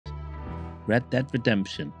Red Dead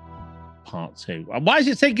Redemption Part 2. Why is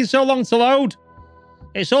it taking so long to load?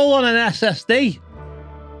 It's all on an SSD.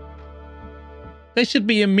 They should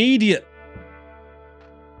be immediate.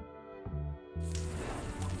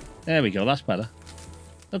 There we go. That's better.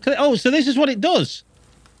 Okay. Oh, so this is what it does.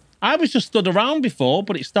 I was just stood around before,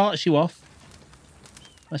 but it starts you off.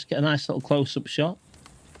 Let's get a nice little close-up shot.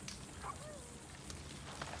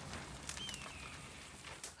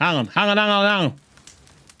 Hang on.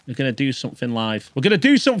 We're going to do something live. We're going to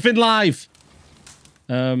do something live.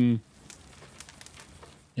 Yeah,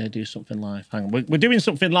 do something live. Hang on. We're doing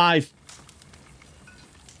something live.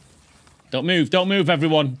 Don't move. Don't move,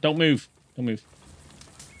 everyone. Don't move. Don't move.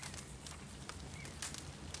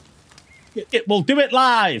 We'll do it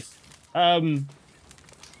live.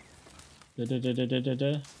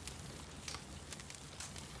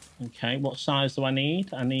 Okay, what size do I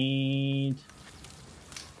need? I need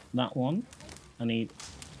that one. I need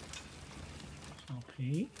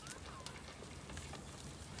LP.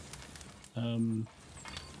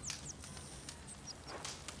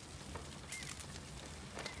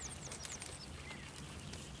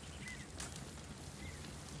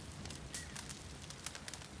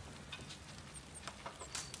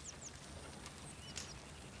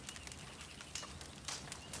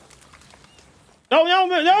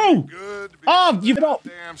 No! Good. Oh, you've got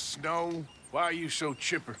damn snow. Why are you so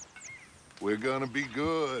chipper? We're gonna be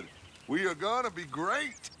good. We are gonna be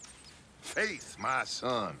great. Faith, my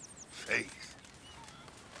son. Faith.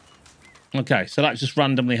 Okay, so that just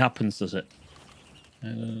randomly happens, does it?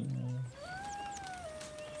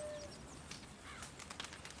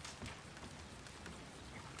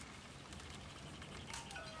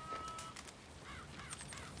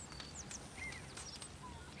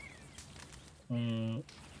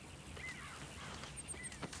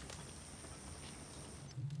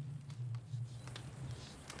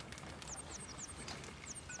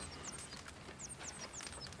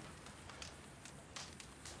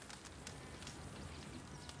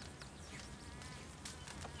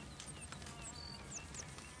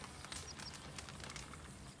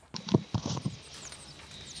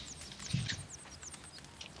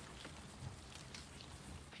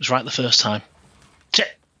 It was right the first time.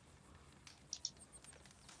 Shit.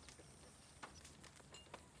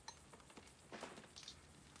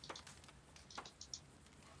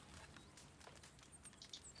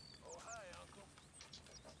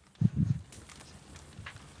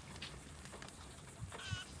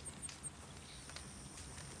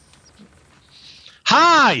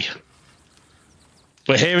 Hi!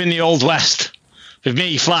 We're here in the Old West with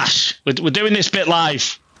me, Flash. We're doing this bit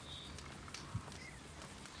live.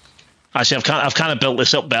 Actually, I've kind of built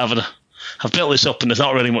this up, haven't I? I've built this up, and there's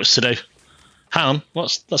not really much to do. Hang on,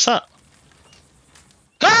 what's that?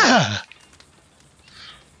 Ah!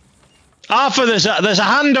 Arthur, there's a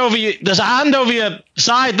hand over you. There's a hand over your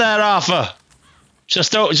side there, Arthur.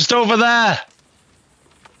 Just over there.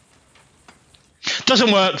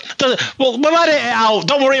 Doesn't work. We'll edit it out.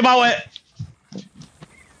 Don't worry about it.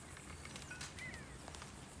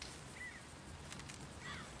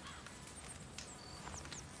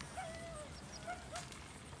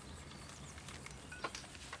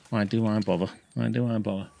 Why do I bother? Okay,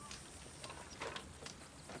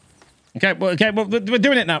 well, we're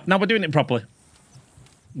doing it now. Now we're doing it properly.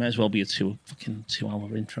 May as well be a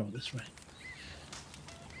 2-hour intro at this rate.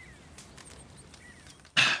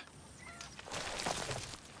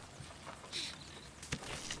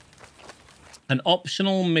 An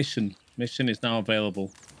optional mission is now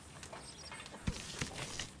available.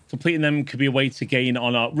 Completing them could be a way to gain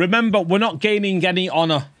honor. Remember, we're not gaining any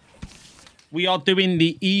honor. We are doing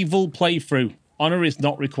the evil playthrough. Honor is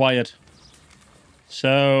not required.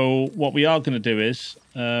 So what we are going to do is,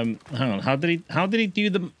 hang on. How did he do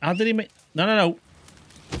them? How did he make? No.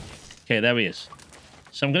 Okay, there he is.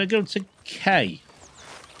 So I'm going to go to K.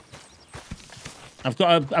 I've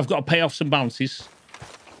got to pay off some bounties.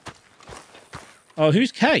 Oh,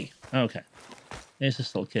 who's K? Oh, okay. There's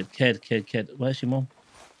this little kid. Kid. Where's your mum?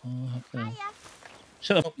 Oh, okay.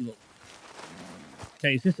 Shut up, you look.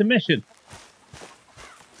 Okay, is this a mission?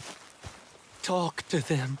 Talk to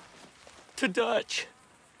them. To Dutch.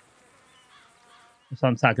 It's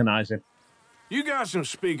antagonizing. You got some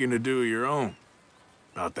speaking to do of your own.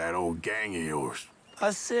 About that old gang of yours.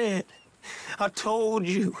 I said, I told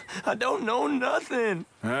you, I don't know nothing.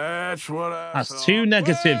 That's what I That's thought. two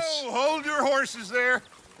negatives. Whoa, hold your horses there.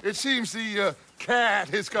 It seems the cat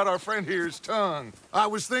has got our friend here's tongue. I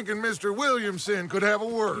was thinking Mr. Williamson could have a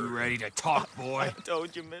word. You ready to talk, boy? I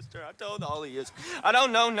told you, mister. I told all of you. I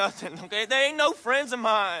don't know nothing, okay? They ain't no friends of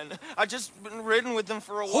mine. I just been ridden with them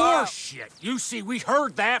for a while. Horseshit. You see, we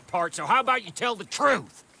heard that part, so how about you tell the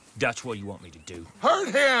truth? That's what you want me to do. Hurt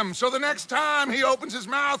him, so the next time he opens his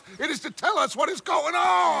mouth, it is to tell us what is going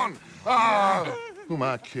on. Who am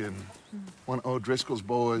I kidding? One of O'Driscoll's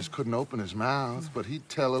boys couldn't open his mouth, but he'd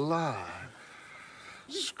tell a lie.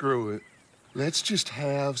 Screw it. Let's just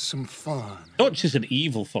have some fun. Dutch is an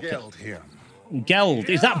evil fucker. Geld him. Geld.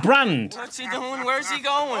 Is that Brand? What's he doing? Where's he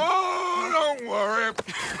going? Oh, don't worry.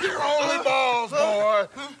 You're only balls, boy.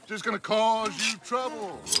 Just gonna cause you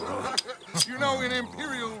trouble. You know, in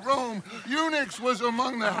Imperial Rome, eunuchs was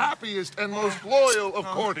among the happiest and most loyal of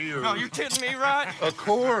courtiers. No, you're kidding me, right? Of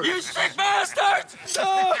course. You sick bastards!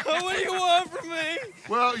 Oh, what do you want from me?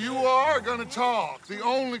 Well, you are gonna talk. The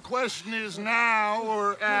only question is now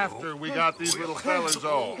or after we got these little fellas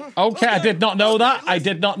off. Okay, I did not know that. I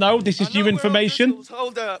did not know. This is new information.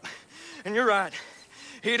 Hold up. And you're right.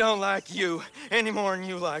 He don't like you any more than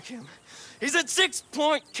you like him. He's at 6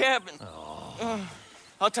 Point Cabin.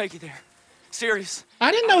 I'll take you there. Serious.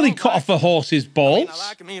 I didn't know they cut off a horse's balls. I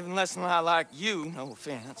like him even less than I like you, no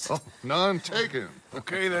offense. Oh, none taken.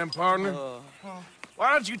 Okay then, partner.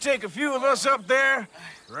 Why don't you take a few of us up there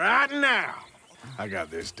right now? I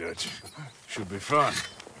got this, Dutch. Should be fun.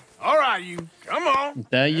 All right, you. Come on.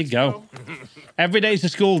 There you go. Every day's a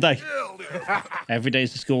school day. Every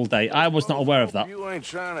day's a school day. I was not aware of that. You ain't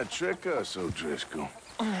trying to trick us, O'Driscoll.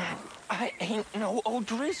 I ain't no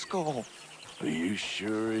O'Driscoll. You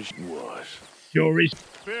sure as was. Sure is.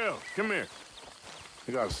 Bill, come here.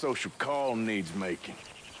 We got a social call needs making.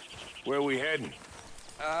 Where are we heading?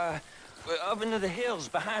 We're up into the hills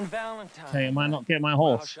behind Valentine. Hey, am I not getting my I'll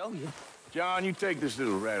horse? show you. John, you take this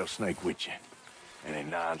little rattlesnake with you. Any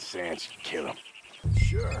nonsense, you kill him.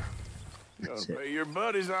 Sure. You gotta pay your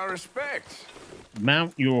buddies our respects.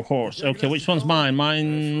 Mount your horse. Okay, which one's mine?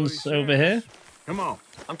 Mine's over here. Come on.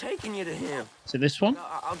 I'm taking you to him. Is it this one?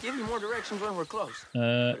 I'll give you more directions when we're close.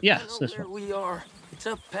 Yes, I know this where one. we are. It's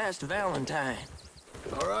up past Valentine.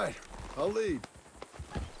 All right. I'll lead.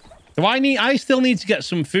 Do I still need to get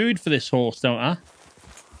some food for this horse, don't I?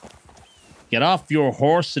 Get off your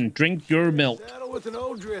horse and drink your milk. Saddle with an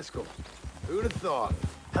O'Driscoll. Who'd have thought?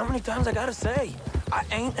 How many times I gotta say? I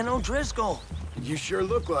ain't an O'Driscoll. You sure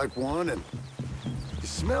look like one, and you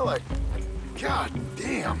smell like... God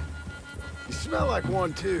damn. You smell like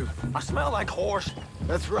one, too. I smell like horse.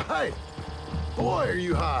 That's right. Boy, are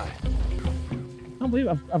you high. I can't believe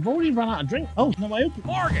I've already run out of drink. Oh, no, I opened.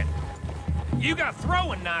 Morgan, you got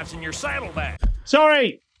throwing knives in your saddlebag.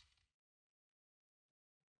 Sorry.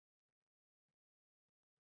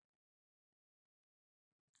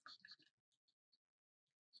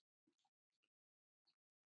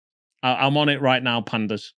 I'm on it right now,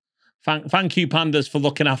 pandas. Thank you, pandas, for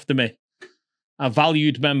looking after me. A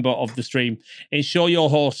valued member of the stream. Insure your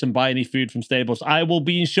horse and buy any food from stables. I will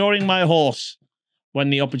be insuring my horse when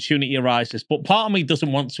the opportunity arises. But part of me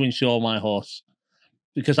doesn't want to insure my horse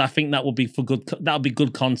because I think that would be that would be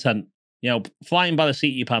good content. You know, flying by the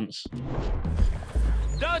seat of your pants.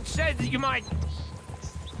 Dud said that you might.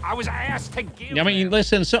 I was asked to give. I mean,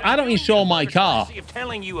 listen. So I don't insure my car.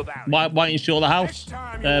 Telling you about Why insure the house,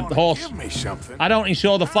 the horse? Give me something. I don't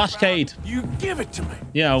insure the flashcade. You give it to me.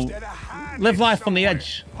 You know, live life on the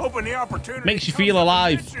edge. Hoping the opportunity Makes you feel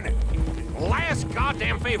alive. last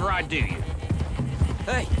goddamn favor I do you.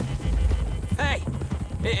 Hey,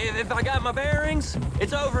 if I got my bearings,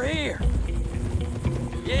 it's over here.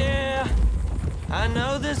 Yeah, I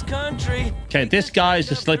know this country. Okay, this guy's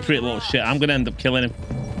a slippery little shit. I'm gonna end up killing him,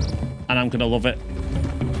 and I'm gonna love it.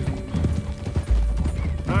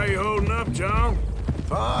 How you holding up, John?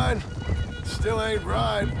 Fine. Still ain't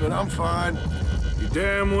right, but I'm fine. You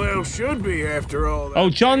damn well should be after all that. Oh,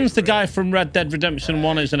 John's the guy from Red Dead Redemption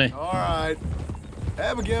 1, isn't he? All right.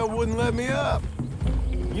 Abigail wouldn't let me up.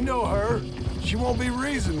 You know her. She won't be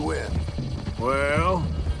reasoned with. Well,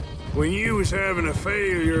 when you was having a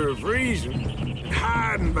failure of reason,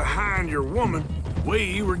 hiding behind your woman,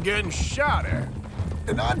 we were getting shot at.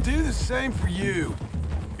 And I'd do the same for you,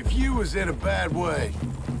 if you was in a bad way.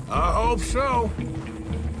 I hope so.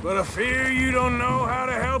 But I fear you don't know how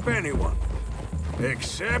to help anyone.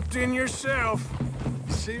 Except in yourself.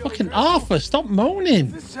 See, Fucking Arthur, stop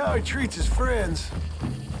moaning. This is how he treats his friends.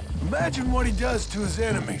 Imagine what he does to his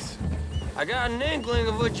enemies. I got an inkling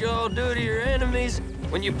of what you all do to your enemies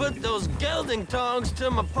when you put those gelding tongs to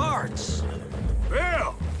my parts.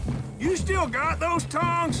 Bill, you still got those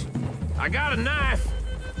tongs? I got a knife.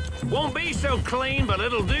 Won't be so clean, but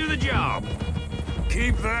it'll do the job.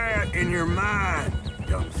 Keep that in your mind,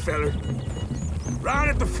 young feller. Right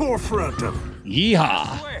at the forefront of it.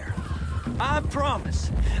 Yeehaw. Swear, I promise,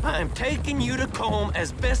 I am taking you to Colm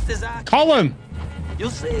as best as I can. Column. You'll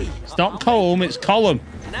see. It's not Colm, it's Column.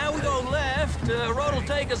 Now we go left. Road will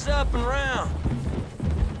take us up and round.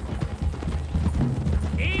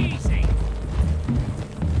 Easy.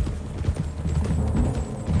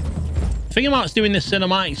 The thing about doing this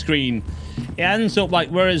cinematic screen, it ends up like,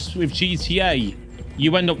 whereas with GTA,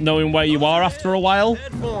 you end up knowing where you are after a while.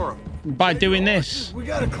 Head for 'em. By doing this, We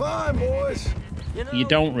gotta climb, boys. You know, you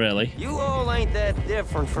don't really. You all ain't that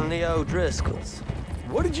different from the O'Driscolls.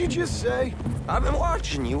 What did you just say? I've been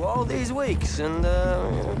watching you all these weeks, and,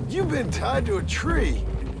 You've been tied to a tree.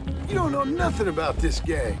 You don't know nothing about this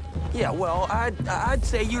gang. yeah, well, I'd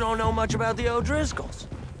say you don't know much about the O'Driscolls.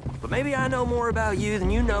 But maybe I know more about you than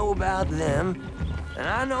you know about them, and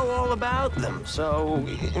I know all about them, so...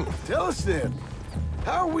 Tell us then.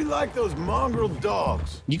 How are we like those mongrel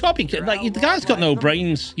dogs? You gotta be like, the guy's got no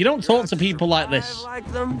brains. You don't talk to people like this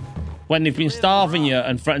Like them, when they've been starving you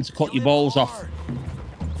and threatened to cut your balls off.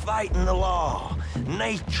 fighting the law,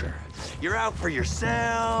 nature. You're out for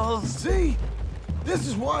yourselves. See? This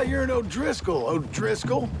is why you're an O'Driscoll,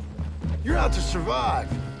 O'Driscoll. You're out to survive.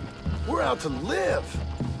 We're out to live.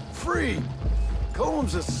 Free.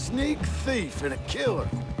 Colm's a sneak thief and a killer.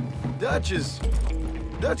 Dutch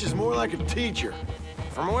is more like a teacher.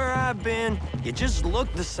 From where I've been, you just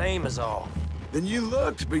look the same as all. Then you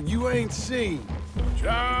looked, but you ain't seen.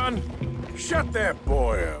 John, shut that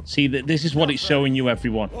boy up. See, that this is what it's showing you,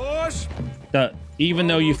 everyone. Boss, That even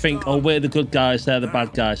though you think, oh, we're the good guys, they're the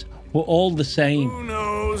bad guys, we're all the same. who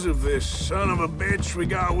knows if this son of a bitch we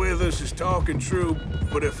got with us is talking true,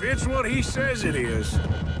 but if it's what he says it is,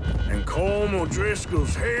 and Colm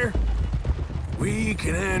O'Driscoll's here, we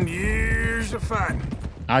can end years of fighting.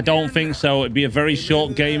 I don't think so. It'd be a very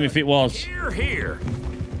short game if it was. Here.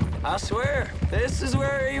 I swear, this is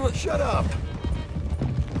where he was. Shut up.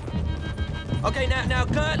 Okay, now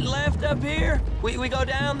cut left up here. We go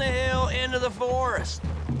down the hill into the forest.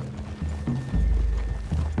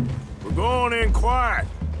 We're going in quiet,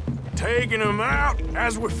 taking them out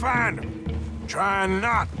as we find them, trying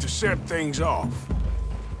not to set things off.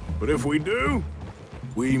 But if we do,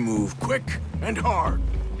 we move quick and hard.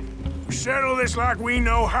 We settle this like we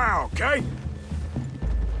know how, okay?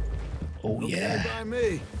 Oh, yeah. By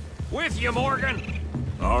me. With you, Morgan.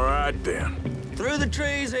 All right, then. Through the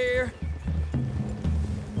trees here.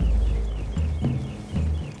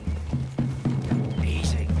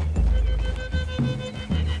 Easy.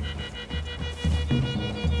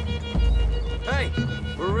 Hey,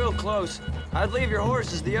 we're real close. I'd leave your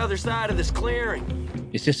horses the other side of this clearing.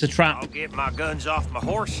 Is this a I'll trap? get my guns off my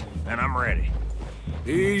horse, and I'm ready.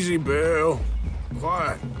 Easy, Bill.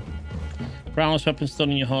 Quiet. Brown's weapon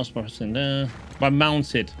stunning your horse person there. By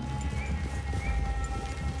mounted.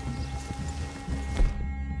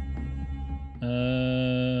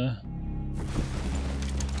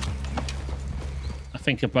 I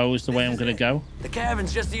think a bow is the way I'm gonna go. The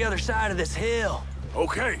cabin's just the other side of this hill.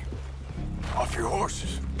 Okay. Off your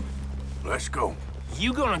horses. Let's go.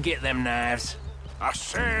 You gonna get them knives? I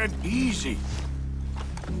said easy.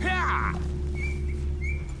 Ha!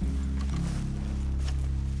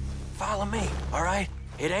 Follow me, all right?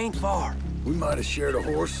 It ain't far. We might have shared a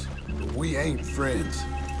horse, but we ain't friends.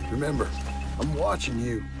 Remember, I'm watching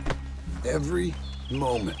you. Every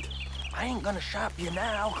moment. I ain't gonna shop you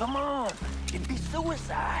now, come on. It'd be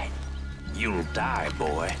suicide. You'll die,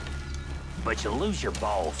 boy. But you'll lose your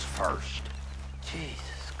balls first.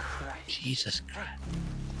 Jesus Christ. Jesus Christ.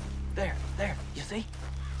 There, you see?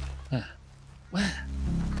 Where?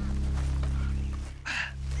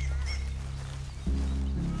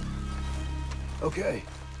 Okay,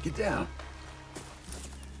 get down.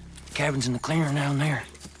 Cabin's in the clearing down there.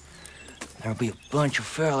 There'll be a bunch of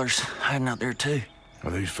fellers hiding out there too. Are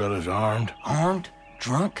these fellas armed? Armed,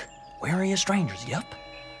 drunk, wary of strangers, yup.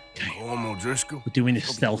 Colm O'Driscoll? We're doing this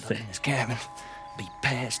In stealthy. this cabin. Be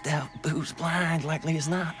passed out, booze blind, likely as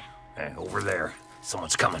not. Hey, over there.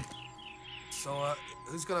 Someone's coming. So,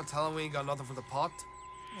 who's gonna tell him we ain't got nothing for the pot?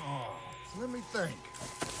 Oh, let me think.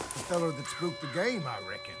 The fella that spooked the game, I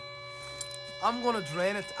reckon. I'm gonna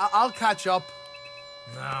drain it. I'll catch up.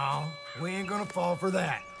 No, we ain't gonna fall for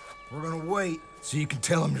that. We're gonna wait so you can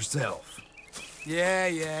tell him yourself. Yeah.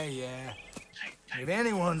 If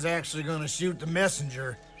anyone's actually gonna shoot the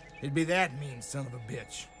messenger, it'd be that mean son of a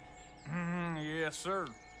bitch. Yes, sir.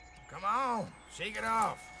 Come on, shake it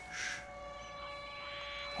off.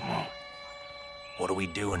 What are we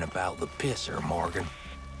doing about the pisser, Morgan?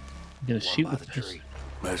 I'm gonna shoot By with the this. tree.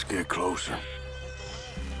 Let's get closer.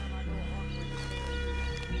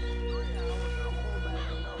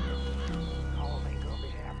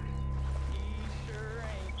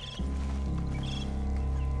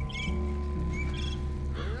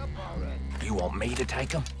 want me to take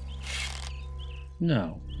them?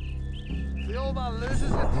 No. I'm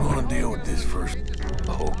gonna deal with this first.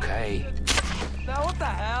 Okay. Now what the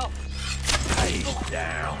hell? Face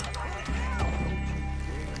down.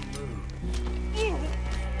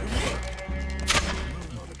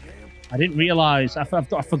 I didn't realize. I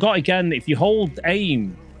forgot again. If you hold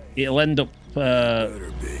aim, it'll end up.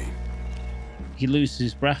 He loses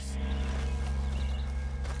his breath.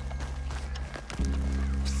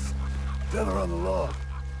 Feather on the log.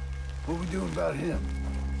 What we doing about him?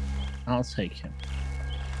 I'll take him.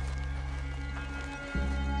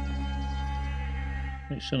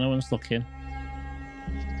 Make sure no one's looking.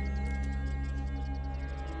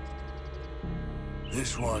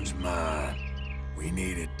 This one's mine. We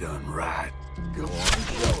need it done right. Go on and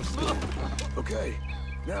show us then. Okay,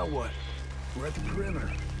 now what? We're at the perimeter.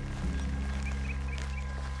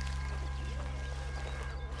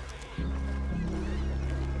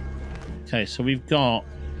 Okay, so we've got...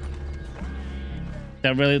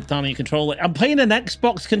 They're really down your controller. I'm playing an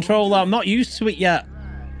Xbox controller. I'm not used to it yet.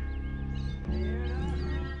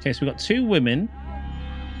 Okay, so we've got 2 women.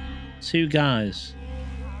 2 guys.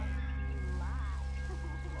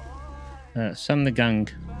 Send the gang.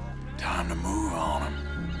 Time to move on him.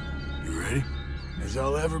 You ready? As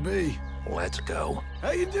I'll ever be. Let's go.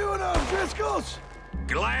 How you doing, Driscolls?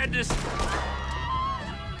 Glad to... It's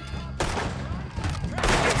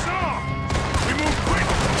on! We move quick!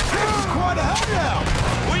 This is quite a hideout!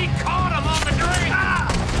 We caught him on the drink!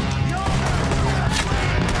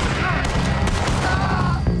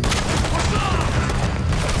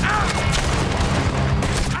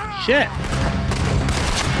 Shit!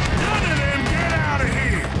 None of them get out of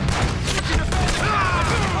here!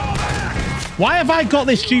 Why have I got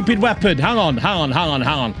this stupid weapon? Hang on. That's how you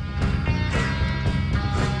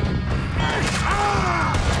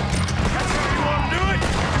want to do it?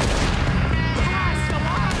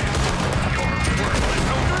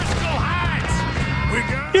 Driscoll hides! We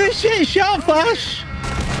got You shit, shot flash!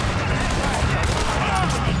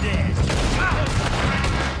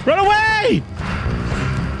 Run away!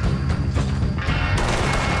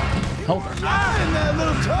 Hold on. flying, that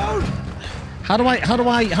little toad! How do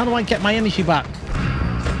I get my energy back?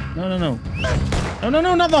 No,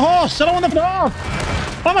 not the horse! I don't want the horse!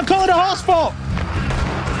 What am I calling the horse for?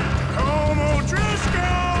 Come on, Driscoll!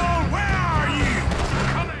 Where are you?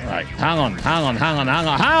 Right, hang on.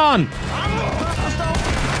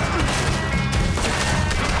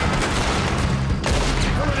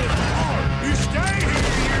 You stay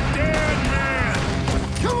here, you're dead man!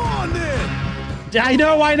 Come on, then! I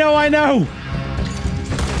know.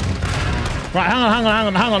 Right, hang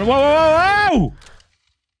on. Whoa!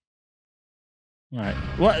 Right,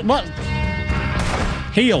 what?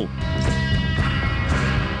 Heal.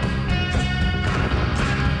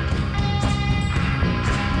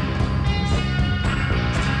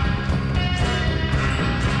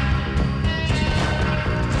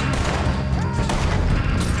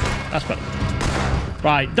 That's better.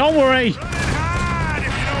 Right, don't worry. Hide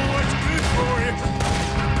if you know what's good for you.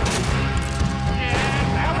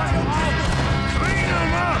 Clean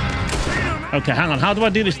 'em up! Okay, hang on. How do I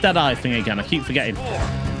do this dead eye thing again? I keep forgetting.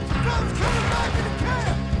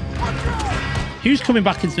 Who's coming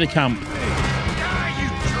back into the camp? Give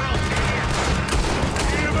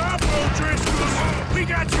up, O'Driscolls! We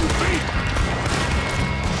got you beat!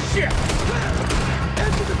 Shit!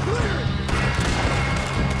 Into the clearing!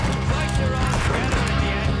 Like they're all together at the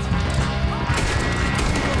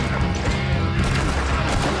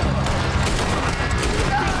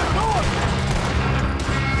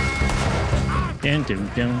end.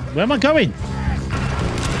 Dun. Where am I going?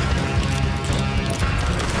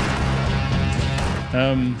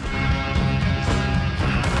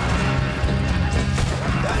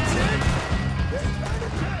 That's it!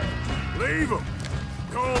 Leave him!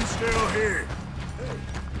 Comb's still here.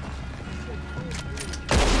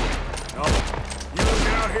 No, you look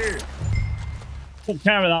out here. Took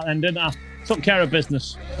care of that then, didn't I? Took care of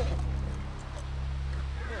business.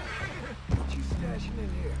 What you stashing in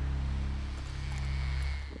here?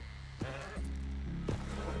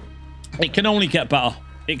 It can only get better.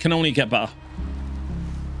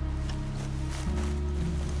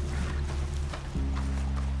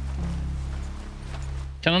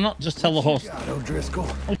 Can I not just tell the horse? God, O'Driscoll.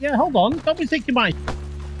 Oh, yeah, hold on. Don't be thinking my...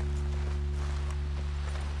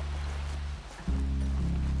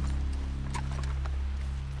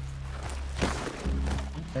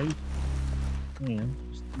 Okay. Yeah,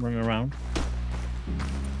 just run around.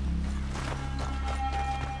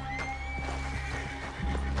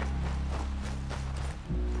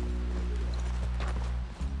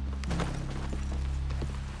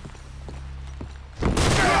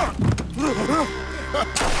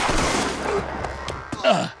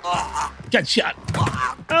 Get shot.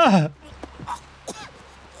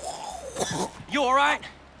 You all right?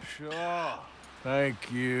 Sure.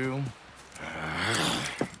 Thank you.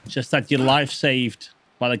 Just had your life saved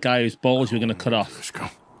by the guy whose balls you were going to cut off. Driscoll.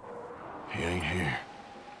 He ain't here.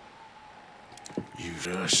 You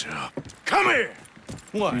set us up. Come here!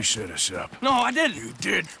 What? You set us up. No, I didn't. You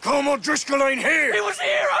did. Colm O'Driscoll ain't here! He was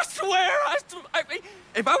here, I swear.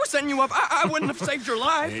 If I was setting you up, I wouldn't have saved your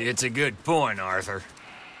life. It's a good point, Arthur.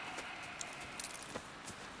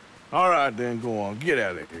 All right, then, go on. Get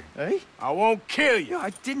out of here. Hey? I won't kill you.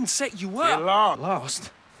 I didn't set you Get up. lost.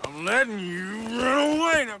 Lost? I'm letting you run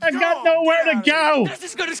away. Now, I got nowhere to go. That's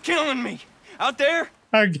as good as killing me. Out there,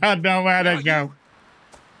 I got nowhere to go.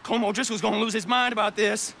 Colm O'Driscoll's gonna lose his mind about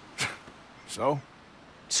this. So?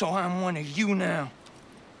 So I'm one of you now.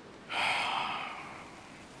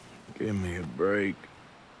 Give me a break.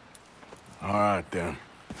 All right, then.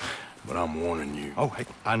 But I'm warning you. Oh, hey,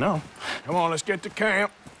 I know. Come on, let's get to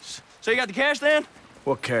camp. So you got the cash then?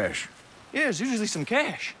 What cash? Yeah, there's usually some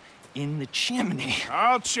cash. In the chimney.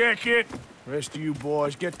 I'll check it. Rest of you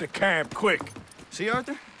boys, get to camp, quick. See,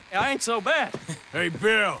 Arthur? I ain't so bad. Hey,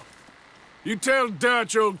 Bill. You tell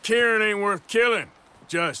Dutch old Kieran ain't worth killing.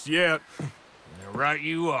 Just yet. Right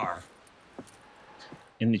you are.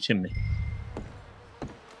 In the chimney.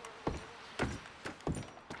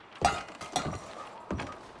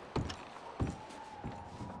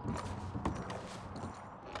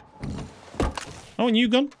 Oh, a new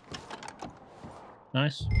gun.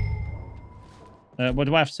 Nice. What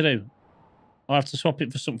do I have to do? I have to swap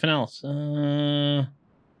it for something else. I don't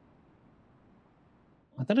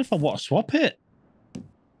know if I want to swap it.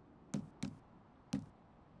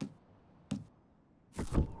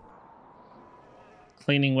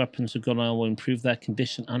 Cleaning weapons with gun oil will improve their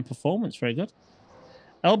condition and performance. Very good.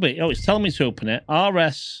 LB. Oh, it's telling me to open it.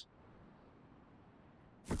 RS.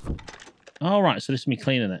 All right, so this is me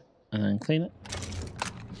cleaning it. And then clean it.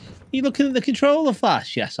 Are you looking at the controller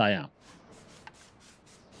flash? Yes, I am.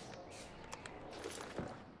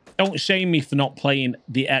 Don't shame me for not playing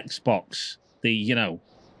the Xbox. The, you know,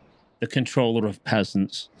 the controller of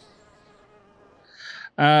peasants.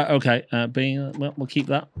 Okay. Well, we'll keep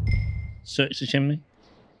that. Search the chimney.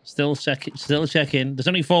 Still check it. Still check in. There's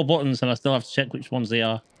only 4 buttons, and I still have to check which ones they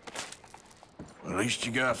are. At least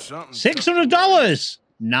you got something. $600.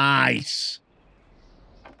 Nice.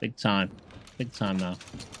 Big time. Big time now.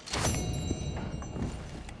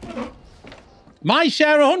 My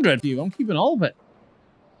share 100. I'm keeping all of it.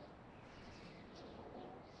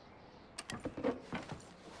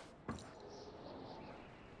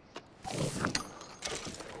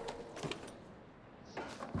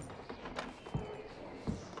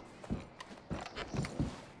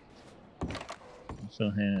 So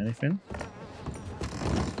here, anything?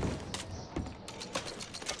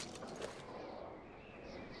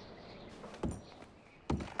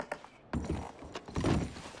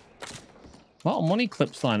 A lot of money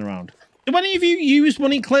clips lying around. Do any of you use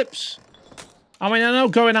money clips? I mean, I know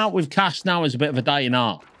going out with cash now is a bit of a dying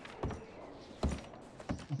art.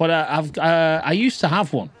 But I used to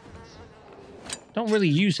have one. Don't really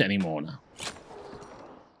use it anymore now.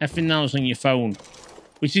 Everything now is on your phone,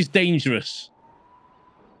 which is dangerous.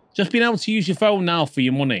 Just being able to use your phone now for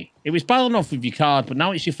your money. It was bad enough with your card, but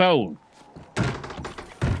now it's your phone.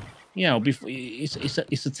 You know, before,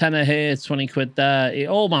 it's a tenner here, 20 quid there. It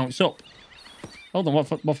all mounts up. Hold on,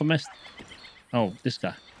 what if I missed? Oh, this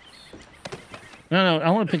guy. No, I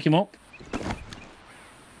want to pick him up.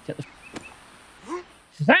 Get the...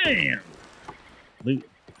 Bam! Loot.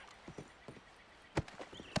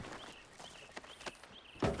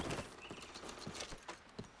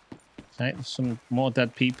 Okay, there's some more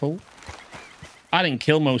dead people. I didn't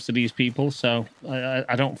kill most of these people, so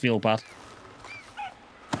I don't feel bad.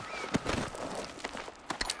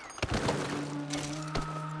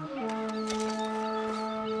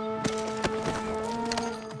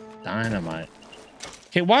 Dynamite.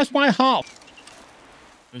 Okay, why's my heart?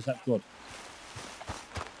 Is that good?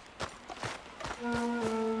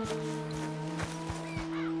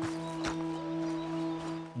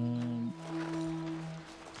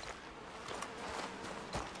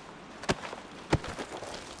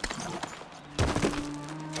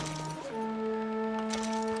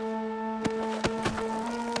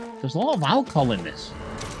 There's a lot of alcohol in this.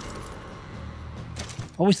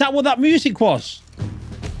 Oh, is that what that music was?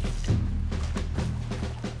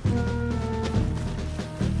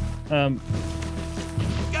 God,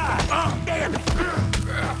 oh, damn it!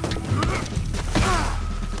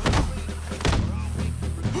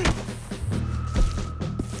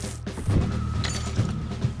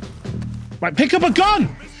 Right, pick up a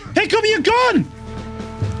gun! Pick up your gun!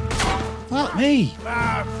 Fuck me.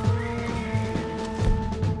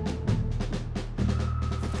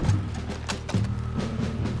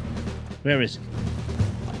 Where is he?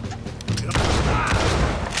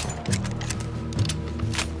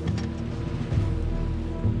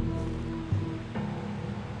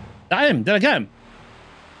 That him? Did I get him?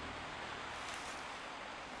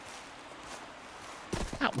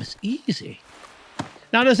 That was easy.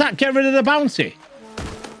 Now, does that get rid of the bounty?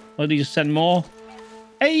 Or do you just send more?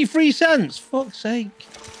 83 cents! Fuck's sake.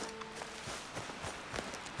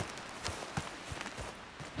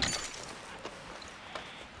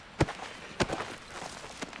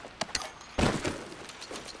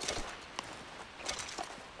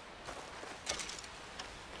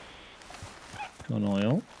 Gun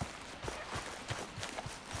oil.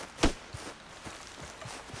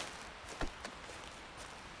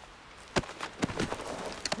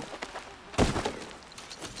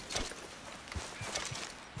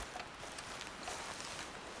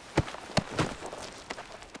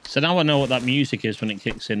 So now I know what that music is when it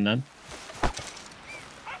kicks in then.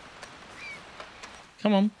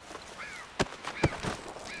 Come on.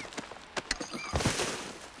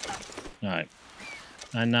 Right.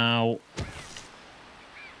 And now...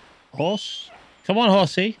 Horse? Come on,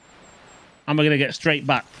 horsey. And we're going to get straight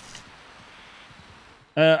back.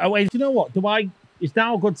 Oh, wait, you know what? It's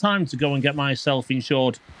now a good time to go and get myself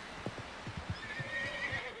insured.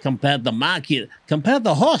 Compare the market. Compare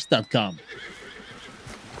the horse.com.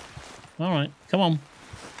 All right, come on.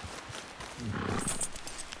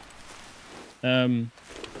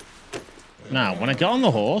 Now, when I get on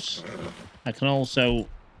the horse, I can also...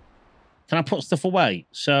 Can I put stuff away?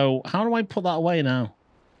 So, how do I put that away now?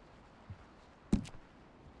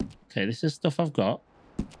 Okay, this is stuff I've got.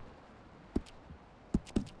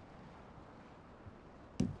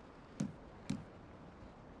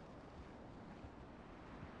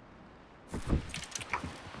 Okay,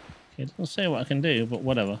 it doesn't say what I can do, but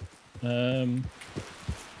whatever.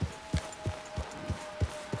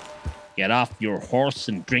 Get off your horse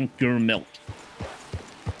and drink your milk.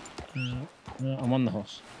 I'm on the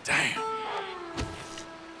horse. Damn.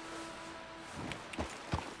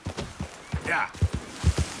 Yeah.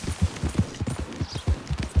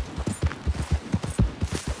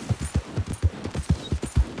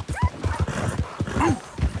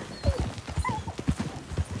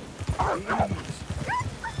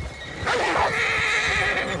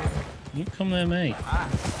 You come there, mate.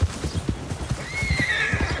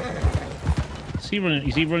 Is he running?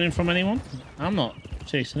 Is he running from anyone? I'm not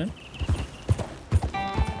chasing him.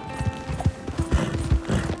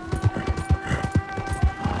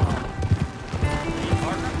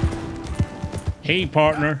 Hey,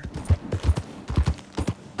 partner.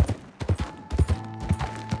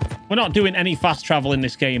 We're not doing any fast travel in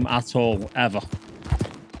this game at all, ever.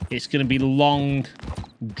 It's going to be a long,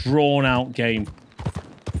 drawn-out game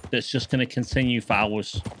that's just going to continue for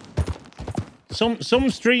hours. Some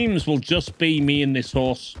streams will just be me and this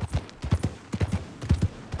horse.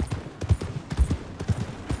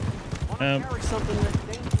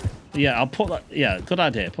 Yeah, I'll put that... Yeah, good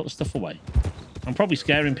idea. Put the stuff away. I'm probably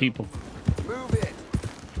scaring people. Move it.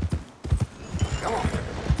 Come on.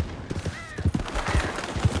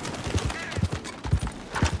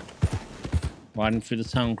 Riding through the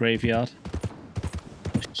town graveyard.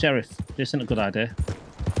 Sheriff, this isn't a good idea.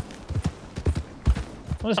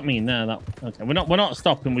 What does that mean there? That okay? We're not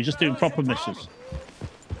stopping. We're just doing proper missions.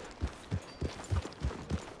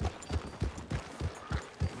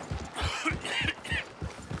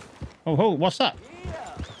 Oh, what's that?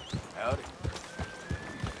 Howdy.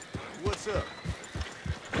 What's up?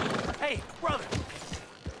 Hey, brother.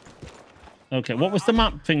 Okay, what was the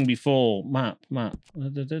map thing before? Map.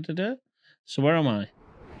 So where am I?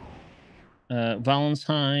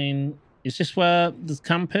 Valentine. Is this where the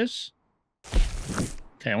camp is?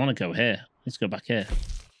 Okay, I want to go here. Let's go back here.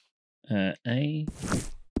 A.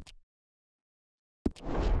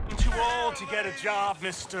 I'm too old to get a job,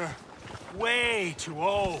 mister. Way too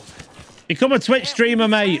old. Become a Twitch streamer,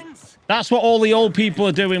 mate. That's what all the old people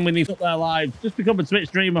are doing when they fuck their lives. Just become a Twitch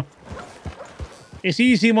streamer. It's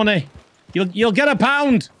easy money. You'll get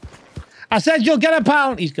 £1. I said you'll get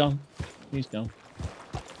 £1. He's gone. He's gone.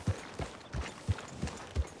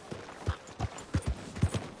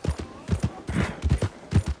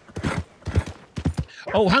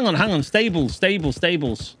 Oh, hang on. Stables. I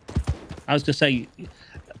was going to say...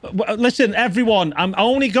 Listen, everyone, I'm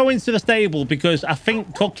only going to the stable because I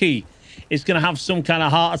think Cookie is going to have some kind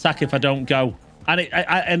of heart attack if I don't go.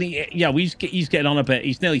 And he's getting on a bit.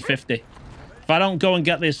 He's nearly 50. If I don't go and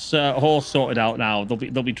get this horse sorted out now,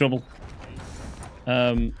 there'll be trouble.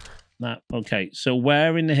 Okay, so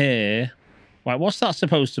where in here? Right, what's that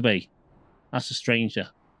supposed to be? That's a stranger.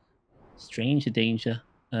 Stranger danger.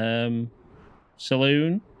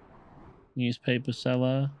 Saloon. Newspaper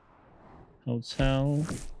seller. Hotel.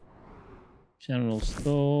 General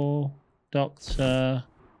store. Doctor.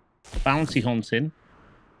 Bounty hunting.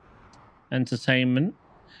 Entertainment.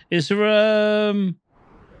 Is there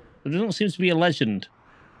there doesn't seem to be a legend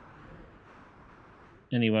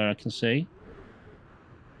anywhere I can see.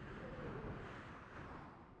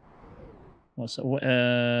 What's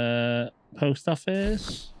that? Post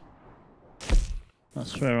office.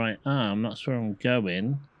 That's where I am. That's where I'm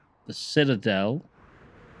going. The Citadel.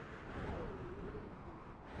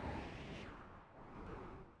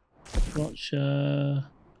 Watch.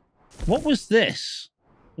 What was this?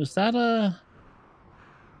 Was that a?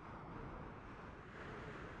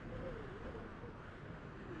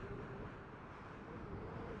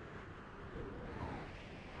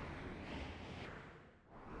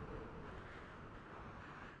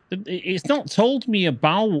 It's not told me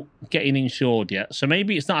about getting insured yet, so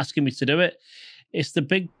maybe it's not asking me to do it. It's the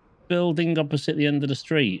big building opposite the end of the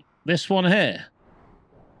street. This one here.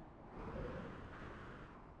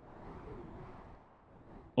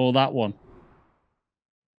 Or that one.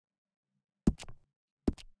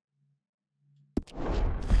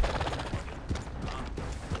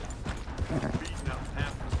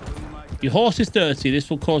 Your horse is dirty. This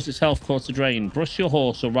will cause its health core to drain. Brush your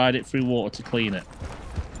horse or ride it through water to clean it.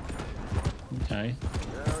 Okay.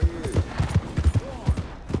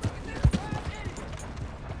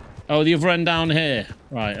 Oh, the other end down here.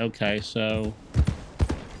 Right, okay, so...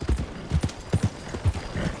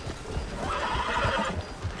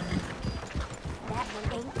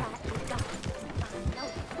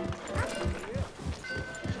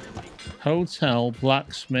 Hotel,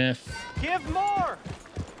 blacksmith. Give more!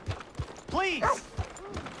 Please!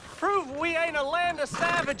 Prove we ain't a land of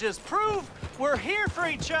savages. Prove we're here for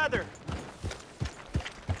each other.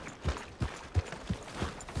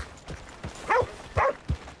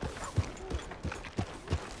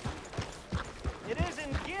 It is in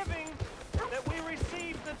giving that we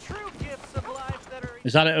receive the true gifts of life that are...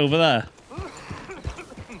 Is that it over there?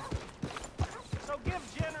 So give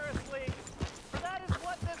generously, for that is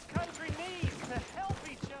what this country needs, to help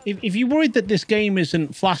each other. If you're worried that this game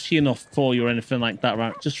isn't flashy enough for you or anything like that,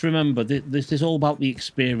 right? Just remember, this is all about the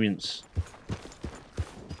experience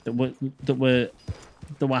that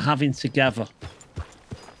we're having together.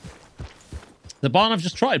 The barn I've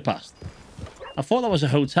just trotted past. I thought that was a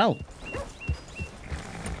hotel.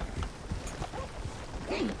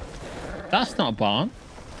 That's not a barn.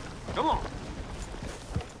 Come on.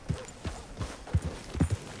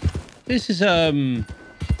 This is oh,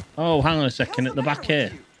 hang on a second. At the back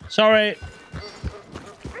here. Sorry.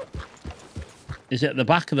 Is it at the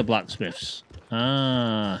back of the blacksmiths?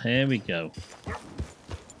 Ah, here we go.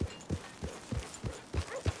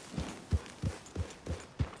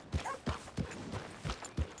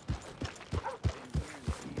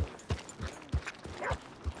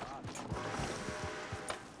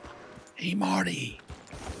 Hey, Marty.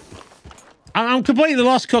 I'm completely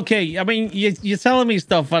lost, Cookie. I mean, you're telling me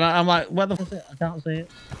stuff, and I'm like, what the fuck is it? I can't see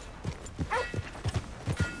it.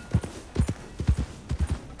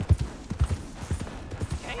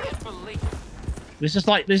 This is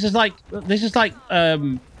like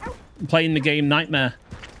playing the game Nightmare.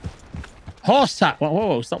 Horse tack.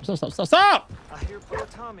 Whoa, stop. I hear poor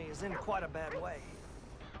Tommy is in quite a bad way.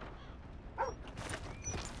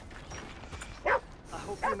 I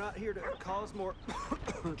hope you're not here to cause more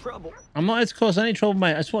trouble. I'm not here to cause any trouble,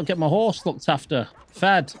 mate. I just want to get my horse looked after,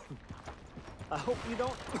 fed. I hope you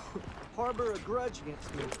don't harbor a grudge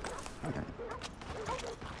against me.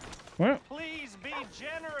 What? Please be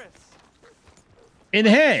generous. In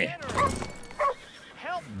here? Generous.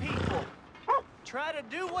 Help people. Try to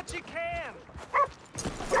do what you can.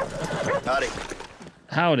 Howdy.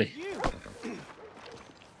 Howdy. You.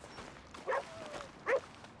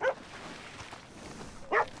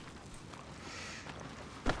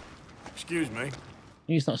 Excuse me.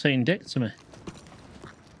 He's not saying dick to me.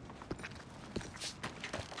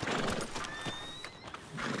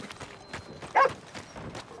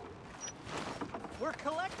 We're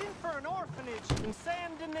collecting for an orphanage in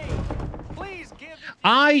Saint Denis. Please give.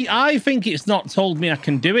 I think it's not told me I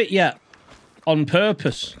can do it yet, on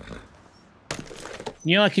purpose.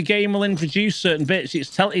 You know, like a game will introduce certain bits.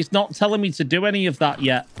 It's not telling me to do any of that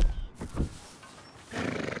yet.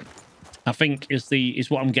 I think is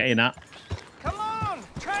what I'm getting at. Come on,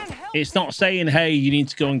 try and help. It's not saying, hey, you need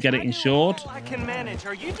to go and get it insured. I can manage.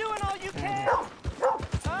 Are you doing all you can?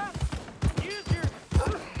 Huh? Use your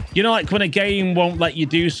You know, like when a game won't let you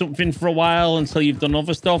do something for a while until you've done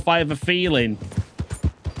other stuff? I have a feeling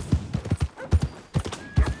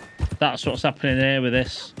that's what's happening here with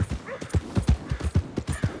this.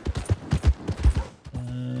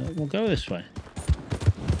 We'll go this way.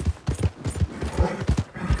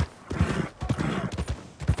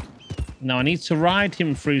 Now I need to ride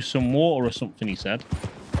him through some water or something, he said.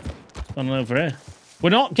 Gone over here. We're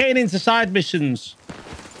not getting into side missions.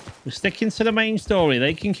 We're sticking to the main story.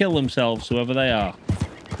 They can kill themselves, whoever they are.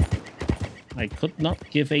 I could not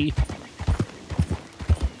give a...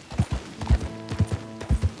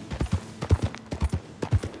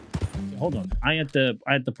 Hold on. I had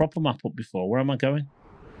the proper map up before. Where am I going?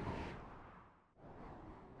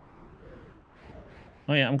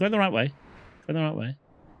 Oh yeah, I'm going the right way. Going the right way.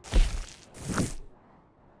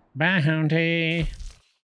 Bounty.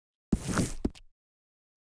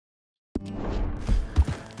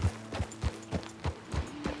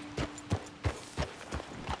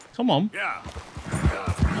 Come on. Yeah.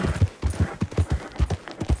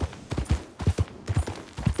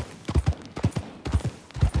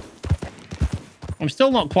 I'm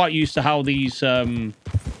still not quite used to how these energy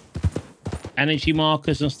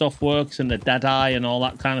markers and stuff works and the dead eye and all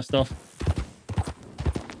that kind of stuff.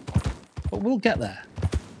 But we'll get there.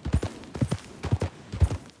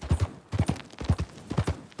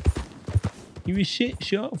 You a shit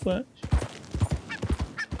shot first.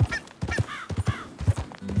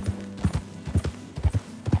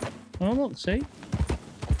 Oh, look, see?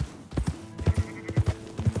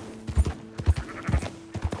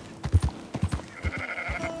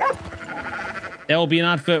 There will be an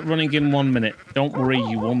advert running in 1 minute. Don't worry,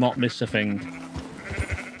 you will not miss a thing.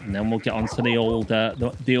 And then we'll get on to the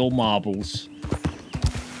old marbles.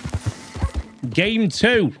 Game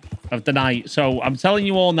 2 of the night. So I'm telling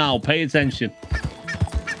you all now, pay attention.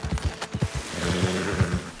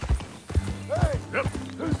 Hey,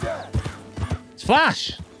 who's that? It's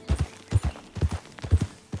Flash.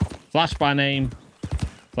 Flash by name,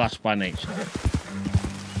 Flash by nature.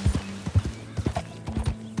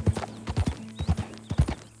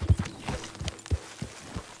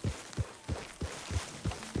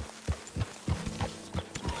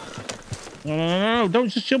 No, don't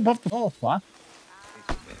just jump off the floor, Flash.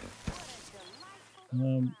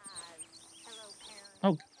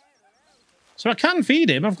 Oh. So I can feed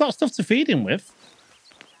him. I've got stuff to feed him with.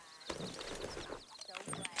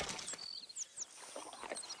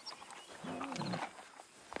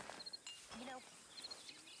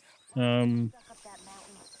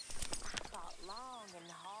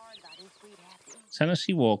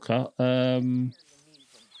 Tennessee Walker.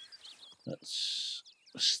 Let's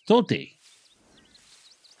study.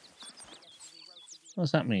 What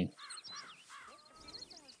does that mean?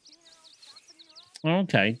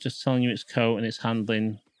 Okay, just telling you its coat and its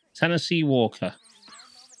handling. Tennessee Walker.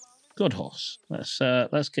 Good horse.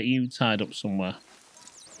 Let's get you tied up somewhere.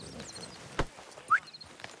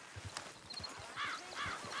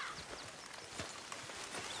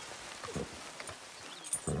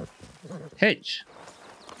 Hitch.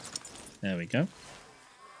 There we go.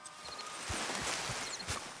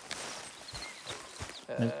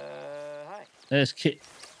 Hi. There's Kit.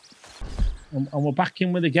 And we're back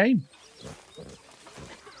in with the game.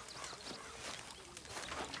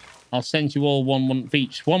 I'll send you all 1 month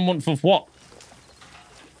each. 1 month of what?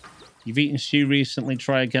 You've eaten stew recently,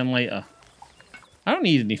 try again later. I don't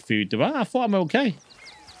need any food, do I? I thought I'm okay.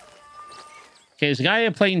 Okay, there's a guy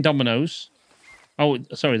here playing dominoes. Oh,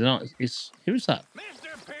 sorry, they're not. It's who's that?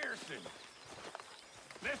 Mr. Pearson!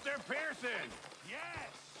 Mr. Pearson! Yes!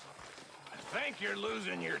 I think you're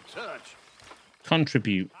losing your touch.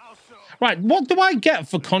 Contribute. Right, what do I get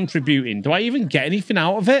for contributing? Do I even get anything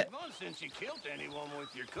out of it? Since you killed anyone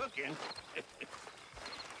with your cooking.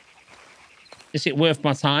 Is it worth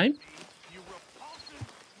my time?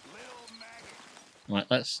 Right,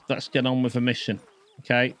 let's get on with the mission.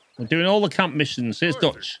 Okay, we're doing all the camp missions. Here's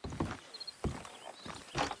Dutch.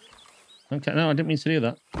 Okay, no, I didn't mean to do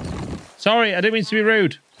that. Sorry, I didn't mean to be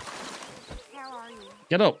rude. How are you?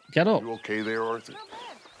 Get up, get up. You okay there, Arthur?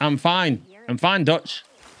 I'm fine. I'm fine, Dutch.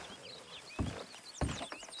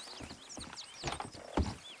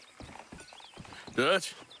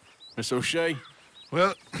 Dutch? Miss O'Shea?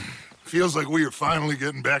 Well, feels like we are finally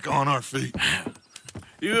getting back on our feet.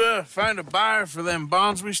 You, find a buyer for them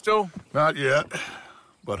bonds we stole? Not yet,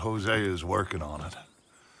 but Jose is working on it.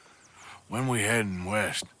 When we heading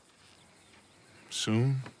west?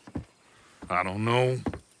 Soon? I don't know.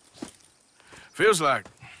 Feels like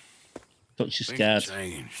Dutch is things scared. have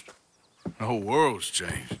changed. The whole world's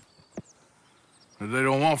changed. But they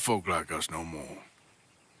don't want folk like us no more.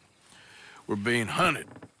 We're being hunted,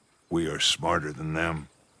 We are smarter than them.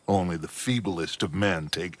 Only the feeblest of men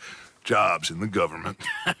take jobs in the government.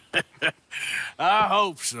 I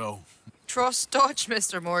hope so. Trust Dutch,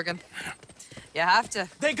 Mr. Morgan. You have to.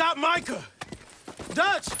 They got Micah!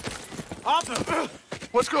 Dutch! Arthur!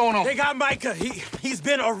 What's going on? They got Micah. He's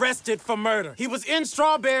been arrested for murder. He was in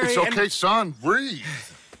Strawberry. It's okay, son. Breathe.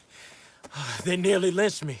 They nearly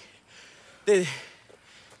lynched me.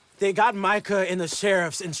 They got Micah and the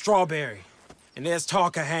sheriffs in Strawberry. And there's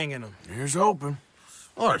talk of hanging him. Here's hoping.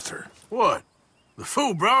 Arthur, what? The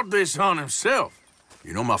fool brought this on himself.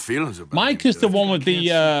 You know my feelings about Mike him, is the Dutch. one with the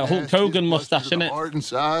Hulk Hogan mustache, in isn't it? Heart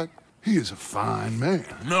inside. He is a fine man.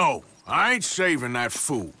 No, I ain't saving that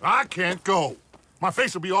fool. I can't go. My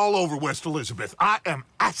face will be all over West Elizabeth. I am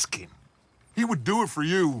asking. He would do it for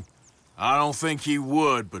you. I don't think he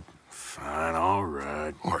would, but fine, all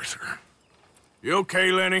right. Arthur. You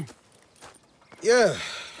okay, Lenny? Yeah,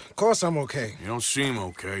 of course I'm okay. You don't seem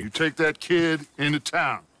okay. You take that kid into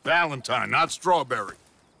town. Valentine, not Strawberry.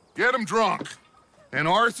 Get him drunk. And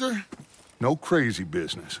Arthur, no crazy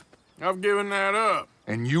business. I've given that up.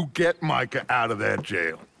 And you get Micah out of that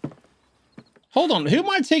jail. Hold on, who am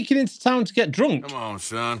I taking into town to get drunk? Come on,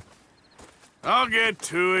 son. I'll get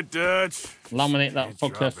to it, Dutch. Laminate that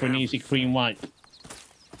Good fucker job, for an Em. easy cream wipe.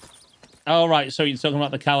 All right, so you're talking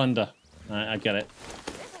about the calendar. I get it.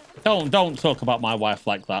 Don't talk about my wife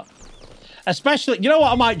like that. Especially, you know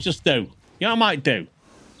what I might just do? You know what I might do?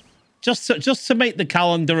 Just to make the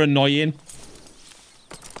calendar annoying.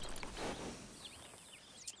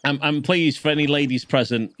 I'm pleased for any ladies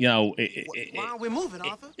present, you know. Why aren't we moving,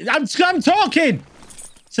 Arthur? I'm talking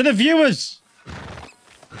to the viewers.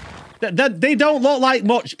 They don't look like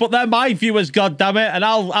much, but they're my viewers, goddammit, and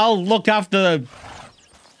I'll look after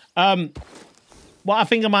them. What I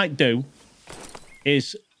think I might do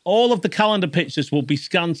is all of the calendar pictures will be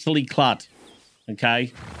scantily clad.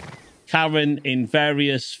 Okay? Karen in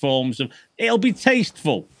various forms of... It'll be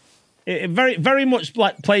tasteful. Very, very much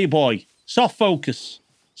like Playboy. Soft focus.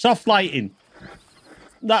 Soft lighting.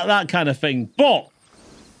 That kind of thing. But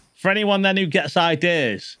for anyone then who gets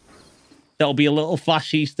ideas, there'll be a little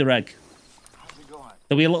flash Easter egg.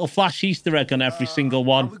 There'll be a little flash Easter egg on every single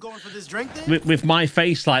one. Are we going for this drink then? With my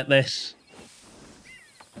face like this.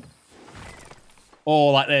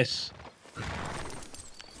 Or like this.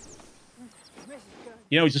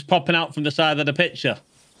 You know, just popping out from the side of the picture.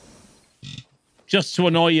 Just to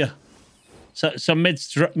annoy you. So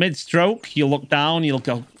mid-stroke, you'll look down, you'll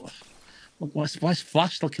go, why's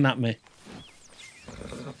Flash looking at me?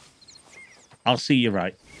 I'll see you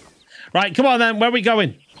right. Right, come on then, where are we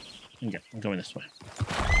going? Okay, I'm going this way.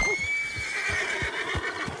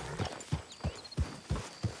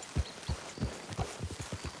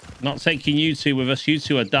 Not taking you two with us. You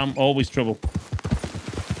two are damn always trouble.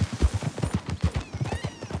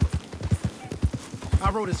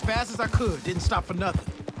 I rode as fast as I could, didn't stop for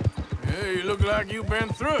nothing. Hey, you look like you've been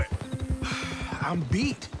through it. I'm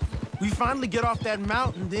beat. We finally get off that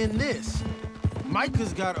mountain, then this.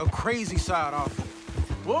 Micah's got a crazy side off.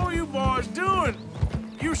 What were you boys doing?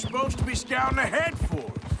 You're supposed to be scouting ahead for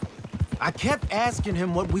us. I kept asking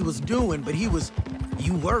him what we was doing, but he was,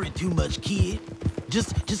 "You worry too much, kid.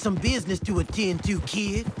 Just some business to attend to,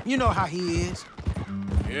 kid. You know how he is."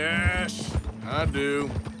 Yes, I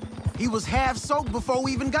do. He was half soaked before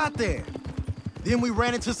we even got there. Then we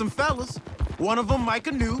ran into some fellas. One of them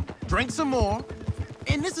Micah knew, drank some more.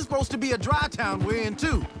 And this is supposed to be a dry town we're in,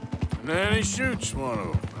 too. And then he shoots one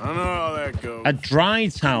of them. I know how that goes. A dry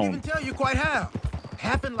Couldn't town. even tell you quite how.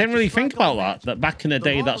 Happened like Didn't a really strike think about on a that. match. That back in the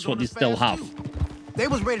day, law that's was what on they us still fast, have. too. They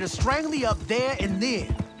was ready to strangle you up there and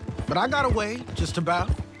then. But I got away, just about.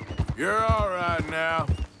 You're all right now.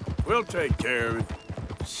 We'll take care of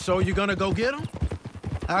it. So you gonna go get him?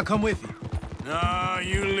 I'll come with you. No,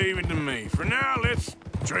 you leave it to me. For now, let's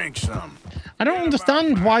drink some. I don't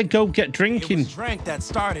understand why go get It drinking. was drink that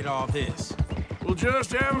started all this. We'll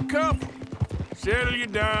just have a couple. Settle you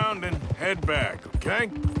down, then head back, okay?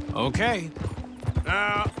 Okay.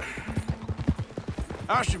 Now,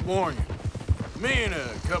 I should warn you. Me and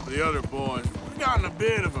a couple of the other boys, we got in a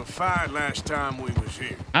bit of a fight last time we was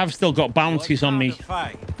here. I've still got bounties on me.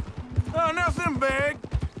 Fight. Oh, nothing big.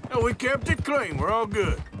 No, we kept it clean. We're all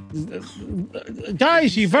good.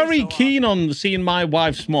 Guys, you're very keen on seeing my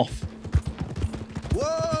wife's muff.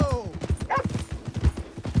 Whoa!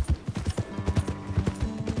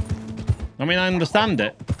 I mean, I understand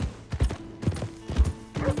it.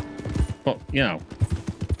 But, you know,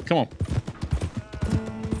 come on.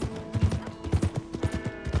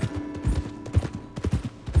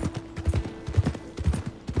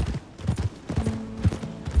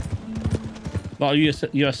 A lot of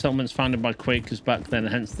US settlements founded by Quakers back then,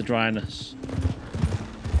 hence the dryness.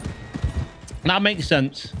 That makes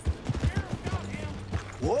sense.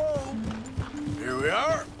 Whoa! Here we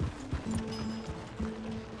are.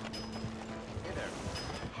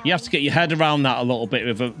 You have to get your head around that a little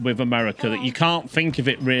bit with America, that you can't think of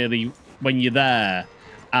it really when you're there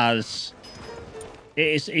as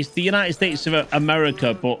it's the United States of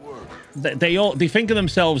America, but they think of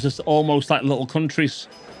themselves as almost like little countries.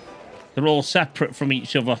 They're all separate from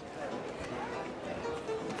each other.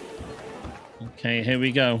 Okay, here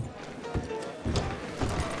we go.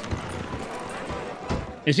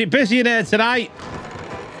 Is it busy in here tonight?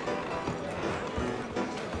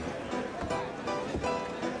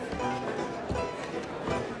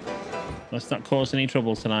 Let's not cause any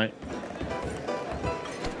trouble tonight.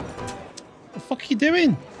 What the fuck are you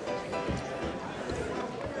doing?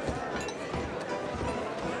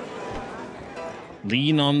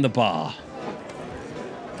 Lean on the bar.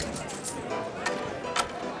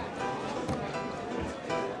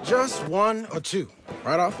 Just one or two,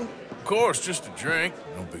 right, Arthur? Of course, just a drink.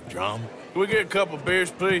 No big drama. Can we get a couple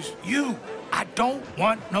beers, please? I don't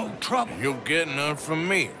want no trouble. You'll get none from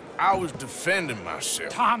me. I was defending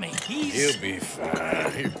myself. Tommy, he's... He'll be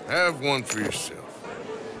fine. Here, have one for yourself.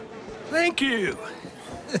 Thank you.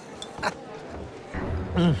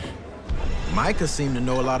 Micah seemed to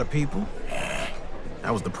know a lot of people.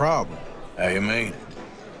 That was the problem. How you mean?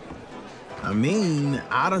 I mean,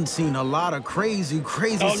 I done seen a lot of crazy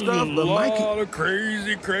stuff, but Micah... A lot of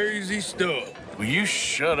crazy stuff. Will you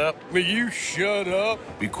shut up? Will you shut up?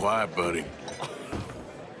 Be quiet, buddy.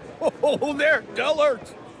 Oh, there,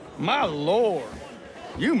 dullards. My lord,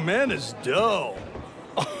 you men is dull.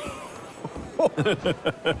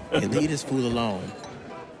 Hey, leave this fool alone.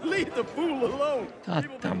 Leave the fool alone. God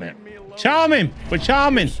damn it. Charming. We're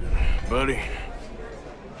charming. Buddy,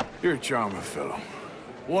 you're a charming fellow.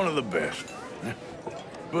 One of the best.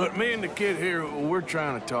 But me and the kid here, we're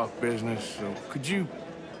trying to talk business, so could you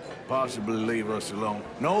possibly leave us alone?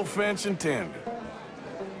 No offense intended.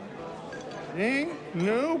 Ain't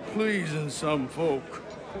no pleasing some folk.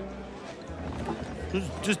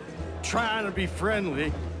 Just trying to be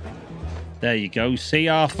friendly. There you go. See,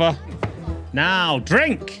 Arthur? Now,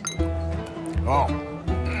 drink! Oh.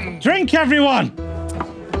 Drink, everyone!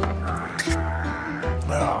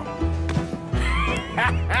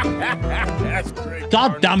 That's great.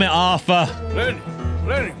 God damn it, Arthur.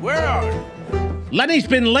 Lenny, where are you? Lenny's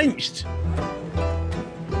been lynched.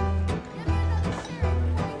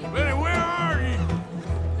 Lenny, where are you?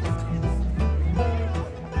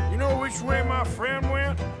 You know which way my friend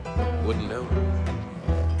went? Wouldn't know.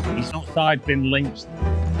 He's outside, been lynched.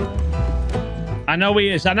 I know he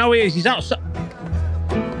is. He's outside.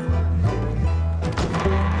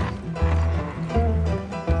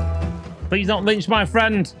 Please don't lynch my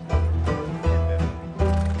friend.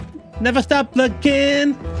 Never stop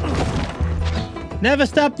looking. Never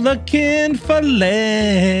stop looking for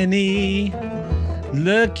Lenny.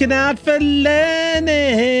 Looking out for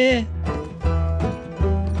Lenny.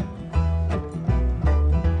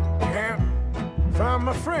 Can't find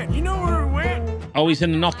my friend. You know where he went? Oh, he's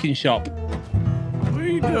in the knocking shop. What are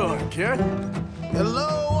you doing, kid?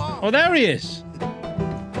 Hello? Oh, there he is.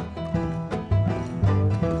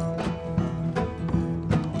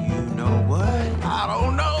 You know what? I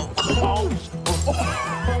don't know.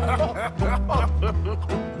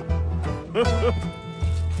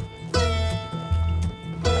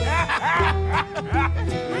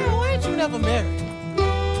 Man, why ain't you never married?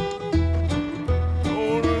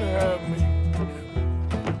 Lord have me.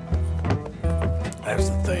 That's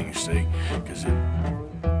the thing, you see, because it...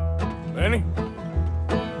 Lenny?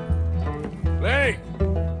 Lenny!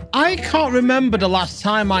 I can't remember the last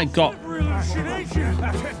time I got...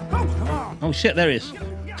 Oh, shit, there he is.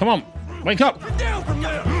 Come on, wake up.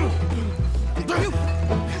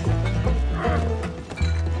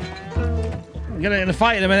 We're gonna get in a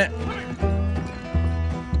fight in a minute.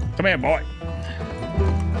 Come here, boy.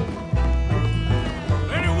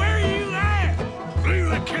 Lenny, where are you at? Leave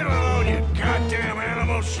the kid alone, you goddamn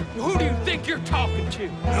animals. Who do you think you're talking to?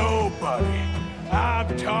 Nobody.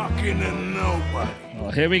 I'm talking to nobody.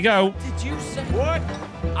 Well, here we go. Did you say what?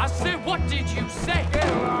 I said, what did you say? Get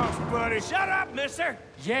lost, buddy. Shut up, mister.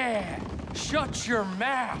 Yeah, shut your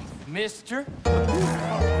mouth, mister.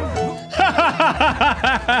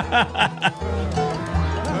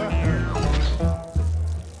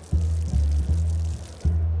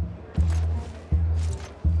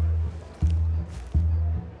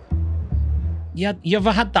 Yeah, you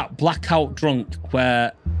ever had that blackout drunk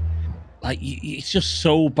where, like, it's just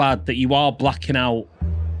so bad that you are blacking out.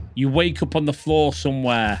 You wake up on the floor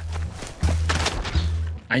somewhere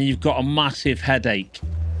and you've got a massive headache,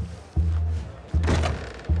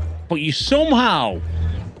 but you somehow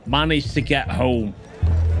manage to get home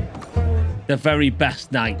the very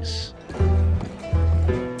best nights.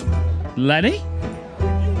 Lenny?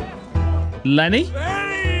 Lenny?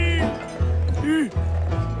 Lenny! You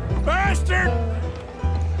bastard!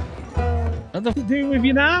 What the fuck do with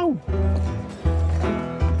you now?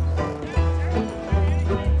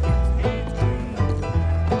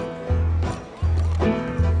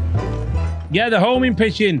 Yeah, the homing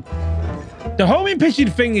pigeon. The homing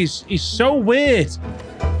pigeon thing is so weird.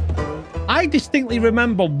 I distinctly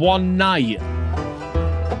remember one night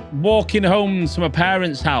walking home to my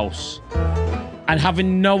parents' house and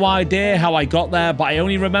having no idea how I got there, but I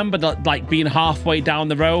only remember that, like, being halfway down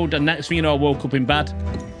the road, and next thing you know, I woke up in bed.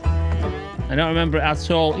 I don't remember it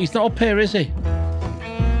at all. He's not up here, is he?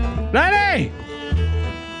 Lenny!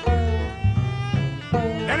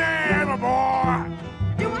 Lenny, my boy!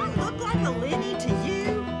 Do I look like a Lenny to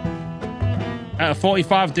you? At a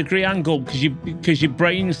 45-degree angle, because your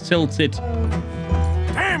brain's tilted.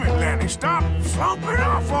 Damn it, Lenny, stop slumping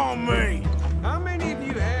off on me! How many of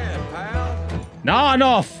you had, pal? Not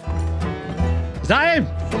enough. Is that him?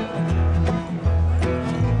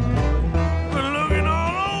 Been looking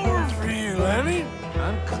all over for you, Lenny.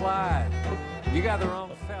 I'm Clyde. You got the wrong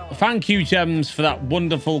fella. Thank you, Gems, for that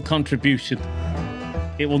wonderful contribution.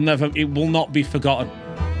 It will not be forgotten.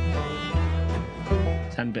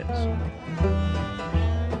 10 bits.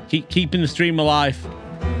 Keeping the stream alive.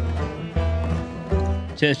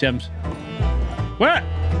 Cheers, Gems. Where?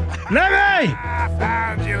 Lenny! I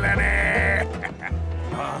found you, Lenny!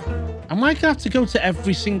 Am I gonna have to go to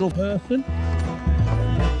every single person?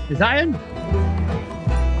 Is that him?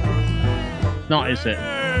 Not, is it?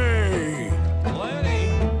 Hey! Lenny,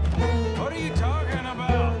 what are you talking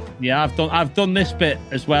about? Yeah, I've done this bit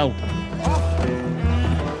as well.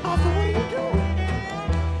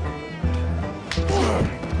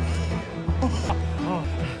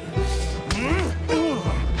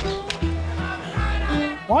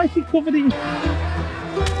 Why is he covered in...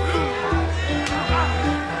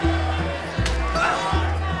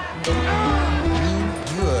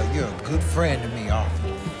 You're a good friend to me,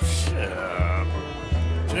 Arthur. Shut up.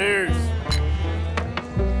 Cheers.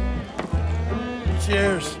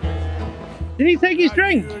 Cheers. Did he take his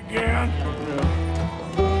drink? You again?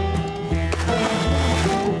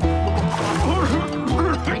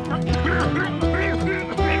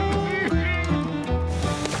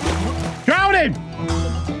 Drown him!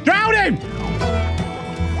 Drown him!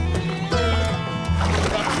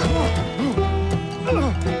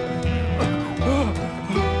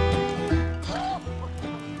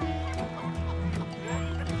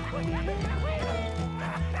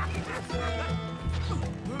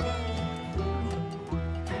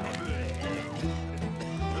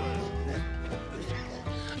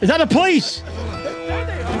 Is that the police?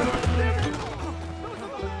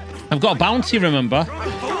 I've got a bounty, remember?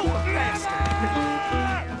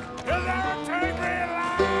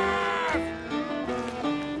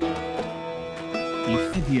 You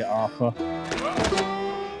idiot, Arthur.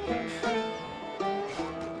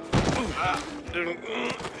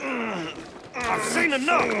 I've seen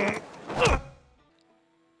enough.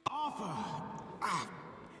 Arthur!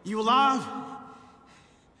 You alive?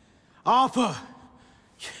 Arthur!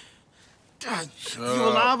 You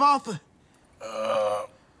alive, Arthur? I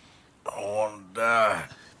want to die.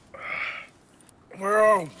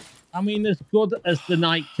 Well, I mean, as good as the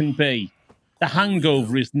night can be, the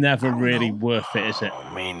hangover is never really worth it, is it?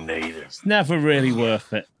 me neither. It's never really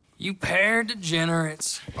worth it. You pair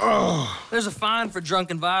degenerates. There's a fine for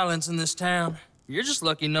drunken violence in this town. You're just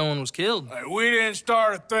lucky no one was killed. Hey, we didn't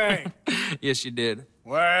start a thing. Yes, you did.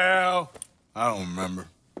 Well, I don't remember.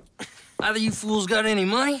 Either you fools got any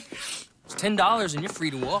money, it's $10 and you're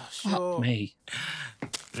free to walk. Fuck me.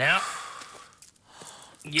 Now,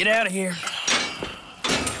 get out of here.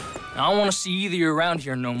 I don't want to see either of you around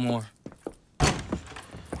here no more.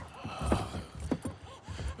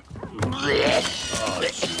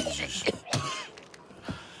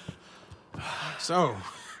 So,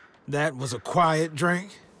 that was a quiet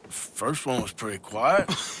drink? First one was pretty quiet.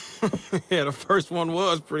 Yeah, the first one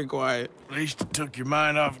was pretty quiet. At least it took your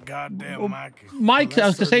mind off goddamn Mikey. Mike, I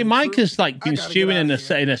was to say, Mike has like been stewing in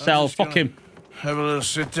a cell. Fuck him. Have a little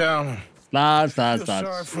sit down. Lads.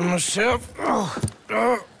 Sorry for myself.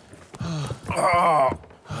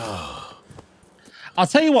 I'll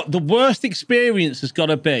tell you what, the worst experience has got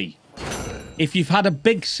to be if you've had a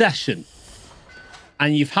big session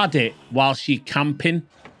and you've had it whilst you're camping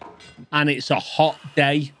and it's a hot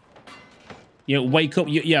day. You know, wake up,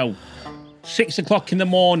 6 o'clock in the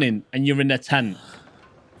morning and you're in a tent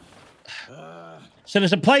So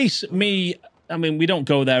there's a place I mean, we don't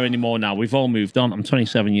go there anymore now. We've all moved on. I'm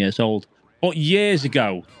 27 years old. But years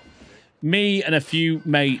ago, me and a few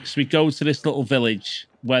mates, we'd go to this little village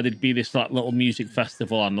where there'd be this like little music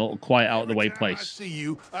festival on, a little quiet out of the way place. I see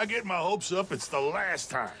you, I get my hopes up it's the last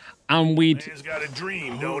time. And Man's got a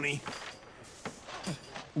dream, don't he?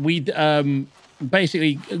 We'd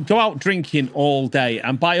basically go out drinking all day.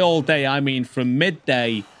 And by all day, I mean from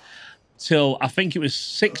midday till I think it was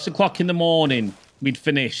 6 o'clock in the morning. We'd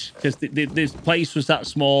finish because this place was that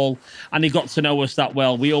small and he got to know us that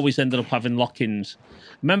well. We always ended up having lock-ins.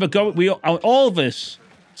 Remember, all of us,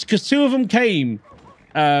 because 2 of them came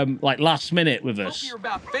like last minute with us. You're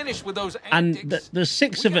about finished with those and there's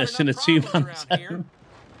 6 of us in a 2-man tent.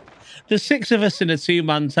 There's 6 of us in a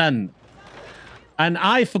 2-man tent. And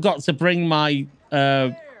I forgot to bring my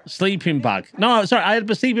sleeping bag. No, sorry, I had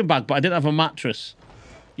a sleeping bag, but I didn't have a mattress.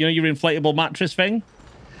 You know, your inflatable mattress thing?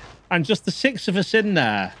 And just the 6 of us in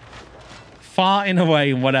there, farting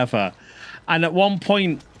away and whatever. And at one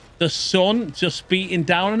point, the sun just beating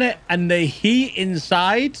down on it, and the heat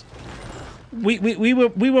inside. We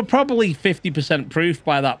were probably 50% proof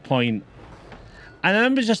by that point. And I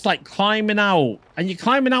remember just like climbing out, and you're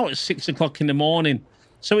climbing out at 6 o'clock in the morning.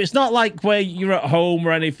 So it's not like where you're at home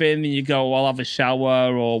or anything, and you go, I'll have a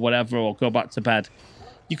shower or whatever, or go back to bed.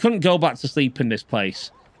 You couldn't go back to sleep in this place.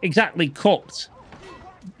 Exactly cooked.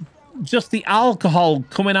 Just the alcohol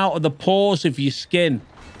coming out of the pores of your skin.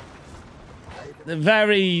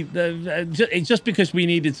 It's just because we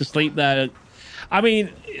needed to sleep there. I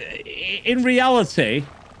mean, in reality,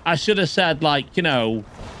 I should have said, like, you know,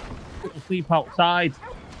 sleep outside.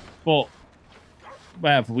 But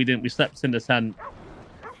whatever, we didn't. We slept in the tent.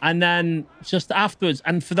 And then just afterwards,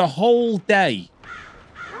 and for the whole day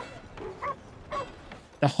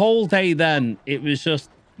then, it was just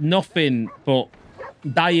nothing but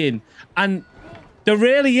dying. And there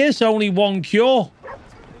really is only one cure,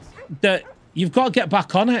 that you've got to get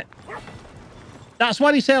back on it. That's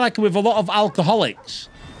why they say, like, with a lot of alcoholics,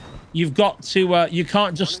 you've got to you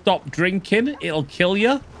can't just stop drinking, it'll kill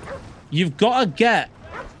you. You've got to get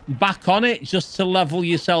back on it just to level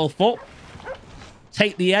yourself up,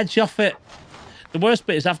 take the edge off it. The worst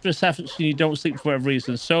bit is after a session you don't sleep for whatever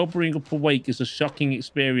reason. Sobering up awake is a shocking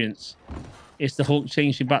experience. It's the Hulk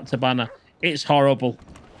changing back to Banner. It's horrible.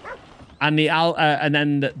 And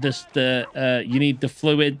then you need the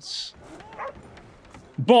fluids.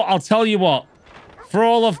 But I'll tell you what, for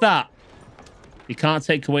all of that, you can't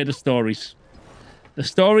take away the stories. The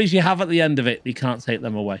stories you have at the end of it, you can't take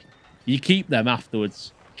them away. You keep them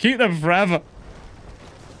afterwards. Keep them forever.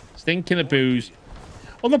 Stinking of booze.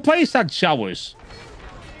 Well, the place had showers.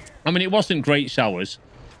 I mean, it wasn't great showers.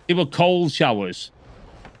 They were cold showers.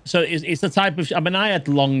 So it's the type of... I mean, I had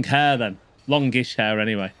long hair then. Longish hair,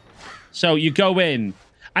 anyway. So you go in,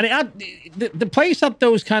 and it had... The place had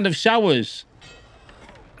those kind of showers.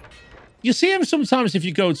 You see them sometimes if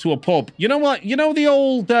you go to a pub. You know what? You know the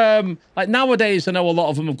old... like, nowadays, I know a lot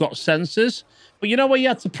of them have got sensors. But you know where you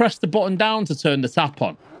had to press the button down to turn the tap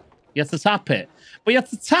on? You had to tap it. But you have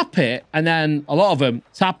to tap it, and then a lot of them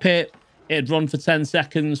tap it. It'd run for 10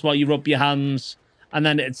 seconds while you rub your hands, and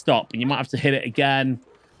then it'd stop. And you might have to hit it again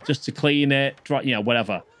just to clean it, you know,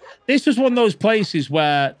 whatever. This was one of those places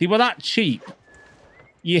where they were that cheap.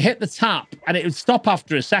 You hit the tap, and it would stop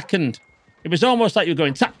after a second. It was almost like you were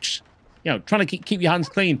going, taps, you know, trying to keep your hands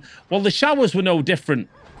clean. Well, the showers were no different.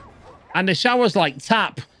 And the showers like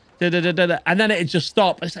tap, and then it'd just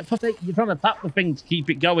stop. It's like, you're trying to tap the thing to keep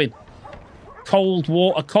it going. A cold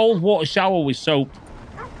water shower with soap.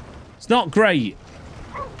 It's not great.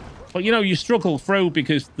 But, you know, you struggle through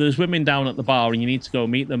because there's women down at the bar and you need to go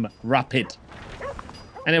meet them rapid.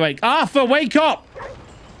 Anyway, Arthur, wake up!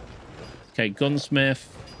 Okay, gunsmith.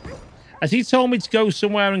 Has he told me to go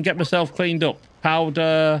somewhere and get myself cleaned up?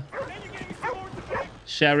 Powder.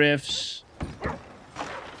 Sheriffs.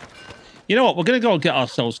 You know what? We're going to go and get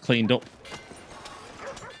ourselves cleaned up.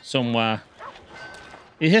 Somewhere.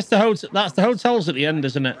 Here's the hotel. That's the hotel's at the end,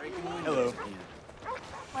 isn't it? Hello.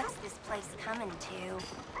 What's this place coming to?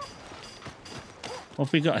 What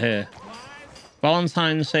have we got here?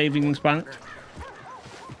 Valentine Savings Bank.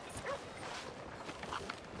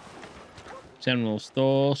 General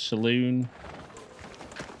store, saloon.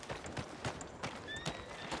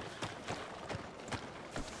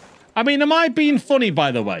 I mean, am I being funny,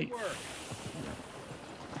 by the way?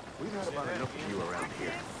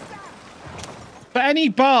 But any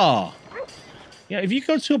bar, yeah, if you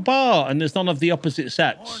go to a bar and there's none of the opposite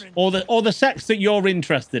sex, or the sex that you're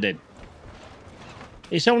interested in,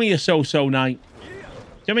 it's only a so-so night. Do you know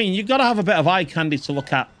what I mean? You've got to have a bit of eye candy to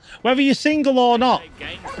look at, whether you're single or not.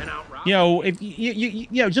 You know, if you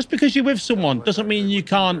know, just because you're with someone doesn't mean you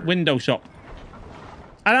can't window shop.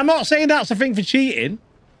 And I'm not saying that's a thing for cheating.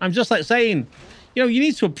 I'm just like saying, you know, you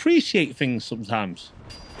need to appreciate things sometimes.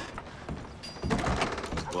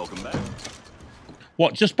 Welcome back.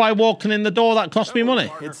 What, just by walking in the door that cost me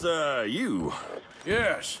money? It's you.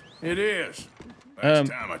 Yes, it is. Last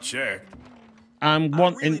time I checked. I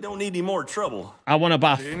really don't need any more trouble. I want a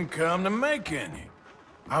bath. Didn't come to make any.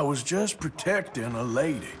 I was just protecting a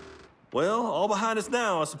lady. Well, all behind us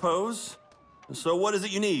now, I suppose. So what is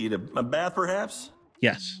it you need? A bath, perhaps?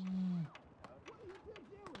 Yes.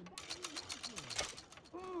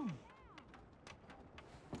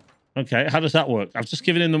 Okay, how does that work? I've just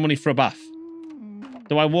given him the money for a bath.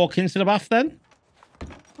 Do I walk into the bath then?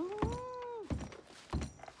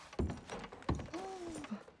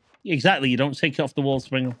 Exactly, you don't take it off the wall,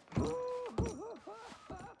 Springle.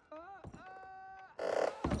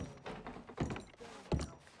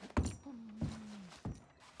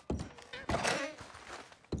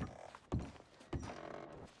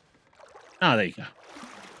 Ah, there you go.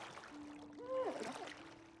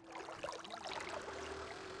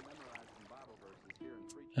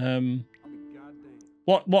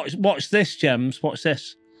 Watch this, Gems. Watch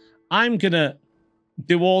this. I'm gonna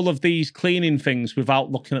do all of these cleaning things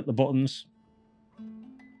without looking at the buttons.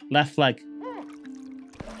 Left leg.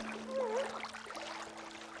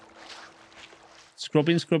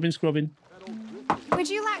 Scrubbing, scrubbing, scrubbing. Would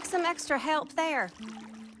you like some extra help there?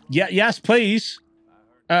 Yeah, yes, please.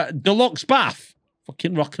 Deluxe bath.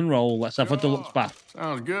 Fucking rock and roll. Let's have a deluxe bath.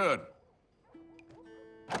 Sounds good.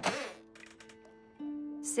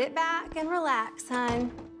 Sit back and relax, hon.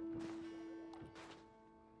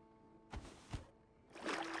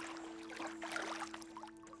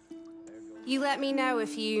 You let me know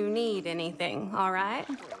if you need anything, all right?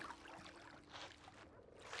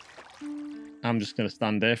 I'm just going to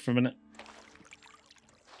stand there for a minute.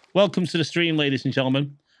 Welcome to the stream, ladies and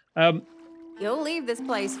gentlemen. You'll leave this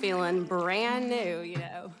place feeling brand new, you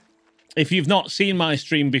know. If you've not seen my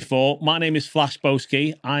stream before, my name is Flash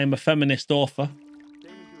Bowski. I am a feminist author.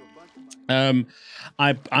 I'm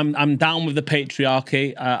down with the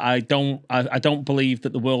patriarchy. I don't believe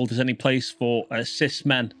that the world is any place for cis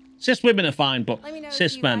men. Cis women are fine, but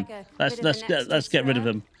cis men, let's get rid of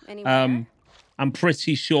them. I'm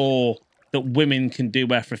pretty sure that women can do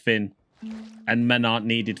everything, and men aren't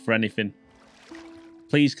needed for anything.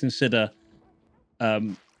 Please consider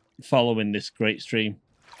following this great stream.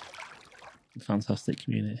 Fantastic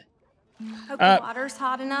community. Hope the water's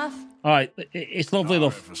hot enough. All right, it's lovely,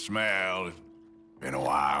 love. For smell, it's been a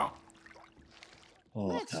while. Oh,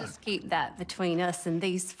 Let's just keep that between us and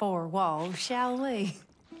these four walls, shall we?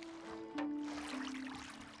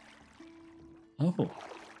 Oh. Oh,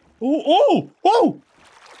 oh, oh!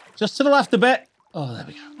 Just to the left a bit. Oh, there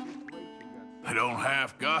we go. I don't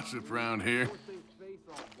half gossip around here.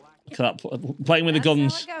 Look at that, playing with the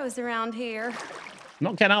guns. That's how it goes around here.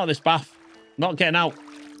 Not getting out of this bath. Not getting out.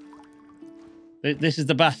 This is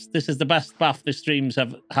the best. This is the best bath this stream's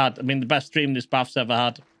ever had. I mean, the best stream this bath's ever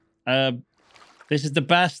had. This is the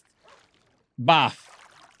best bath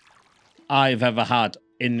I've ever had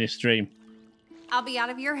in this stream. I'll be out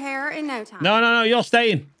of your hair in no time. No, you're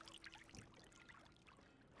staying.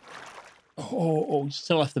 Oh,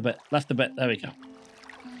 still left a bit. Left a bit. There we go.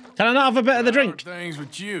 Can I not have a bit of the drink? Things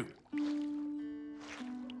with you.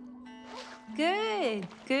 Good,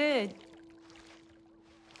 good.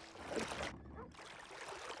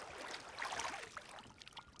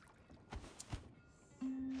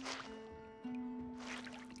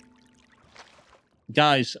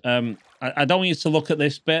 Guys, I don't want you to look at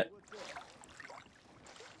this bit.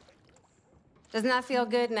 Doesn't that feel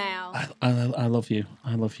good now? I love you.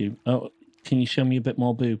 I love you. Oh, can you show me a bit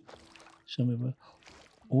more boob? Show me a bit.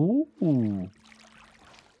 Ooh.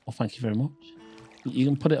 Oh, thank you very much. You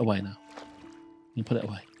can put it away now. You can put it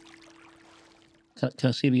away. Can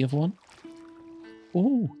I see the other one?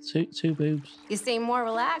 Oh, two boobs. You seem more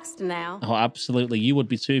relaxed now. Oh, absolutely. You would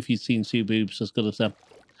be too if you'd seen two boobs as good as them.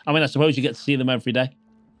 I mean, I suppose you get to see them every day.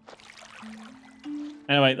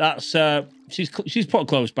 Anyway, that's she's put her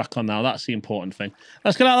clothes back on now. That's the important thing.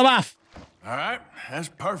 Let's get out of the bath. All right, that's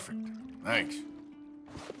perfect. Thanks.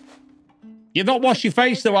 You've not washed your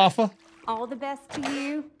face though, Arthur. All the best to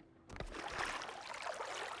you.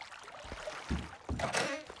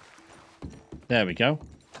 There we go.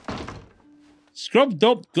 Scrubbed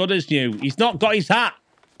up, good as new. He's not got his hat.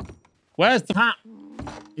 Where's the hat?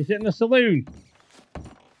 Is it in the saloon?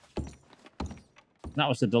 That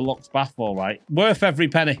was a deluxe bath, all right. Worth every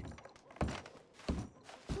penny.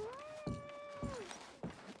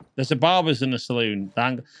 There's a barber's in the saloon.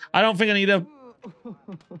 I don't think I need a...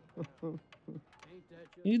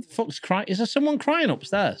 Who the fuck's crying? Is there someone crying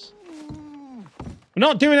upstairs? We're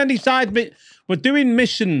not doing any side we're doing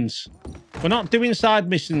missions. We're not doing side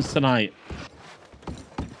missions tonight.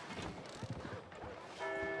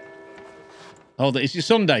 Hold it. It's your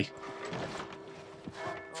Sunday.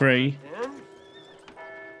 3,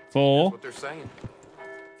 4,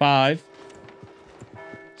 5,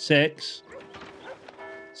 6,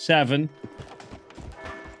 7,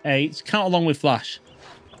 8. Count along with Flash.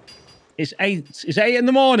 It's 8. It's 8 in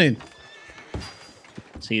the morning.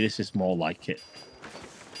 See, this is more like it.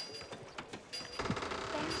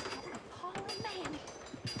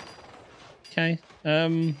 Okay.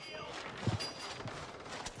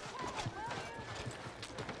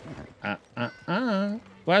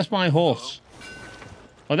 Where's my horse?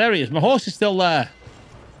 Oh, there he is. My horse is still there.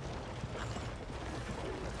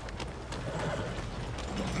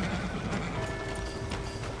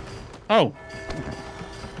 Oh.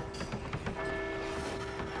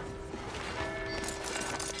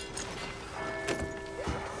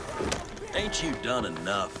 Ain't you done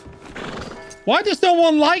enough? Why does no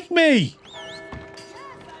one like me?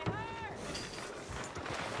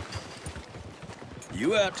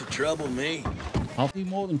 You out to trouble me? I'll do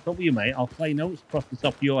more than trouble you, mate. I'll play notes across the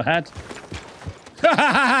top of your head.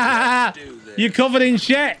 You're covered in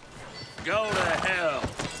shit. Go to hell.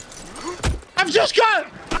 I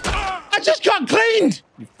just got cleaned.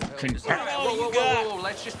 You fucking... Whoa,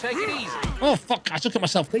 let's just take it easy. Oh, fuck. I just got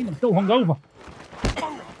myself clean. I'm still hungover.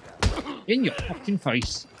 In your fucking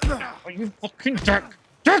face. Are you fucking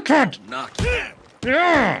dickhead? Knock.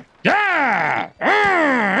 Yeah.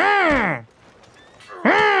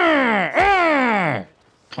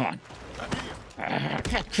 Come on.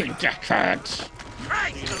 Fucking dickhead.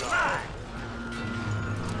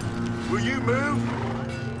 Will you move?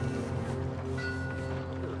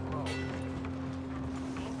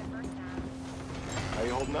 How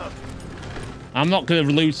you holding up? I'm not going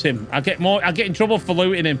to loot him. I get in trouble for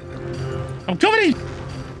looting him. I'm coming in.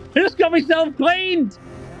 I just got myself cleaned.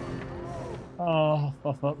 Oh,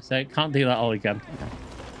 for fuck's sake. Can't do that all again.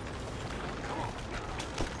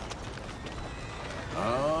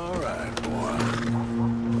 All right, boy.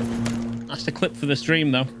 That's the clip for the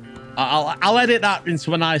stream, though. I'll edit that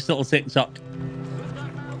into a nice little TikTok.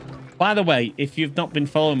 By the way, if you've not been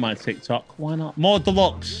following my TikTok, why not? More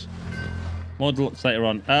deluxe. More deluxe later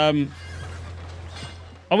on.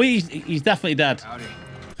 Oh, he's definitely dead. Howdy.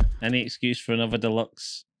 Any excuse for another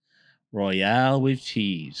deluxe Royale with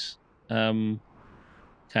cheese.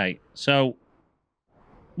 Okay, so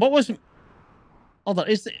what was? Hold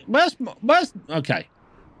on, where's? Okay,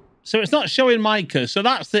 so it's not showing Micah. So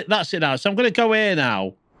that's it. That's it now. So I'm gonna go here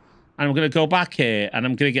now, and I'm gonna go back here, and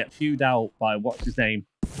I'm gonna get fewed out by what's his name,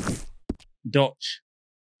 Dutch.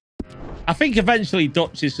 I think eventually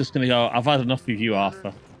Dutch is just gonna go. I've had enough of you,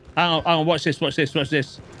 Arthur. Hang on, watch this. Watch this. Watch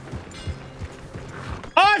this.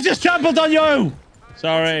 Oh, I've just trampled on you.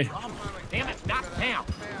 Sorry. Damn it, not now.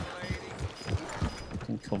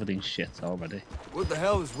 I'm covered in shit already. What the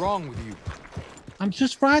hell is wrong with you? I'm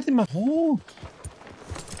just riding my horse.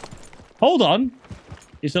 Hold on.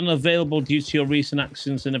 Is unavailable due to your recent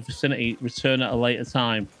actions in the vicinity. Return at a later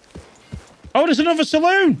time. Oh, there's another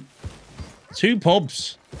saloon. 2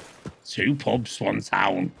 pubs. 2 pubs, 1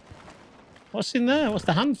 town. What's in there? What's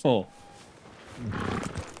the hand for?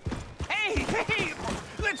 Hey,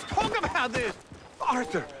 let's talk about this.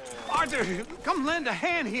 Arthur, come lend a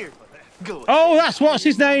hand here. Oh, that's what's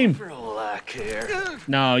his name. For all I care.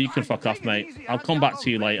 No, you can fuck off, mate. I'll come back to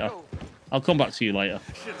you later. I'll come back to you later.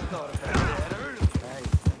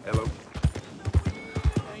 Hello.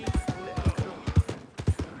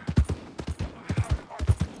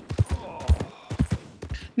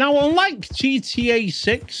 Now, unlike GTA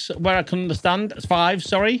 6, where I can understand, 5,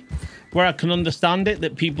 sorry, where I can understand it,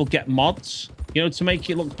 that people get mods, you know, to make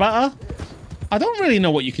it look better. I don't really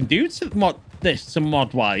know what you can do to mod this, to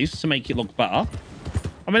mod-wise, to make it look better.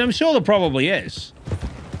 I mean, I'm sure there probably is.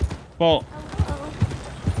 But...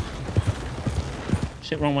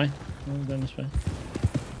 Shit, wrong way. I'm going this way.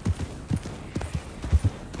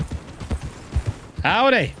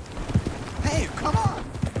 Howdy! Hey, come on!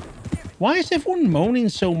 Why is everyone moaning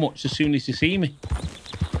so much as soon as you see me?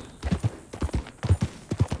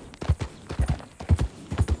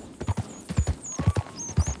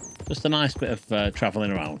 Just a nice bit of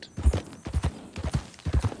travelling around.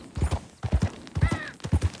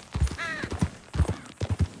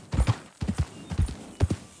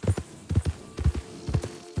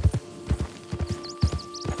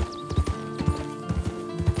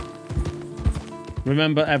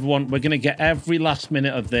 Remember, everyone, we're going to get every last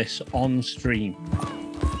minute of this on stream.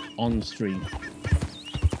 On stream.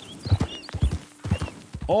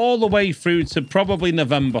 all the way through to probably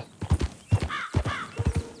November.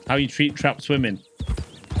 How you treat trapped women.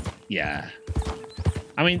 Yeah.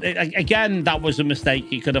 I mean, again, that was a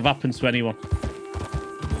mistake. It could have happened to anyone.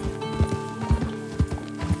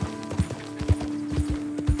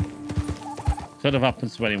 Could have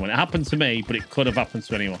happened to anyone. It happened to me, but it could have happened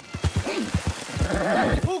to anyone.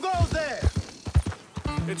 Who goes there?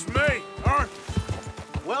 It's me,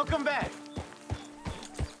 Arthur. Welcome back.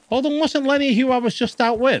 Hold on, wasn't Lenny who I was just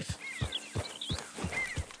out with?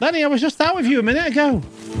 Lenny, I was just out with you a minute ago.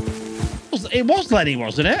 It was Lenny,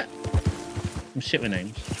 wasn't it? I'm shit with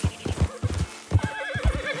names.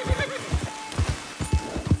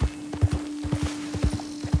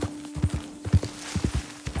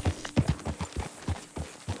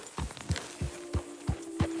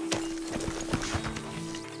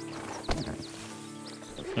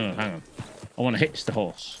 Oh, hang on. I want to hitch the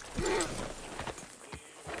horse.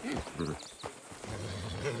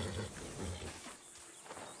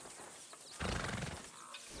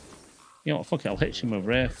 You know what? Fuck it. I'll hitch him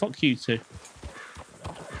over here. Fuck you two.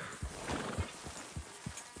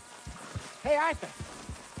 Hey, Arthur.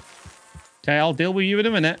 Okay, I'll deal with you in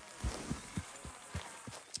a minute.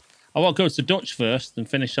 I want to go to Dutch first and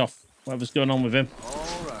finish off whatever's going on with him. All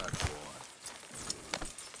right, boy.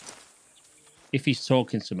 If he's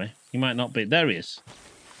talking to me. He might not be. There he is.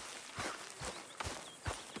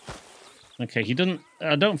 Okay, he doesn't...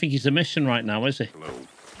 I don't think he's a mission right now, is he? Hello.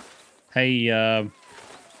 Hey,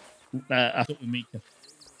 I thought with Mika.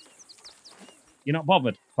 You're not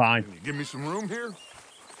bothered? Fine. Can you give me some room here?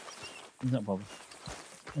 He's not bothered.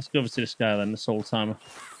 Let's go over to this guy then, the soul timer.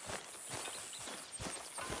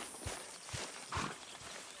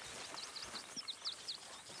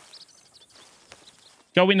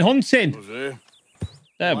 Going hunting. Jose?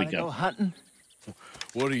 There we go. Go hunting?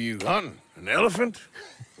 What are you hunting? An elephant?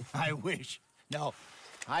 I wish. No.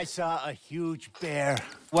 I saw a huge bear.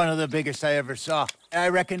 One of the biggest I ever saw. I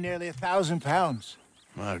reckon nearly 1,000 pounds.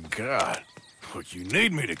 My God. But you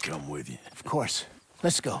need me to come with you. Of course.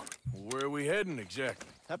 Let's go. Where are we heading exactly?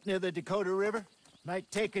 Up near the Dakota River. Might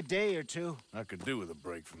take a day or two. I could do with a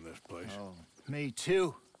break from this place. Oh, me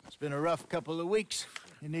too. It's been a rough couple of weeks.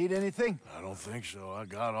 You need anything? I don't think so. I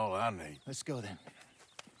got all I need. Let's go then.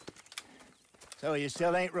 So you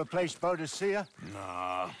still ain't replaced Bowski?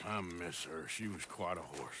 Nah, I miss her. She was quite a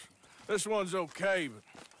horse. This one's okay,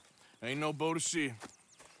 but ain't no Bowski.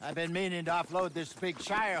 I've been meaning to offload this big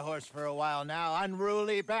Shire horse for a while now.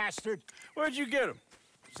 Unruly bastard. Where'd you get him?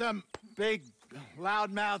 Some big,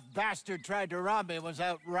 loudmouth bastard tried to rob me. Was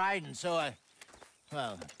out riding, so I...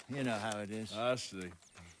 Well, you know how it is. I see.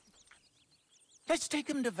 Let's take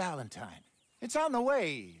him to Valentine. It's on the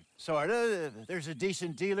way, sorta. There's a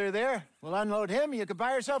decent dealer there. We'll unload him. You can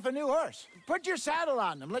buy yourself a new horse. Put your saddle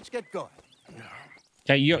on him. Let's get going.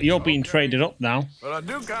 Okay, you're being traded up now. But I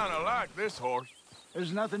do kind of like this horse.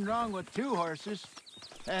 There's nothing wrong with two horses.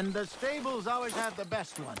 And the stables always have the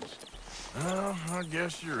best ones. Well, I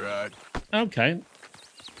guess you're right. Okay.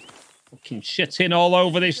 Fucking shitting all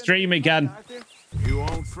over this stream again. You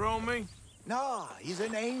won't throw me? No, he's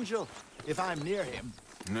an angel. If I'm near him.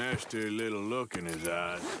 Nasty little look in his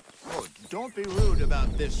eyes. Oh, don't be rude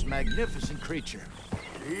about this magnificent creature.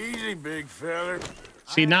 Easy, big feller.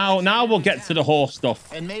 See, now we'll get to the horse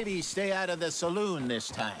stuff. And maybe stay out of the saloon this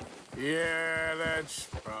time. Yeah, that's...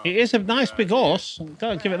 It is a nice big horse.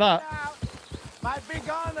 Gotta give it that. Might be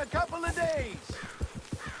gone a couple of days.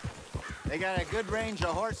 They got a good range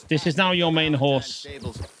of horse. This is now your main horse.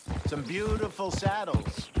 Stables. Some beautiful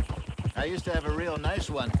saddles. I used to have a real nice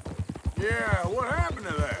one. Yeah, what happened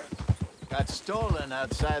to that? Got stolen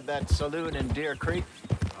outside that saloon in Deer Creek.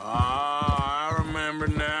 Ah, I remember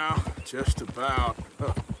now. Just about.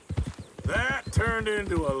 That turned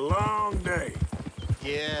into a long day.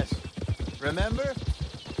 Yes. Remember?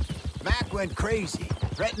 Mac went crazy,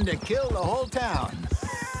 threatened to kill the whole town.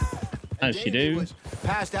 As you do. Was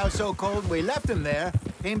passed out so cold we left him there.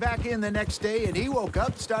 Came back in the next day and he woke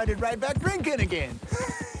up, started right back drinking again.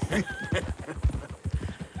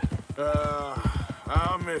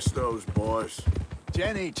 I miss those boys.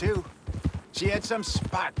 Jenny, too. She had some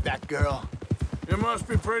spot, that girl. It must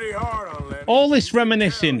be pretty hard on Lenny. All this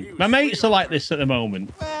reminiscing. My mates are like this at the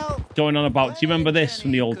moment. Well, going on about, do you remember this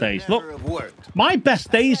from the old days? Look, my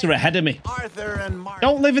best days are ahead of me. Arthur and Mark.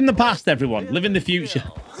 Don't live in the past, everyone. Live in the future.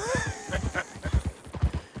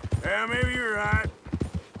 Yeah, maybe you're right.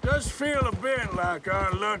 Does feel a bit like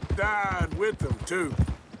our luck died with them, too.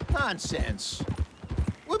 Nonsense.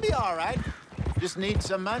 We'll be all right. Just need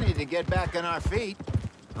some money to get back on our feet.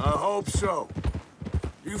 I hope so.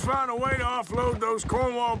 You found a way to offload those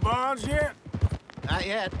Cornwall bonds yet? Not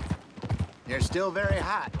yet. You're still very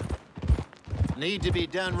hot. Need to be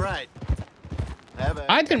done right.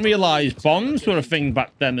 I didn't realize bonds were a thing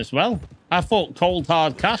back then as well. I thought cold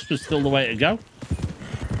hard cash was still the way to go.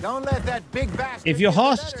 Don't let that big bastard. If your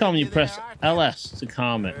horse is calm, you press LS to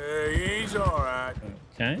calm it. He's all right.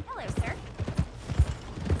 Okay. Hello, sir.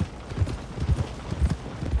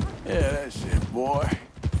 Yeah, that's it, boy.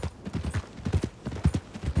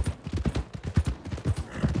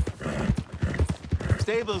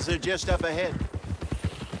 Stables are just up ahead.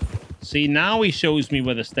 See, now he shows me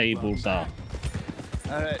where the stables are.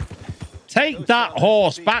 All right. Take that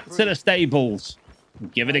horse back to the stables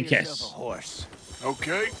and give it a kiss. A horse.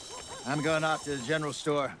 Okay. I'm going out to the general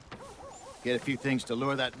store. Get a few things to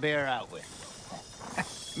lure that bear out with.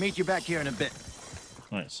 Meet you back here in a bit.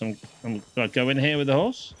 Right, so I'm gonna go in here with the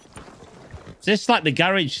horse. Is this like the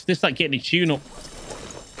garage? Is this like getting a tune up?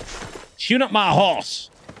 Tune up my horse.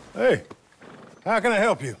 Hey, how can I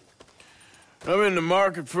help you? I'm in the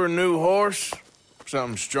market for a new horse.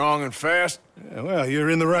 Something strong and fast. Yeah, well, you're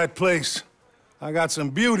in the right place. I got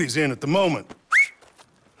some beauties in at the moment.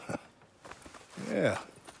 Yeah.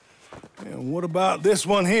 And what about this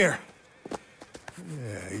one here?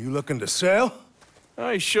 Yeah, you looking to sell?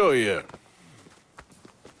 I show you.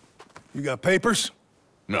 You got papers?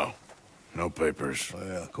 No. No papers.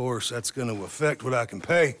 Well, of course, that's going to affect what I can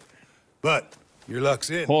pay. But your luck's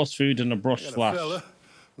in. Horse food and a brush flash.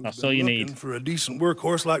 That's all you need. For a decent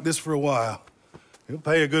workhorse like this for a while. He'll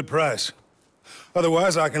pay a good price.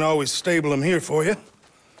 Otherwise, I can always stable him here for you.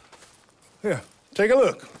 Here, take a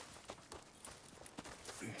look.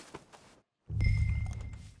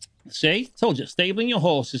 See? Told you, stabling your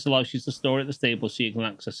horses allows you to store it at the stable so you can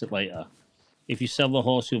access it later. If you sell the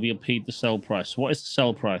horse, you'll be paid the sell price. What is the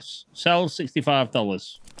sell price? Sell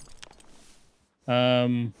 $65.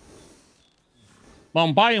 Well,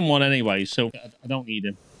 I'm buying one anyway, so I don't need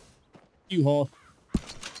him. You horse.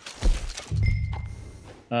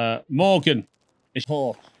 Morgan. It's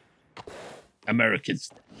horse.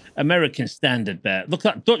 American standard bear. Look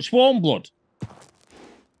at that Dutch warm blood.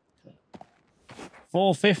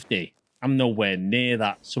 $450. I'm nowhere near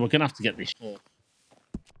that, so we're gonna have to get this horse.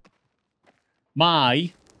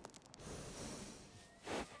 My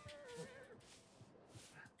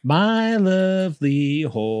lovely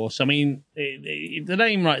horse. I mean, the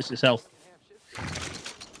name writes itself.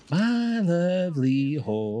 My lovely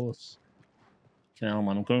horse. Hell,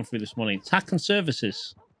 man, I'm going through this money. Tack and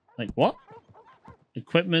services. Like what?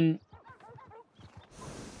 Equipment.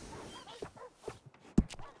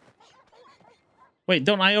 Wait,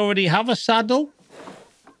 don't I already have a saddle?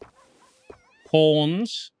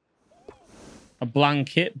 Horns. A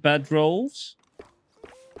blanket, bedrolls.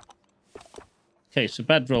 Okay, so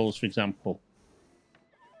bedrolls, for example.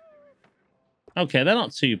 Okay, they're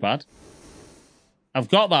not too bad. I've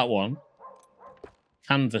got that one.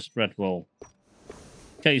 Canvas bedroll.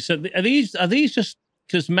 Okay, so are these just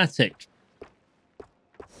cosmetic?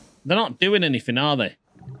 They're not doing anything, are they?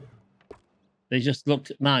 They just look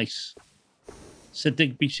nice. Sir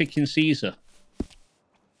Digby Chicken Caesar.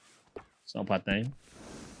 It's not a bad name.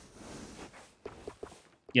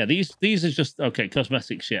 Yeah, these are just okay,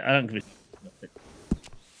 cosmetic shit. I don't give a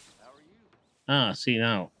Ah, see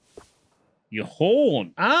now. Your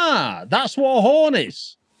horn. Ah, that's what a horn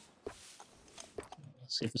is.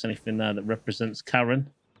 Let's see if there's anything there that represents Karen.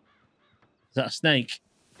 Is that a snake?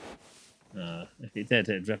 If it did,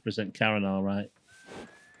 it'd represent Karen, all right.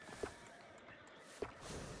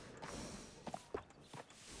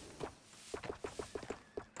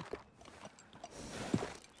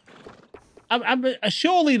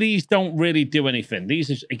 Surely these don't really do anything.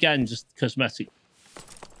 These are, again, just cosmetic.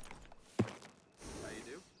 How you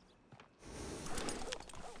do?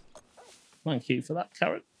 Thank you for that,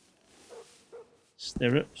 Karen.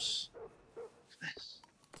 Stirrups.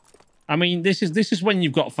 I mean, this is when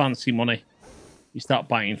you've got fancy money. You start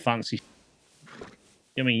buying fancy.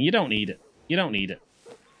 I mean, you don't need it. You don't need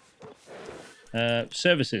it.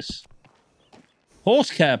 Services.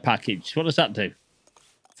 Horse care package. What does that do?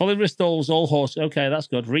 Fully restores all horse. Okay, that's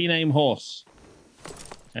good. Rename horse.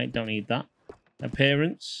 Okay, don't need that.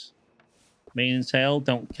 Appearance. Mane and tail.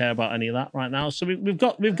 Don't care about any of that right now. So we've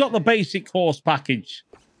got the basic horse package.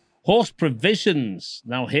 Horse provisions.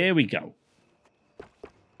 Now here we go.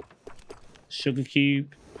 Sugar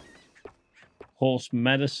cube. Horse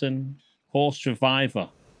medicine. Horse reviver.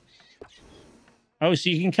 Oh, so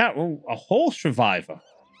you can catch a horse reviver.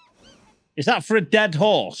 Is that for a dead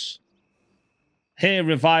horse? Here,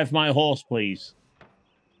 revive my horse, please.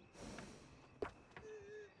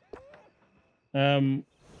 I'll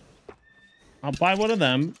buy one of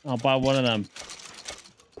them. I'll buy one of them.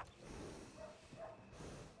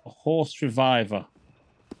 A horse reviver.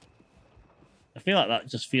 I feel like that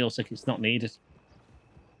just feels like it's not needed.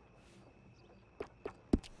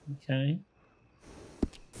 Okay.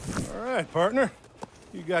 All right, partner.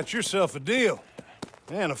 You got yourself a deal.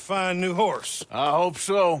 And a fine new horse. I hope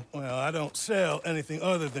so. Well, I don't sell anything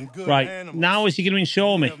other than good Right. animals. Now is he going to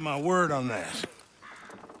insure me? I have my word on that.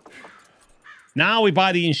 Now we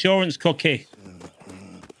buy the insurance, Cookie.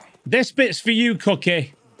 This bit's for you,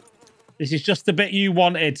 Cookie. This is just the bit you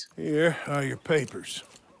wanted. Here are your papers.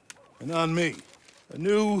 And on me, a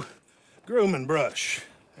new grooming brush.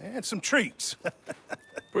 And some treats.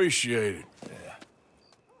 Appreciate it.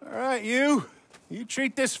 Yeah. All right, you. You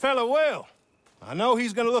treat this fella well. I know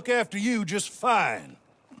he's gonna look after you just fine.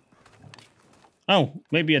 Oh,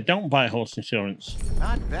 maybe I don't buy horse insurance.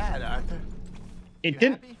 Not bad, Arthur. It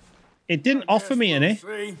didn't. Happy? It didn't offer me any.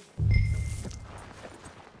 See?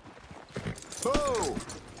 Oh!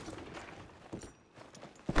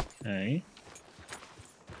 Okay.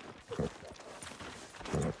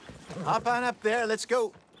 Hop on up there. Let's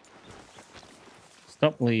go.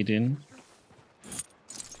 Stop bleeding.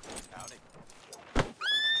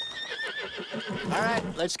 All right,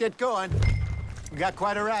 let's get going. We got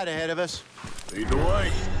quite a ride ahead of us. Lead the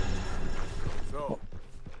way. So,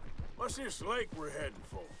 what's this lake we're heading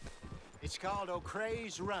for? It's called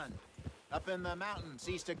O'Creagh's Run, up in the mountains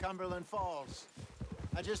east of Cumberland Falls.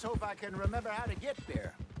 I just hope I can remember how to get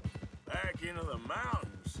there. Back into the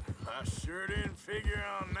mountains? I sure didn't figure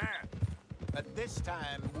on that. But this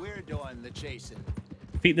time, we're doing the chasing.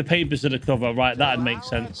 Keep the papers to the cover. Right, that'd make How are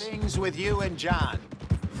sense. things with you and John?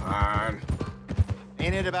 Fine.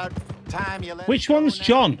 Ain't it about time you let Which it go one's now?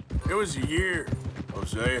 John? It was a year,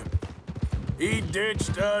 Hosea. He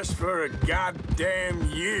ditched us for a goddamn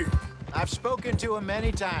year. I've spoken to him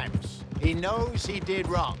many times. He knows he did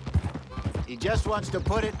wrong. He just wants to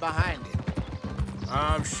put it behind him.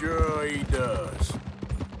 I'm sure he does.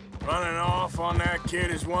 Running off on that kid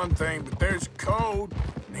is one thing, but there's code,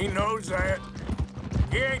 and he knows that.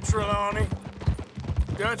 He ain't Trelawney.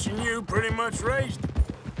 Dutch and you pretty much raised him.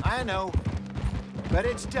 I know, but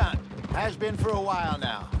it's done. Has been for a while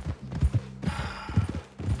now.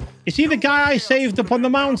 Is he the guy I saved up on the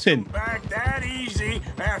mountain? Back that easy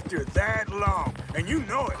after that long, and you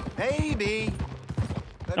know it. Maybe.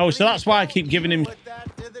 Oh, so that's why I keep giving him. Put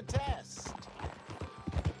that to the test.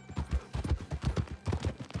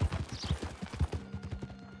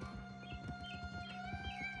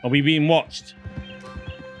 Are we being watched?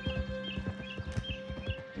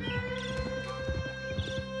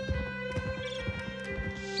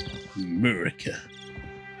 America.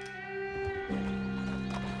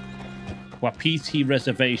 Wapiti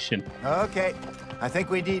Reservation. Okay, I think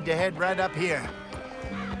we need to head right up here.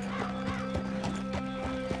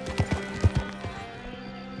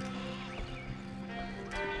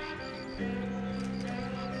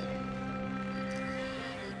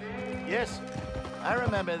 Yes, I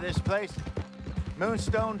remember this place.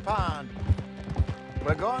 Moonstone Pond.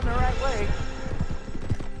 We're going the right way.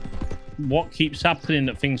 What keeps happening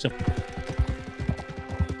that things are...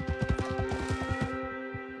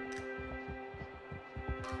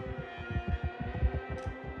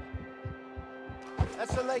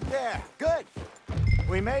 That's the lake there. Good.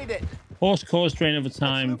 We made it. Horse cause drain over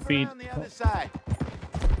time. Feed. On the other side.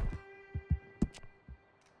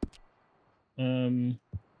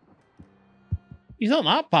 He's not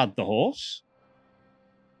that bad, the horse.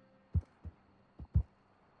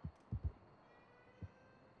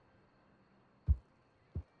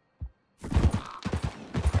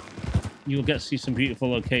 You'll get to see some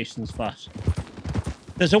beautiful locations fast.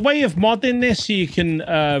 There's a way of modding this so you can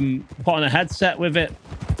put on a headset with it.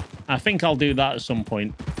 I think I'll do that at some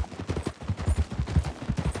point.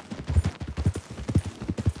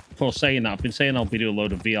 Of course, saying that, I've been saying I'll be doing a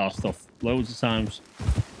load of VR stuff loads of times.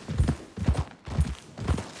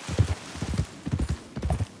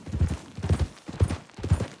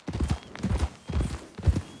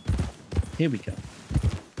 Here we go.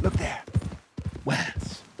 Look there.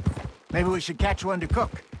 Whales. Maybe we should catch one to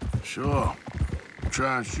cook. Sure.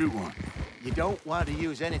 Try and shoot one. You don't want to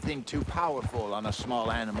use anything too powerful on a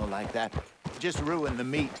small animal like that. Just ruin the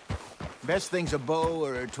meat. Best thing's a bow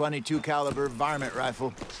or a .22 caliber varmint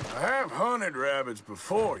rifle. I have hunted rabbits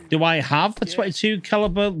before. Do I have a 22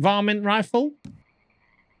 caliber varmint rifle?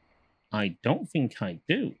 I don't think I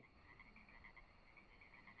do.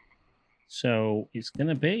 So it's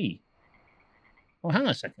gonna be. Oh, hang on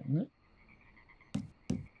a second.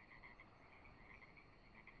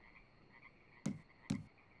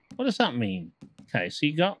 What does that mean? Okay, so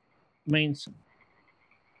you got mains.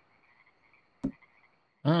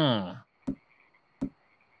 Ah.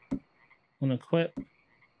 Unequip.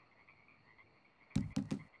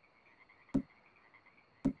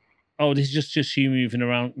 Oh, this is just you moving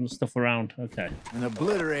around and stuff around. Okay. And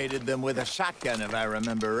obliterated them with a shotgun, if I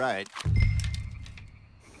remember right.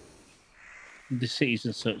 The cities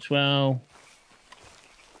and such. Well,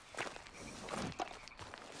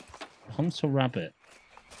 Hunter Rabbit.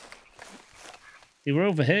 They were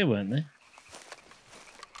over here, weren't they?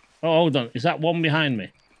 Oh, hold on. Is that one behind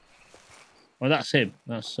me? Oh, that's him.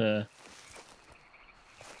 That's Hunt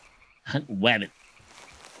Rabbit.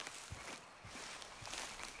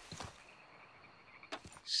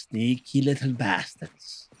 Sneaky little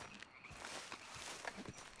bastards.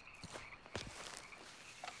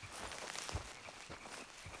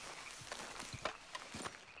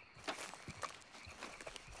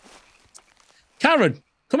 Karen,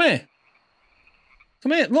 come here.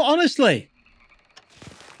 Come here. Look, honestly.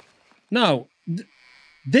 No.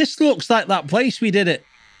 This looks like that place we did it.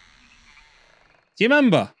 Do you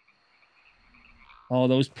remember? Oh,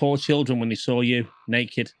 those poor children when they saw you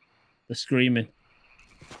naked. They're screaming.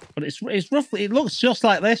 But it's roughly, it looks just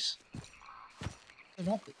like this.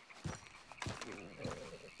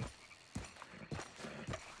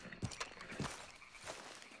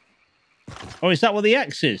 Oh, is that what the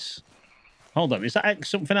X is? Hold on, is that X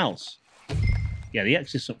something else? Yeah, the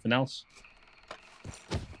X is something else.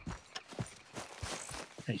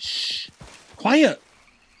 Hey, shh. Quiet.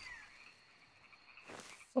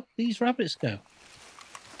 Fuck these rabbits go.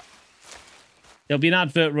 There'll be an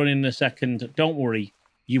advert running in a second. Don't worry.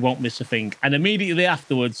 You won't miss a thing. And immediately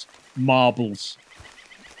afterwards, marbles.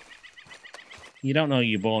 You don't know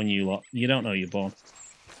you're born, you lot. You don't know you're born.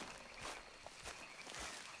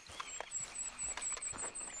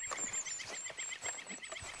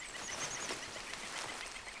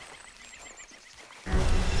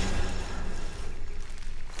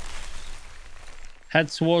 Head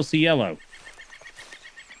towards the yellow.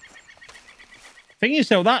 Thing is,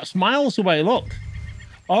 though, that's miles away. Look.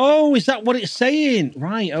 Oh, is that what it's saying?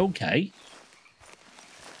 Right, okay.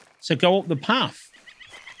 So go up the path.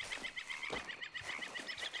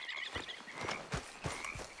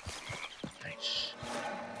 Nice.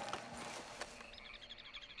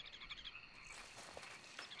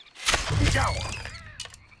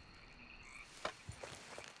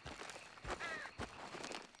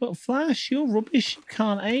 But Flash, you're rubbish. You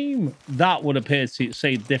can't aim. That would appear to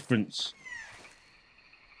say difference.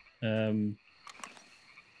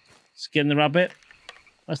 Skin the rabbit.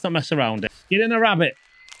 Let's not mess around it. Get in a rabbit.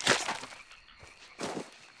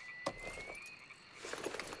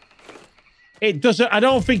 It doesn't. I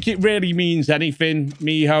don't think it really means anything,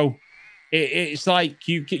 Miho. It's like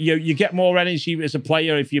you get more energy as a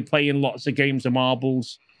player if you're playing lots of games of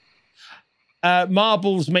marbles.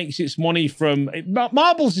 Marbles makes its money from...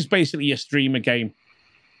 Marbles is basically a streamer game.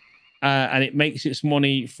 And it makes its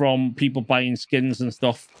money from people buying skins and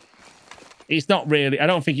stuff. It's not really... I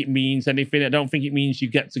don't think it means anything. I don't think it means you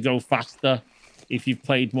get to go faster if you've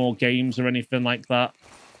played more games or anything like that.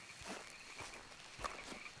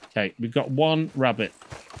 Okay, we've got one rabbit.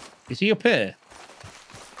 Is he up here?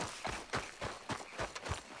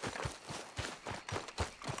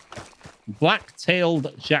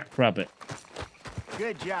 Black-tailed jackrabbit.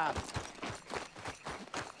 Good job.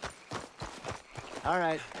 All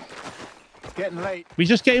right. It's getting late. We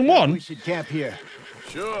just getting one? We should camp here.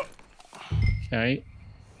 Sure. Okay.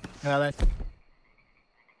 Well, that's...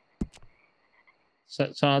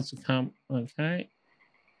 Set hard to camp. Okay.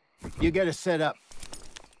 You get us set up.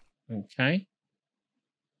 Okay.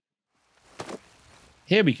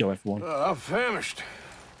 Here we go, everyone. I'm famished.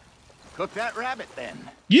 Cook that rabbit, then.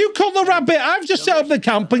 You cook the rabbit. I've just set up the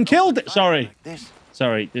camp and killed it. Sorry.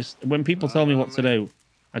 Sorry. Just when people tell me what to do,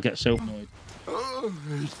 I get so annoyed.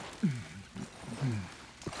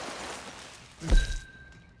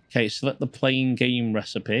 Okay, select the plain game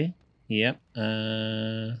recipe. Yep.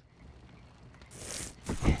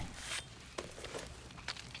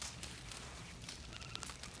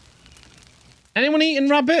 Anyone eating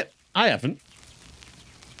rabbit? I haven't.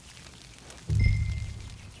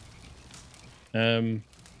 You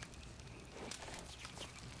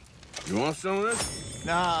want some of this?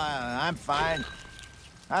 No, I'm fine.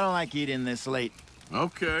 I don't like eating this late.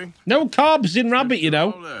 Okay. No carbs in rabbit, you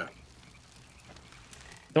know.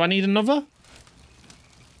 Do I need another?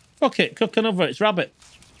 Fuck it, cook another. It's rabbit.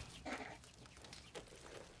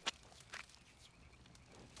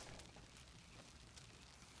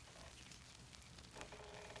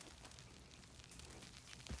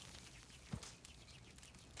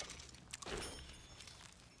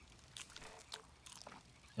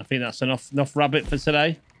 I think that's enough rabbit for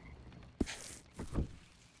today.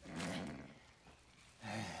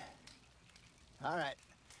 All right.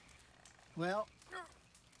 Well,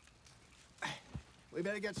 we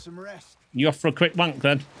better get some rest. You off for a quick wank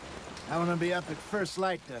then? I want to be up at first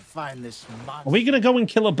light to find this monster. Are we going to go and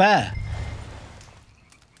kill a bear?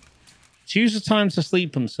 Choose a time to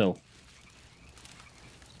sleep until.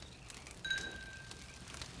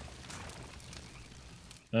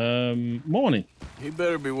 Morning. He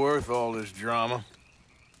better be worth all this drama.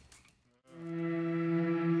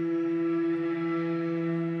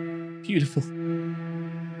 Beautiful.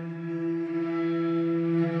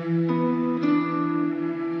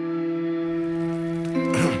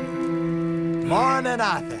 Morning,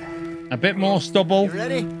 Arthur. A bit more stubble. You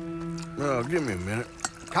ready? Oh, give me a minute.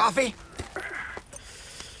 Coffee?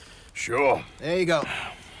 Sure. There you go.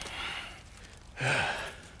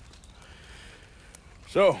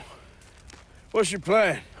 So, what's your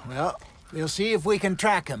plan? Well, we'll see if we can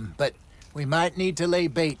track him, but we might need to lay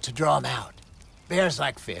bait to draw him out. Bears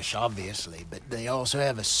like fish, obviously, but they also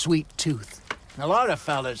have a sweet tooth. A lot of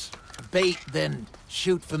fellas bait, then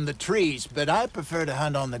shoot from the trees, but I prefer to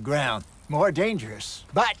hunt on the ground. More dangerous,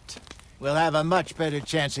 but we'll have a much better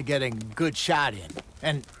chance of getting a good shot in.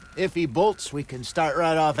 And if he bolts, we can start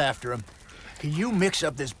right off after him. Can you mix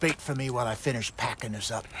up this bait for me while I finish packing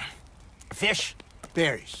this up? Fish,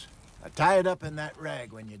 berries. I'll tie it up in that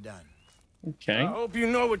rag when you're done. Okay. I hope you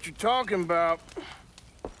know what you're talking about.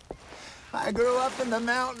 I grew up in the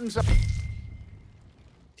mountains.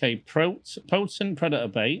 Okay, potent predator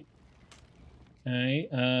bait.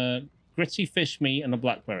 Okay, gritty fish meat and a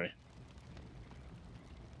blackberry.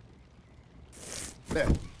 There.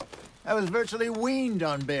 I was virtually weaned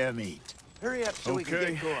on bear meat. Hurry up so we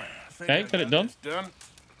can get going. Okay, got it done.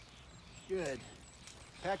 Good.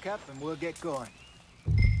 Pack up and we'll get going.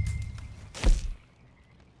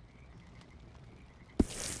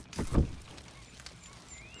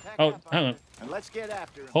 Oh, hang on. And let's get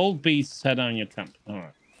after him. Hold beasts, head on your camp. All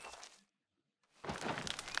right.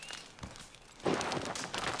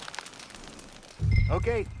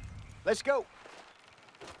 Okay, let's go.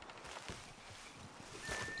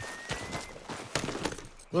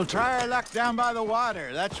 We'll try our luck down by the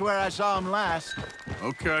water. That's where I saw him last.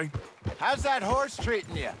 Okay. How's that horse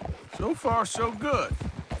treating you? So far, so good.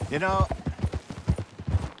 You know,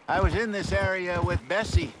 I was in this area with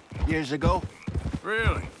Bessie years ago.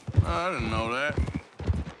 Really? I didn't know that.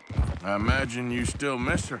 I imagine you still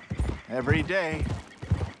miss her. Every day.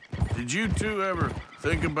 Did you two ever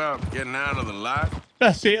think about getting out of the life?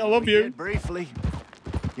 Bessie, I love you. Did briefly.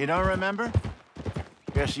 You don't remember?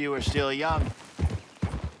 Guess you were still young.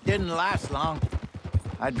 Didn't last long.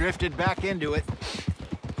 I drifted back into it.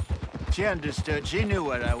 She understood. She knew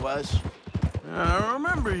what I was. I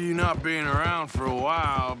remember you not being around for a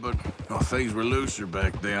while, but things were looser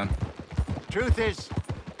back then. Truth is,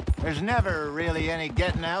 there's never really any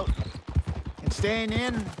getting out. And staying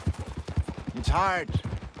in, it's hard.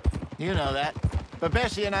 You know that. But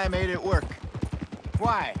Bessie and I made it work.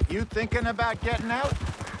 Why? You thinking about getting out?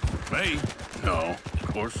 Me? No, of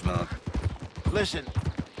course not. Listen,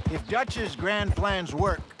 if Dutch's grand plans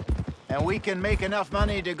work, and we can make enough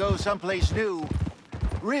money to go someplace new,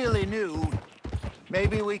 really new,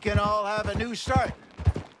 maybe we can all have a new start.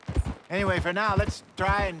 Anyway, for now, let's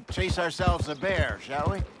try and chase ourselves a bear,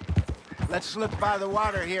 shall we? Let's look by the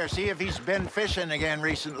water here, see if he's been fishing again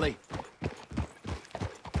recently.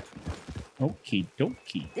 Okie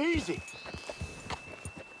dokie. Easy.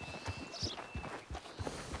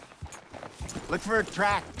 Look for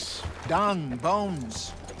tracks, dung,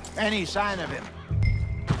 bones, any sign of him.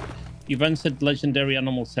 You've entered legendary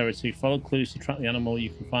animal territory. Follow clues to track the animal. You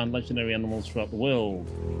can find legendary animals throughout the world.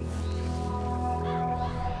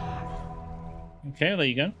 Okay, there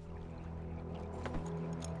you go.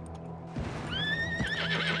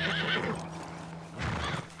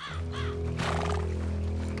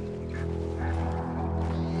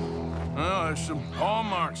 Well, there's some paw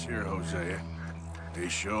marks here, Hosea. They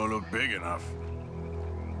sure look big enough.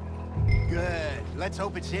 Good. Let's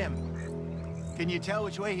hope it's him. Can you tell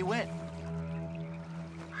which way he went?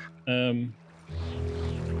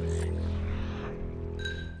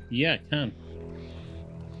 Yeah, I can.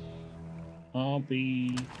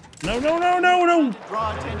 RB. No, no, no, no, no!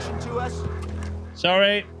 Draw attention to us.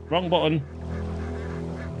 Sorry, wrong button.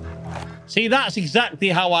 See, that's exactly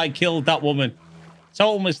how I killed that woman.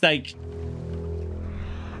 Total mistake.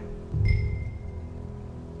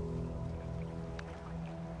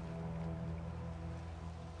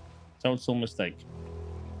 Total mistake.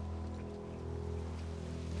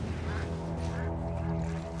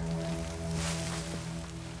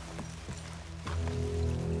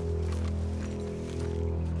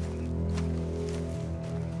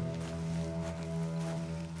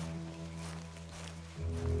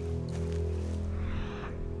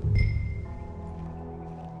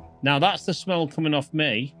 Now that's the smell coming off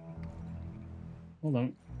me. Hold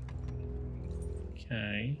on.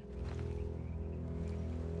 Okay.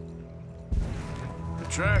 The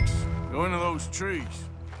tracks go into those trees.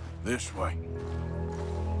 This way.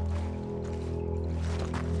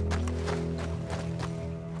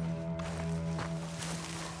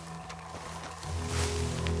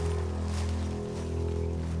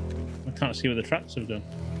 I can't see where the tracks have gone.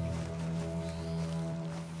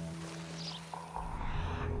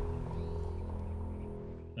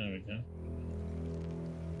 There we go.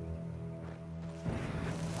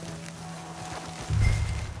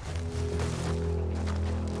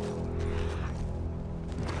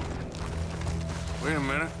 Wait a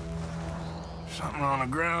minute. Something on the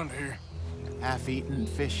ground here. Half-eaten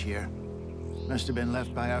fish here. Must have been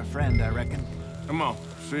left by our friend, I reckon. Come on,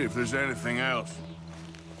 see if there's anything else.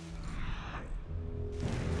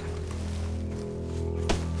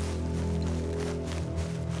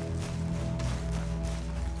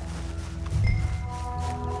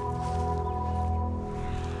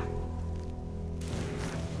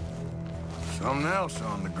 Something else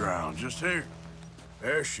on the ground, just here.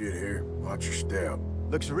 There's shit here. Watch your step.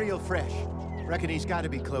 Looks real fresh. Reckon he's got to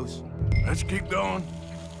be close. Let's keep going.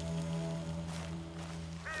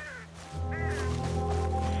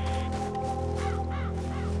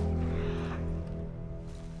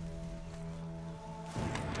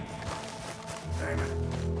 Damn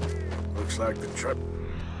it. Looks like the trip.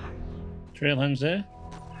 Trailhead's there.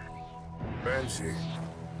 Ben's here.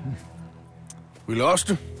 We lost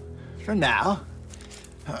him? For now.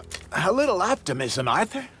 A little optimism,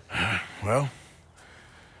 Arthur. Well,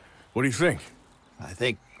 what do you think? I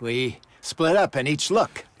think we split up and each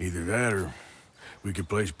look. Either that or we could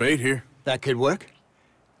place bait here. That could work.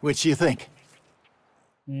 Which you think?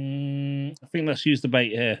 I think let's use the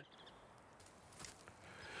bait here.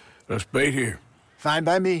 Let's bait here. Fine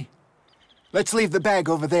by me. Let's leave the bag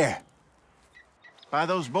over there. By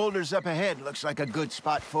those boulders up ahead, looks like a good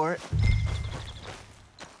spot for it.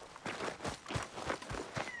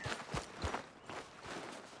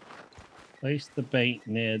 Place the bait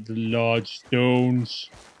near the large stones.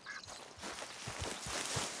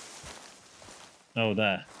 Oh,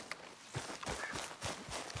 there.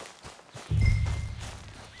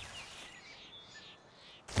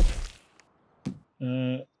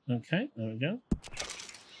 Okay, there we go.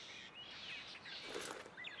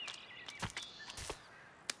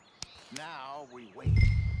 Now we wait.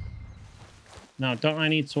 Now, don't I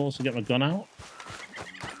need to also get my gun out?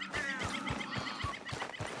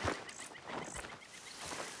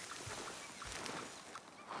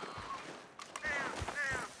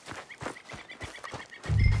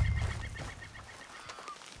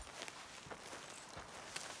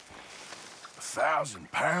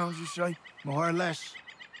 £1,000, you say? More or less.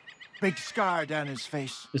 Big scar down his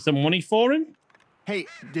face. Is there money for him? Hey,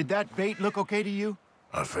 did that bait look okay to you?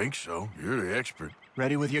 I think so. You're the expert.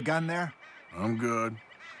 Ready with your gun there? I'm good.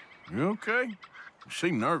 You okay? You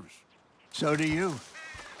seem nervous. So do you.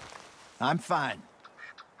 I'm fine.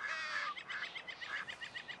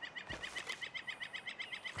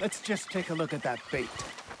 Let's just take a look at that bait.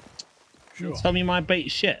 Sure. Tell me my bait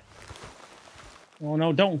shit. Oh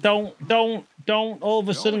no, don't all of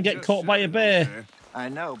a sudden get caught by a bear. I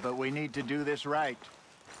know, but we need to do this right.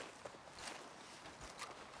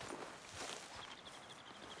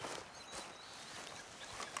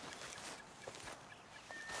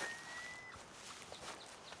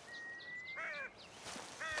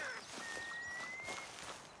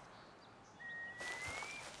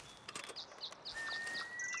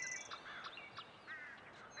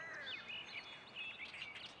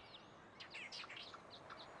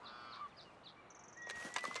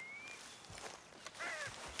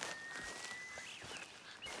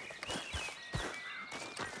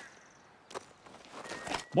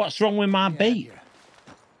 What's wrong with my bait?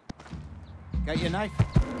 Got your knife?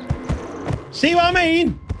 See what I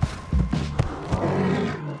mean?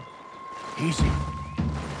 Easy.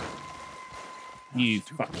 You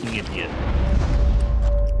fucking idiot.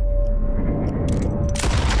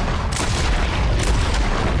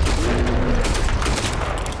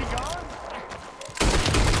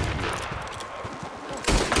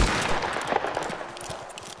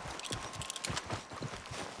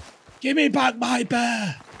 Give me back my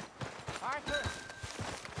bear!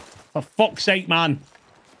 For fuck's sake, man.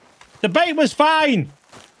 The bait was fine!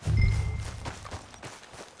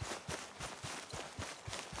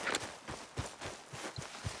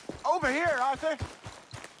 Over here, Arthur.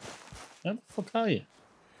 Where the fuck are you?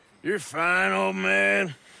 You're fine, old man.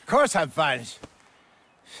 Of course I'm fine.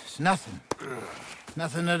 It's nothing.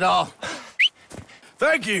 Nothing at all.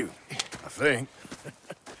 Thank you, I think.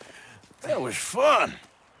 That was fun.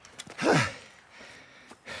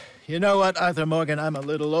 You know what, Arthur Morgan? I'm a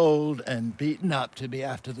little old and beaten up to be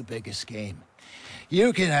after the biggest game.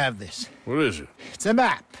 You can have this. What is it? It's a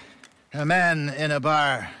map. A man in a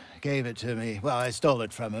bar gave it to me. Well, I stole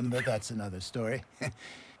it from him, but that's another story.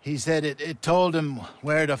 He said it told him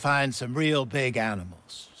where to find some real big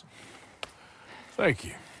animals. Thank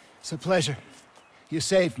you. It's a pleasure. You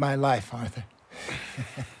saved my life, Arthur.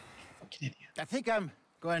 I think I'm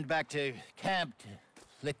going back to camp to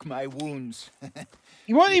lick my wounds.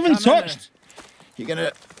 You weren't even touched. You're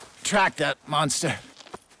gonna track that monster.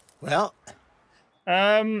 Well,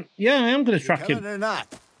 yeah, I am gonna track him. Or not?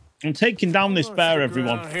 I'm taking down this bear,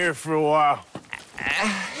 everyone. Around here for a while.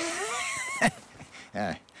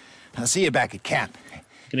 I'll see you back at camp.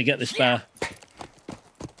 Gonna get this bear.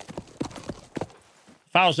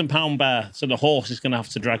 £1,000 bear, so the horse is gonna have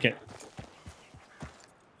to drag it.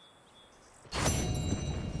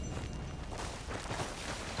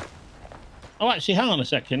 Oh, actually, hang on a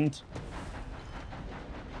second.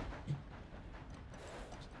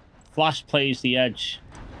 Flash plays the edge.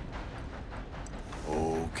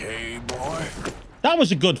 Okay, boy. That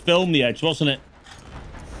was a good film, The Edge, wasn't it?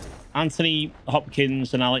 Anthony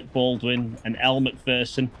Hopkins and Alec Baldwin and Elle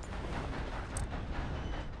Macpherson.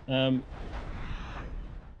 Right,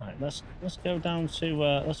 let's go down to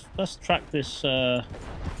let's track this. Can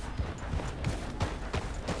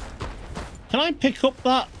I pick up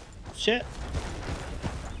that shit?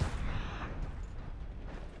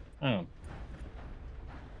 Hang on.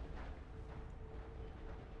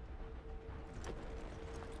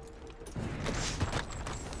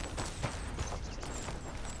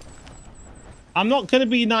 I'm not going to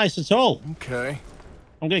be nice at all. Okay.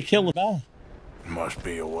 I'm going to kill the bear. Must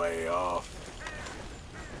be a way off.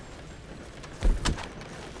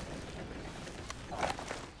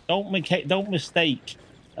 Don't mistake.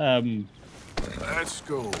 Let's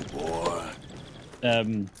go, boy.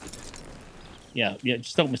 Yeah,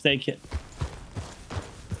 just don't mistake it.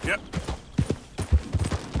 Yep.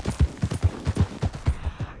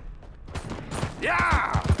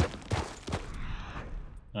 Yeah.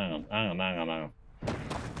 Hang on.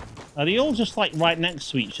 Are they all just like right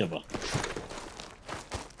next to each other?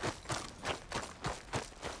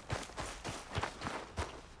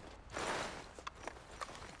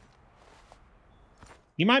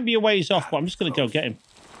 He might be a ways off, but I'm just going to go get him.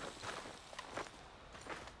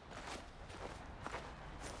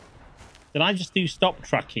 Did I just do stop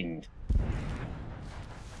tracking?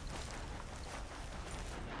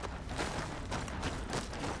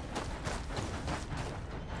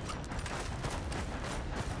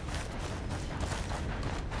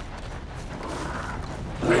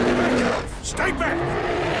 Stay back!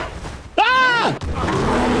 Ah!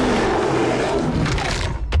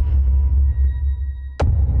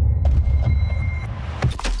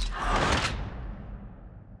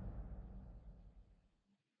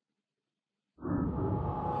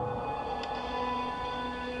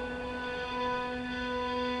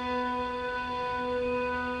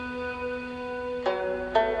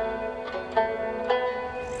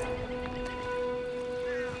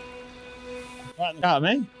 Got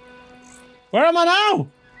me. Where am I now?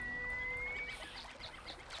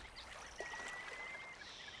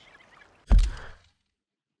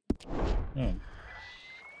 Oh.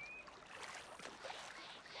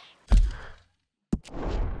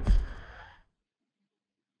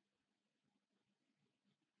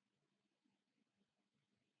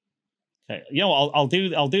 Okay, you know, I'll do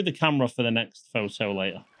the camera for the next photo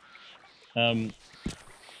later.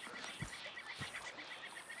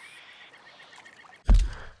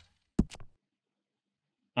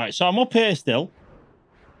 All right, so I'm up here still.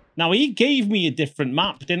 Now, he gave me a different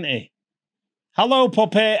map, didn't he? Hello,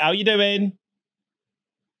 puppet. How you doing?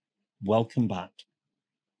 Welcome back.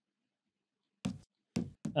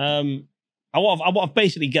 I want to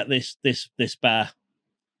basically get this bear.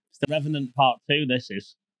 It's the Revenant Part 2, this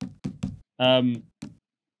is. Wait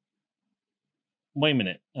a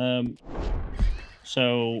minute.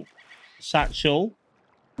 So, satchel.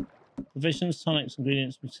 Provisions, tonics,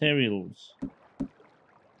 ingredients, materials.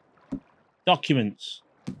 Documents.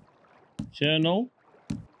 Journal.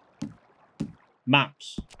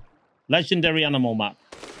 Maps. Legendary animal map.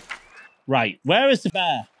 Right. Where is the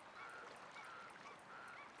bear?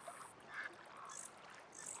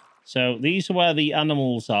 So these are where the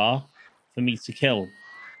animals are for me to kill.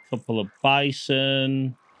 A couple of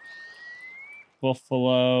bison.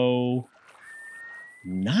 Buffalo.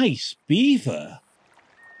 Nice beaver.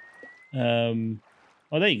 Oh,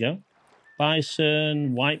 there you go.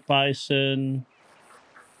 Bison, white bison,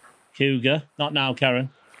 cougar. Not now, Karen.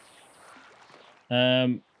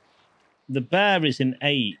 the bear is in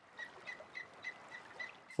 8.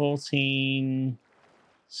 14,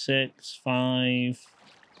 6, 5,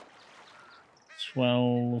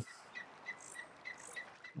 12,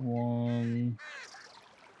 1.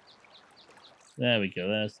 There we go.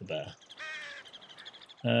 There's the bear.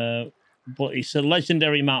 But it's a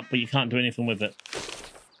legendary map, but you can't do anything with it.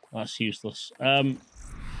 That's useless. Am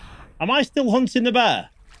I still hunting the bear?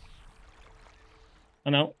 I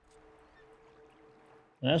know.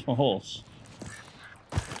 There's my horse.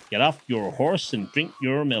 Get off your horse and drink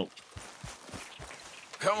your milk.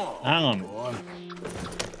 Come on. Hang on. Boy.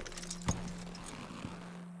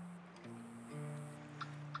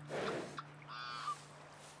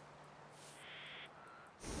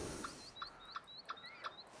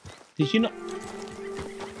 Did you not?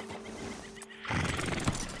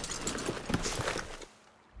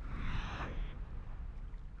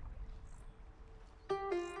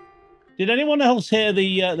 Did anyone else hear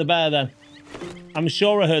the bear then? I'm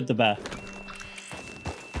sure I heard the bear.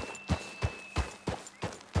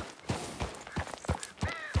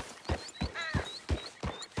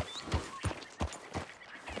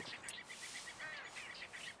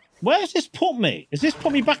 Where's this put me? Has this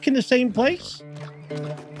put me back in the same place?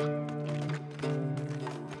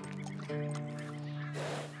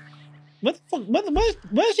 Where the fuck?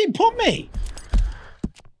 Where's he put me?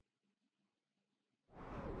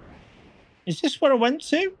 Is this where I went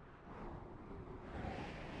to?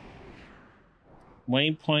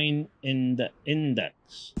 Waypoint in the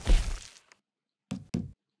index.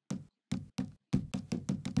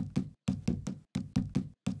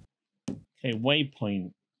 Okay,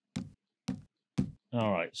 waypoint.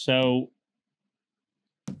 All right, so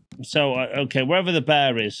okay, wherever the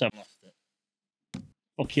bear is, I've lost it.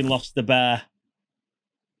 Fucking lost the bear.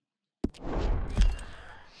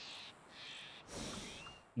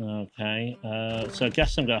 Okay, so I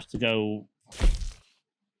guess I'm gonna have to go.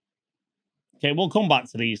 Okay, we'll come back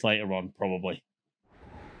to these later on, probably.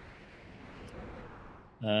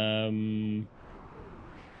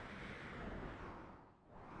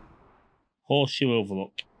 Horseshoe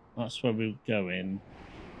Overlook. That's where we're going.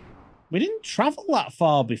 We didn't travel that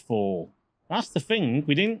far before. That's the thing.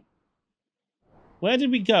 We didn't. Where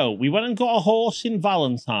did we go? We went and got a horse in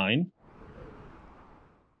Valentine.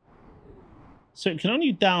 So it can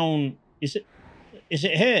only down. Is it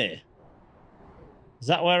here? Is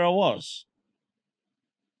that where I was?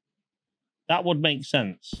 That would make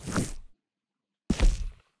sense.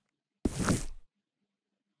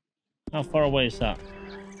 How far away is that?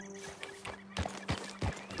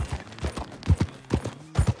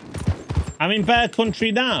 I'm in bear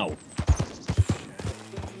country now.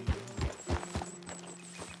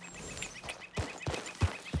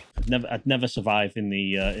 I'd never survive in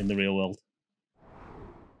the real world.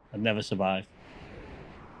 I'd never survive.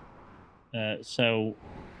 So,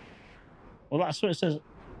 well, that's what it says.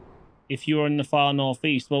 If you are in the far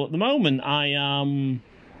northeast, well, at the moment I am.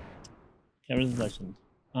 Okay, where's the legend?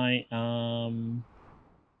 I am.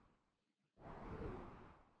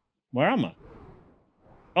 Where am I?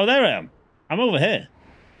 Oh, there I am. I'm over here.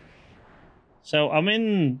 So I'm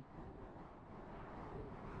in.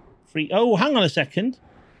 Oh, hang on a second.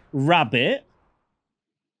 Rabbit.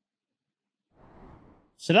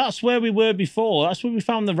 So that's where we were before. That's where we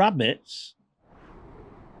found the rabbits.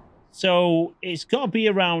 So it's got to be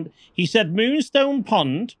around. He said Moonstone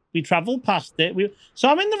Pond. We travelled past it. So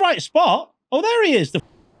I'm in the right spot. Oh, there he is.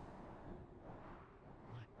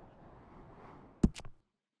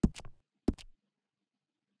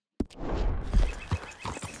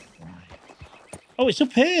 Oh, it's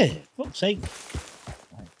up here. Fuck's sake.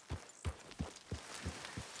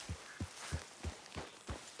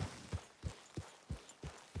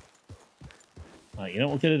 Right, you know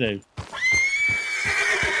what we're going to do?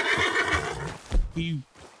 You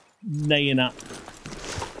neighing up.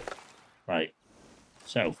 Right.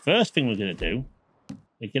 So, first thing we're going to do,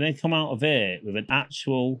 we're going to come out of here with an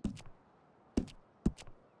actual...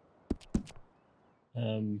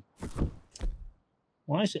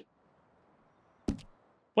 why is it...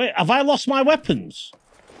 Wait, have I lost my weapons?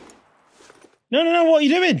 No, what are you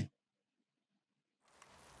doing?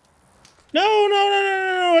 No,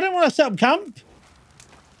 I don't want to set up camp.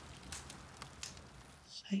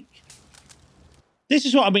 Sake. This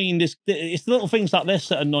is what I mean. It's the little things like this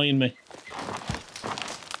that are annoying me.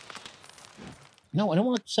 No, I don't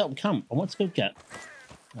want to set up camp. I want to go get...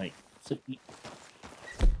 Right.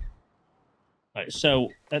 So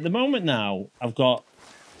at the moment now, I've got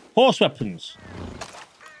horse weapons.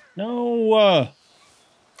 No.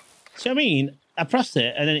 See what I mean? I press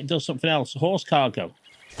it and then it does something else. Horse cargo.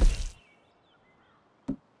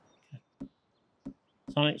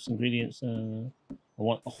 Tonics, ingredients. I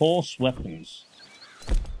want horse weapons.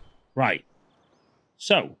 Right.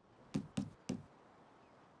 So.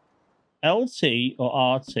 LT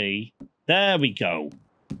or RT. There we go.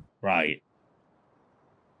 Right.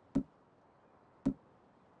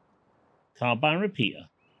 Carbine repeater.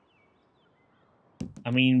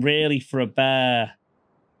 I mean, really, for a bear.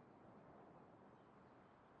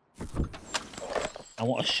 I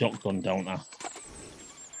want a shotgun, don't I?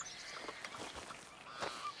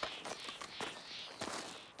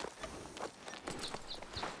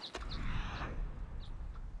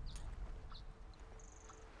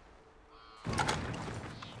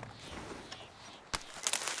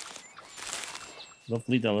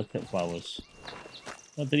 Lovely, delicate flowers.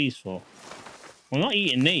 What are these for? We're not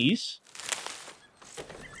eating these.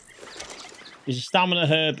 It's a stamina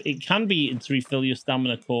herb. It can be eaten to refill your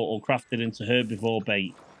stamina core or crafted into herbivore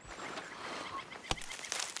bait.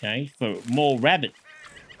 Okay, for more rabbit.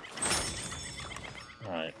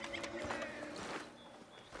 Right.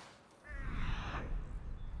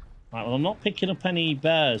 Right, well, I'm not picking up any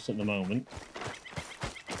bears at the moment.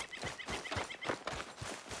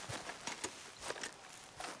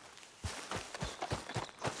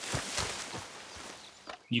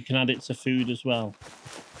 You can add it to food as well.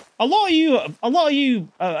 A lot of you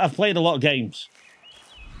have played a lot of games.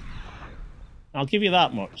 I'll give you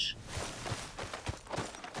that much.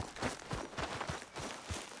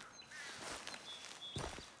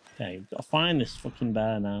 Okay, we've got to find this fucking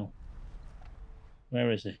bear now. Where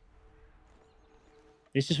is he?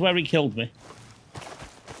 This is where he killed me.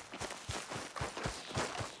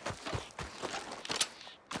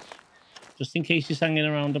 Just in case he's hanging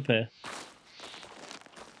around up here.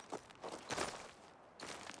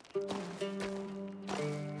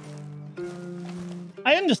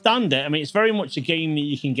 I understand it. I mean, it's very much a game that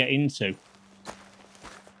you can get into.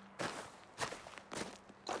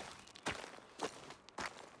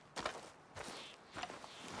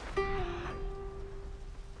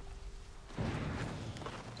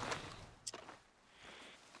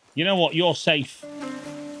 You know what? You're safe.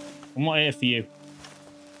 I'm not here for you.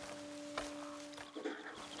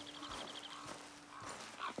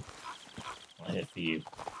 I'm not here for you.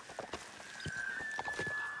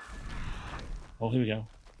 Oh, here we go.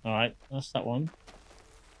 All right, that's that one.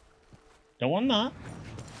 Don't want that.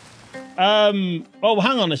 Oh,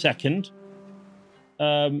 hang on a second.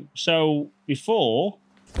 So before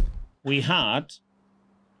we had.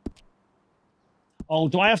 Oh,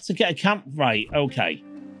 do I have to get a camp? Right. Okay.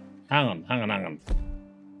 Hang on.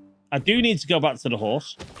 I do need to go back to the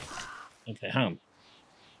horse. Okay, hang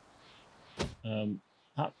on.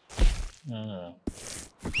 No.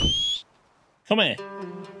 Come here.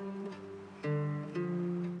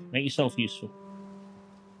 Make yourself useful.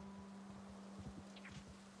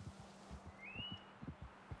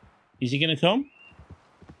 Is he going to come?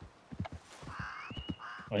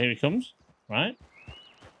 Oh, here he comes. Right.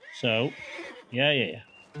 So, yeah.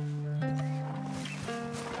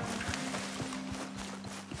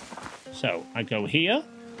 So, I go here.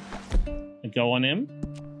 I go on him.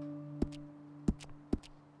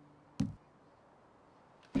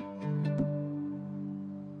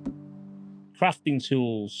 Crafting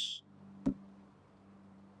tools.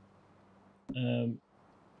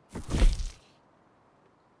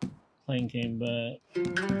 Playing game, but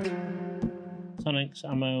tonics,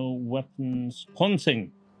 ammo, weapons,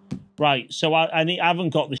 hunting. Right, so I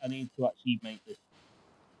haven't got this. I need to actually make this.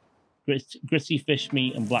 Gritty fish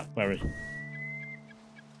meat and blackberry.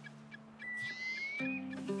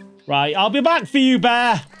 Right, I'll be back for you,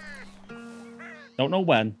 bear. Don't know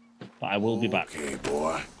when, but I will be back. Okay,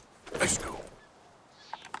 boy. Let's go.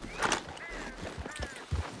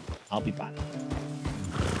 I'll be back.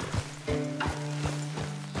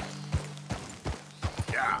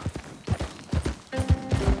 Yeah.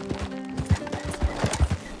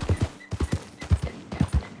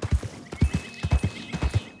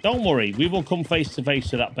 Don't worry, we will come face to face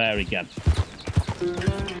with that bear again.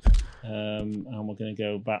 And we're going to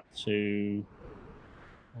go back to...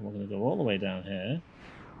 we're going to go all the way down here.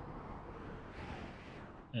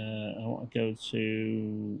 I want to go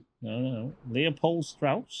to... No. Leopold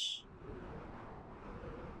Strauss.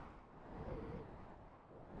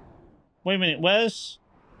 Wait a minute, where's...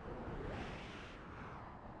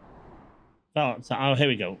 Valentine. Oh, here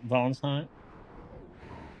we go. Valentine.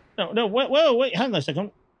 No, wait, hang on a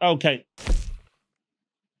second. Okay.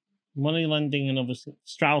 Money lending and other...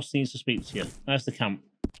 Strauss needs to speak to you. There's the camp.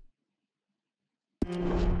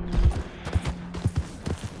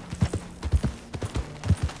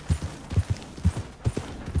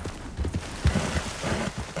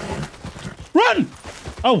 Run!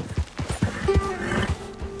 Oh.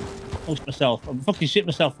 I myself. I fucking shit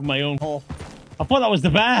myself from my own hole. I thought that was the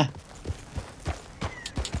bear.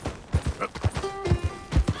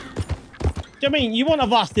 Do you mean you wouldn't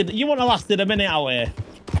have lasted? You wouldn't have lasted a minute out here.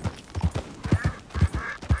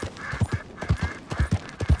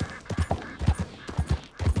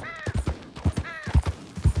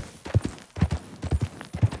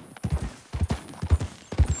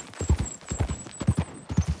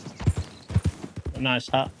 A nice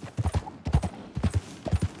hat.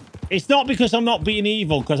 It's not because I'm not being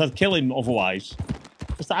evil, because I'd kill him otherwise.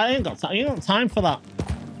 Just, I ain't got time for that.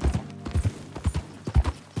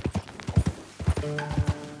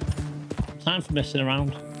 Time for messing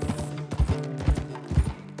around.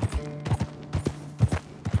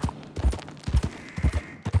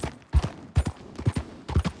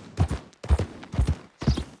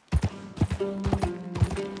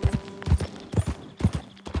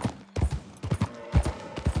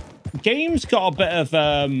 Game's got a bit of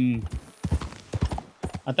I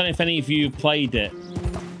don't know if any of you played it.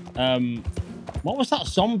 What was that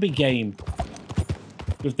zombie game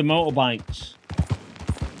with the motorbikes?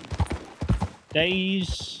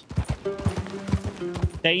 Days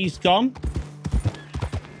Gone.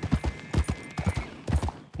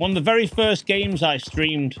 One of the very first games I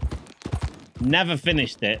streamed. Never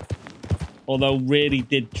finished it, although really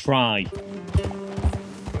did try.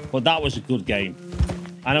 But that was a good game.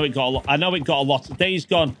 I know it got a lot. I know it got a lot. Days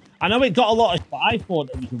Gone. I know it got a lot, but I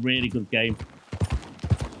thought it was a really good game.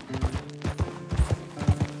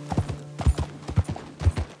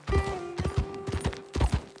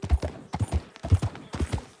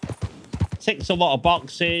 Ticks a lot of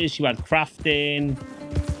boxes. You had crafting.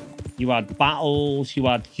 You had battles. You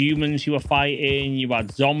had humans you were fighting. You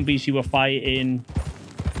had zombies you were fighting.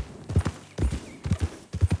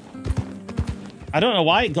 I don't know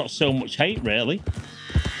why it got so much hate, really.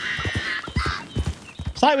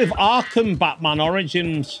 It's like with Arkham Batman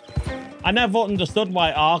Origins. I never understood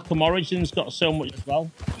why Arkham Origins got so much as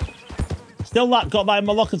well. Still got that in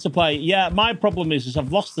my locker to play. Yeah, my problem is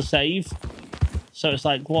I've lost the save. So it's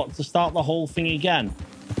like, what, to start the whole thing again?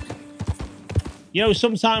 You know,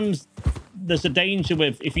 sometimes there's a danger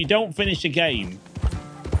with, if you don't finish a game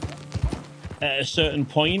at a certain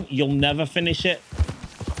point, you'll never finish it.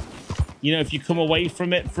 You know, if you come away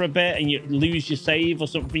from it for a bit and you lose your save or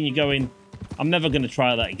something, you're going, I'm never going to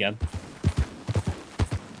try that again.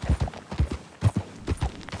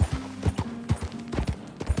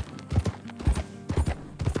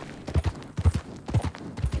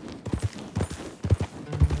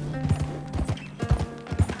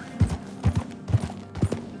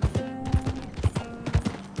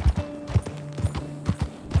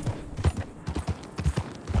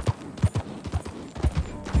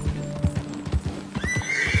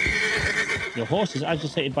 Your horse is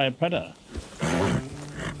agitated by a predator.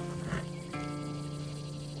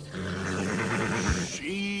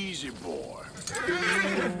 Easy, boy.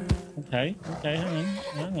 Okay,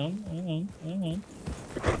 hang on.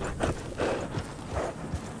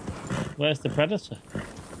 Where's the predator?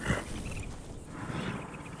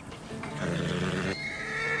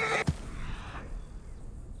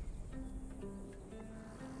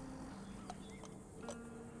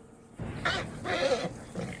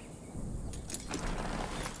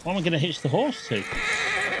 What am I going to hitch the horse to?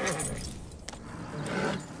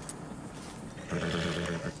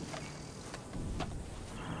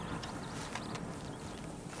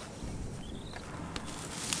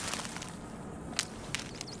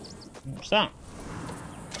 What's that?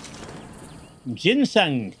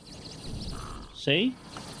 Ginseng. See?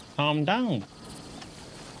 Calm down.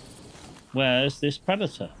 Where's this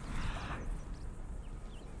predator?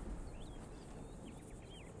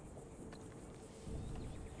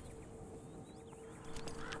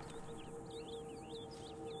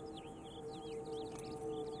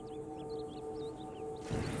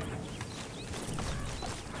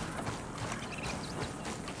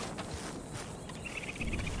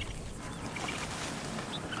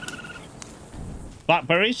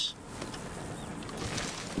 Blackberries?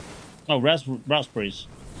 Oh, raspberries.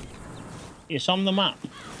 It's on the map.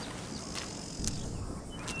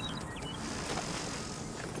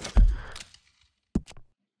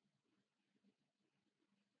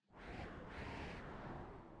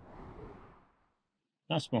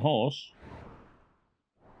 That's my horse.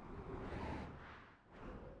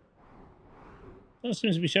 Doesn't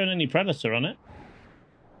seem to be showing any predator on it.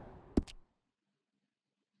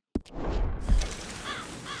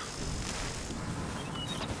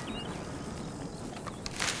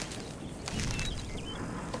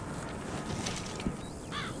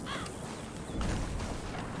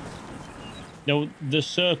 No, the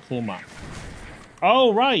circle map.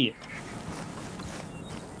 Oh, right.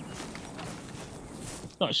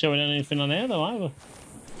 Not showing anything on here though either.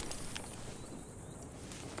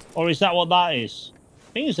 Or is that what that is?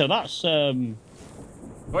 I think so. That's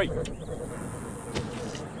Wait.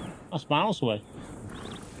 That's miles away.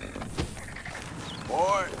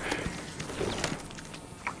 Boy.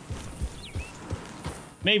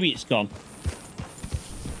 Maybe it's gone.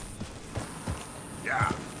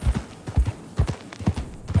 Yeah.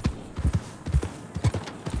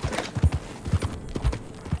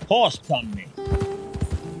 Horse plan me.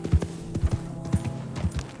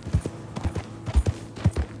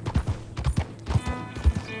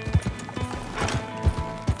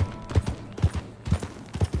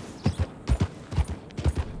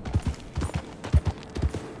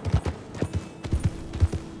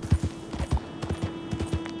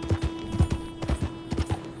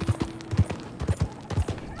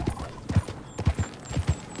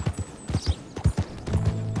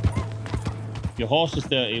 Your horse is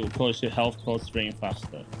dirty, it will cause your health code to drain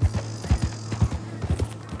faster.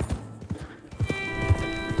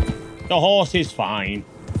 The horse is fine.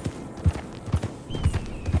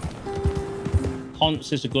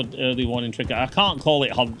 Hunts is a good early warning trigger. I can't call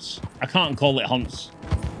it hunts. I can't call it hunts.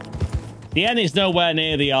 The end is nowhere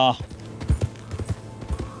near the R.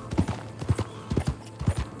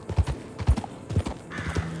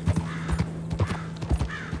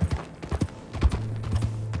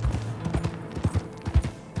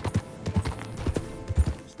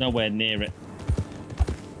 Nowhere near it.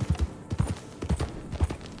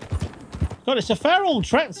 God, it's a fair old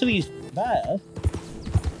trek to these bears.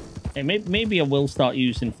 Hey, maybe I will start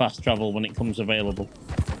using fast travel when it comes available.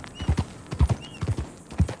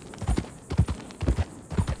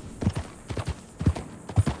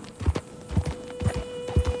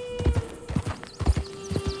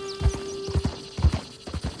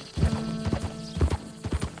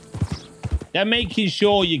 They're making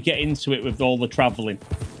sure you get into it with all the travelling.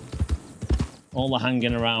 All the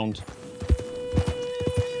hanging around.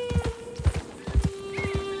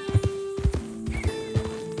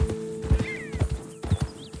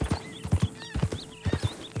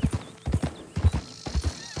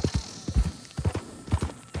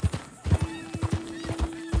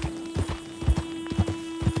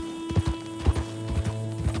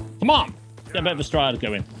 Come on! Get a bit of a stride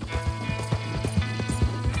going.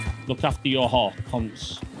 Look after your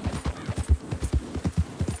hunts.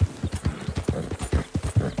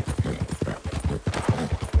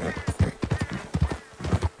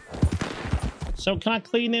 So can I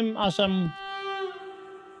clean him as I'm...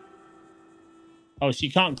 Oh, so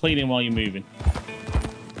you can't clean him while you're moving.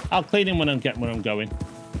 I'll clean him when I'm going.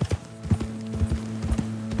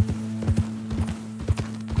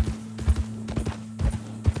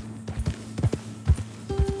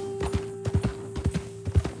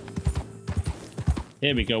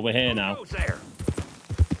 Here we go, we're here now.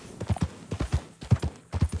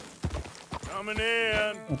 Coming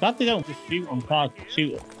in. I'm glad they don't just shoot on target.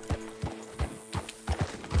 Shoot it.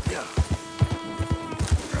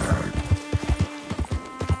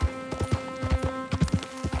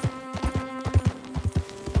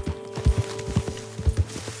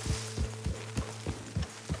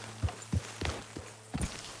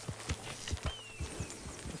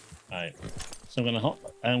 Alright. So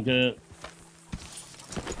I'm gonna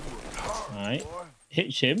Alright.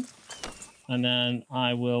 Hitch him. And then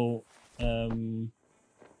I will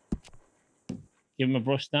give him a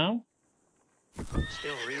brush down.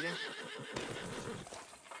 Still reading?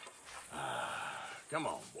 Come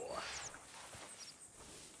on, boy.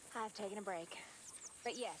 I've taken a break.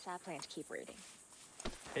 But yes, I plan to keep reading.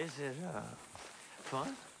 Is it,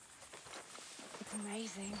 fun? It's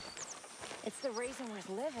amazing. It's the reason worth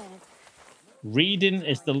living. Reading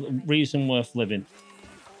is the reason worth living.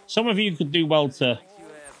 Some of you could do well to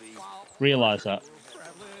realize that.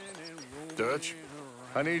 Dutch,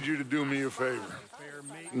 I need you to do me a favor.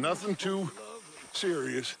 Nothing too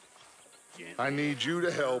serious. I need you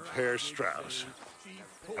to help Herr Strauss.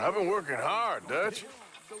 I've been working hard, Dutch.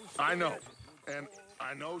 I know. And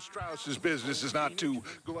I know Strauss's business is not too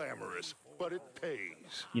glamorous, but it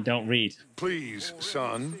pays. You don't read. Please,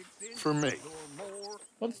 son, for me.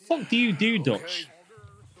 What the fuck do you do, Dutch?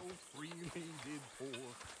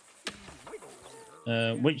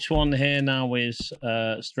 Which one here now is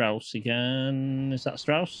Strauss again? Is that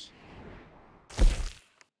Strauss?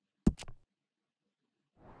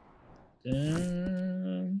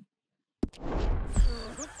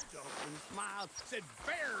 Said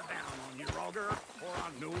bear down on you, Roger, or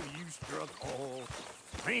I know you struck all.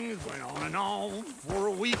 Things went on for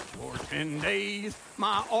a week or 10 days.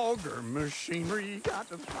 My auger machinery got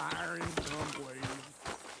to fire in some place.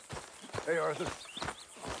 Hey, Arthur.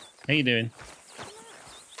 How you doing?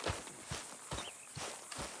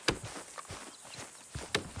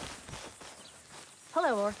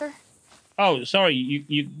 Hello, Arthur. Oh, sorry.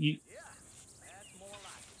 You.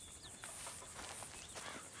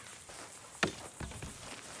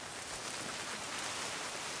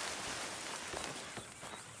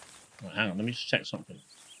 Right, hang on. Let me just check something.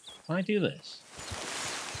 Can I do this?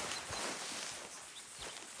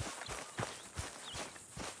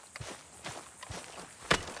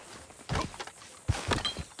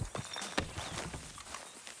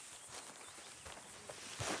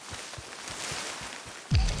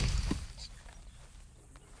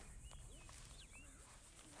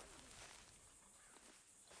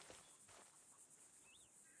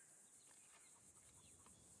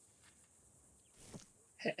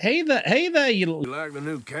 Hey there, you little... You like the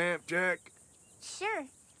new camp, Jack? Sure.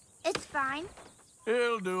 It's fine.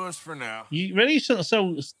 It'll do us for now. You really shouldn't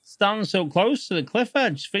stand so close to the cliff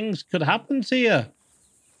edge. Things could happen to you.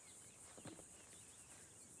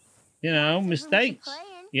 You know, mistakes.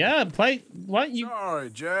 Yeah, play. What you? Sorry,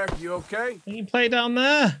 Jack. You okay? You play down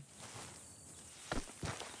there.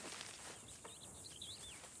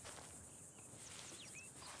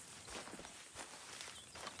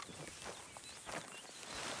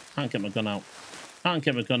 Can't get my gun out. Can't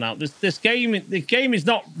get my gun out. This game is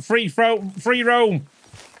not free roam.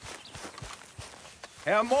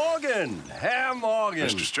 Herr Morgan! Herr Morgan!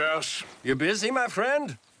 Mr. Strauss? You busy, my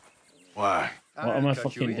friend? Why? What am I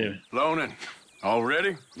fucking doing? Loaning.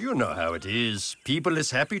 Already? You know how it is. People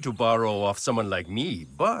is happy to borrow off someone like me,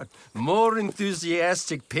 but more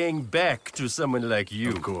enthusiastic paying back to someone like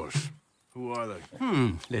you. Of course. Who are they?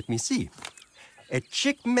 Let me see.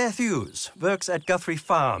 Chick Matthews works at Guthrie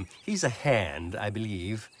Farm. He's a hand, I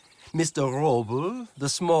believe. Mr. Roble, the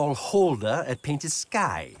small holder at Painted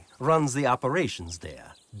Sky, runs the operations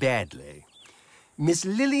there, badly. Miss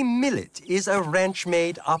Lily Millet is a ranch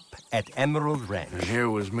maid up at Emerald Ranch. And here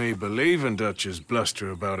was me believing Dutch's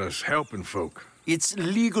bluster about us helping folk. It's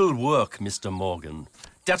legal work, Mr. Morgan.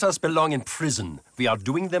 Debtors belong in prison. We are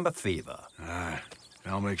doing them a favor. Aye.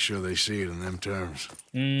 I'll make sure they see it in them terms.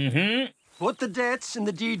 Mm-hmm. Put the debts in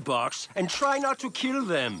the deed box and try not to kill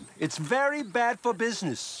them. It's very bad for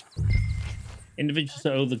business. Individuals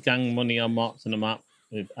that owe the gang money are marked on a map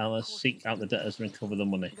with Alice. Seek out the debtors and recover the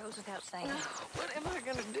money. Goes without saying. What am I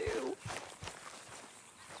gonna do?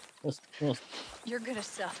 What's... You're gonna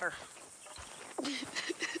suffer.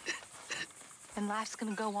 And life's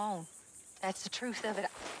gonna go on. That's the truth of it.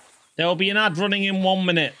 There will be an ad running in 1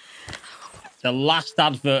 minute. The last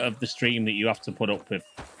advert of the stream that you have to put up with.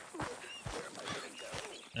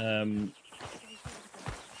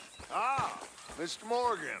 Mr.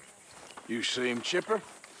 Morgan. You seem chipper?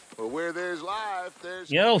 Well, where there's life, there's...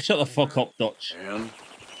 Yo, shut the fuck up, Dutch. And?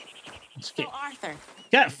 So, Arthur.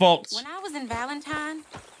 Get fucked. When I was in Valentine,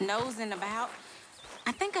 nosing about,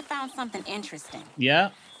 I think I found something interesting. Yeah?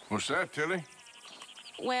 What's that, Tilly?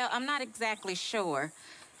 Well, I'm not exactly sure.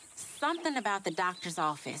 Something about the doctor's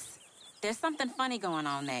office. There's something funny going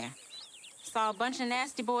on there. Saw a bunch of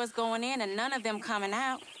nasty boys going in and none of them coming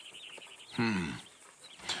out.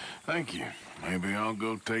 Thank you. Maybe I'll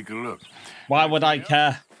go take a look. Why would I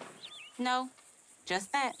care? No,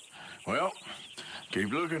 just that. Well,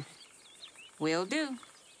 keep looking. Will do.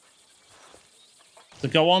 So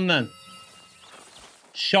go on then.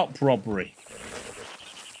 Shop robbery.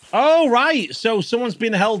 Oh, right. So someone's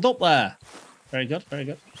been held up there. Very good, very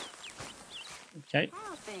good. Okay.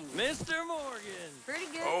 Mr. Morgan. Pretty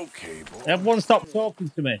good. Okay, boy. Everyone stop talking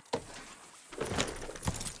to me.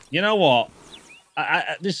 You know what?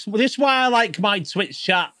 This is why I like my Twitch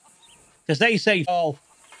chat. Because they say all.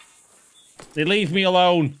 They leave me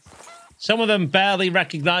alone. Some of them barely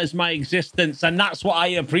recognize my existence, and that's what I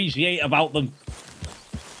appreciate about them.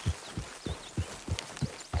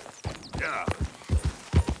 Yeah.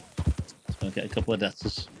 I'll get a couple of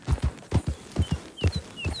debtors.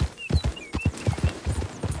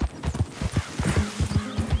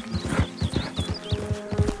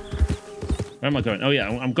 Where am I going? Oh, yeah,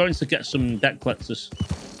 I'm going to get some debt collectors.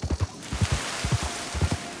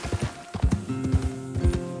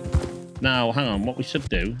 Now, hang on. What we should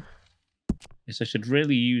do is I should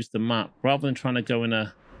really use the map rather than trying to go in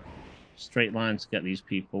a straight line to get these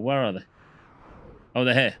people. Where are they? Oh,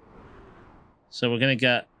 they're here. So we're going to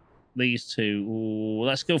get these two. Ooh,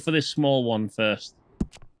 let's go for this small one first.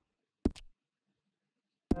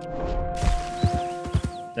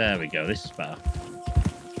 There we go. This is better.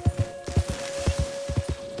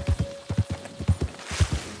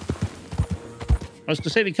 I was going to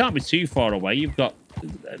say, they can't be too far away. You've got...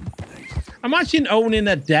 Imagine owning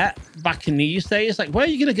a debt back in these days. Like, where are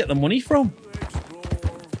you going to get the money from?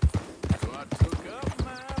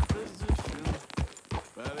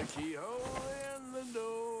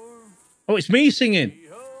 Oh, it's me singing.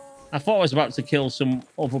 I thought I was about to kill some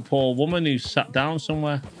other poor woman who sat down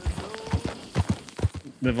somewhere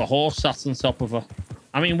with a horse sat on top of her.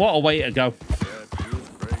 I mean, what a way to go.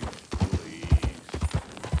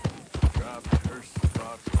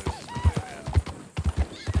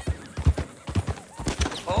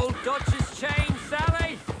 Old Dutch's chain,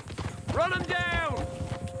 Sally! Run him down!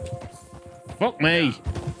 Fuck me.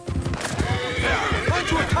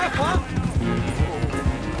 Aren't you a cop, huh?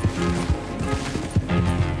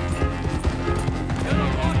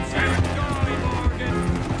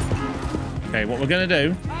 Okay, what we're going to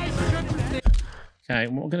do... Okay,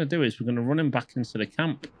 what we're going to do is we're going to run him back into the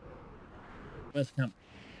camp. Where's the camp?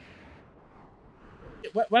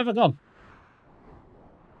 Where have I gone?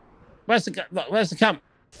 Where's the camp?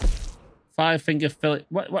 Five Finger Philip.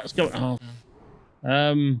 What's going on?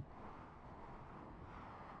 Oh,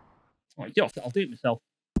 I'll do it myself.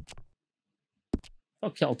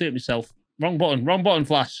 Okay, I'll do it myself. Wrong button,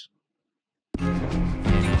 Flash. God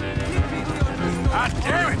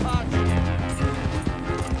damn it!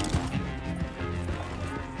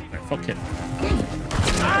 Right, fuck it.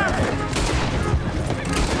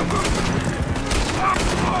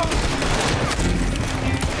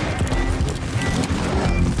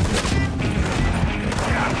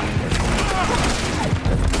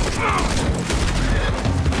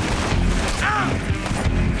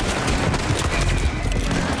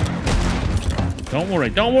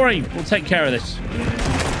 Don't worry. We'll take care of this.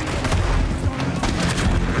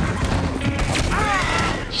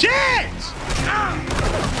 Shit!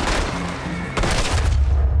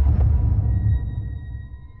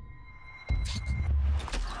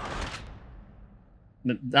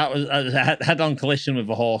 That was a head-on collision with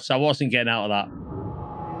a horse. I wasn't getting out of that.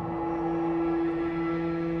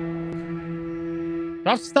 Do I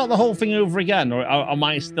have to start the whole thing over again, or am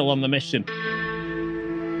I still on the mission?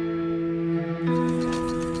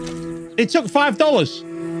 It took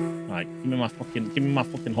 $5. Right, give me my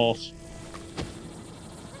fucking horse.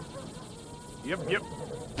 Yep.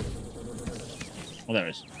 Oh, there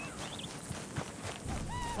it is.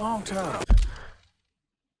 Long time.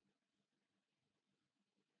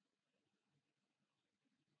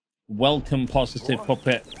 Welcome, Positive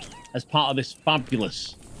Puppet, as part of this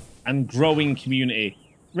fabulous and growing community.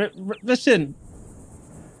 Listen,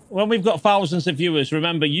 when we've got thousands of viewers,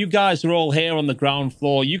 remember, you guys are all here on the ground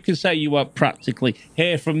floor. You can say you were practically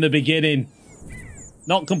here from the beginning.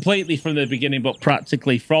 Not completely from the beginning, but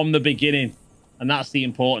practically from the beginning. And that's the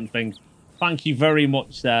important thing. Thank you very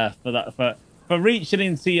much there for that, for reaching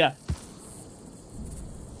into you.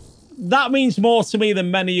 That means more to me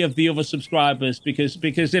than many of the other subscribers, because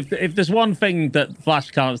if there's one thing that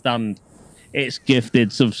Flash can't stand, it's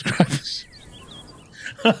gifted subscribers.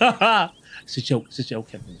 It's a joke,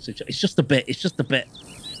 Kevin. It's just a bit.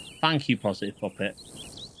 Thank you, Positive Puppet.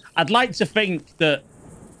 I'd like to think that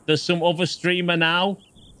there's some other streamer now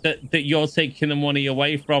that you're taking the money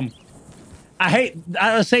away from. I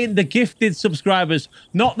was saying the gifted subscribers,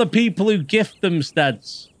 not the people who gift them,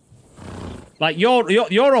 Steads. Like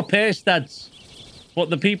you're up here, Steads, but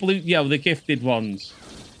the people who, the gifted ones,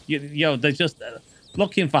 they're just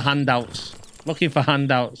looking for handouts. It's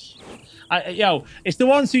the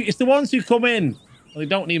ones who come in. Well,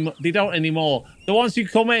 they don't anymore. The ones who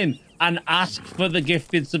come in and ask for the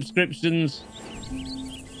gifted subscriptions.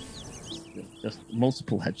 Just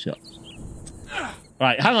multiple headshots.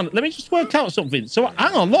 Right, hang on. Let me just work out something. So,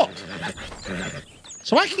 hang on, look.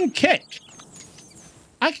 So I can kick.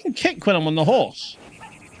 I can kick when I'm on the horse.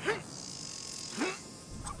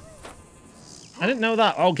 I didn't know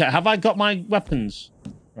that. Okay, have I got my weapons?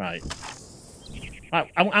 Right.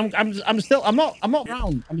 Right. I'm not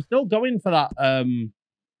round. I'm still going for that.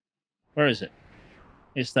 Where is it?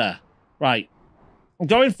 It's there. Right. I'm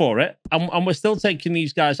going for it, and we're still taking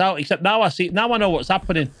these guys out. Except now I know what's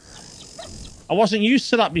happening. I wasn't used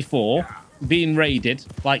to that before, being raided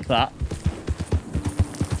like that.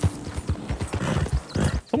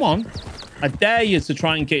 Come on. I dare you to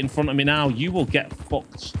try and get in front of me now. You will get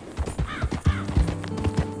fucked.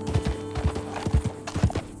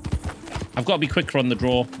 I've got to be quicker on the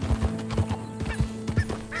draw. Poor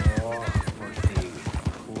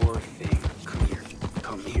thing.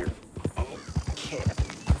 Come here. Okay.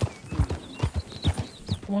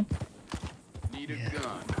 Come on.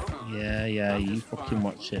 Yeah, you fucking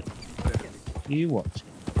watch it. You watch it.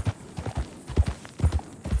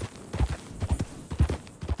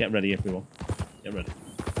 Get ready, everyone. Get ready.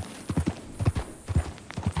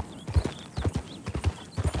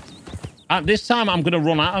 This time, I'm going to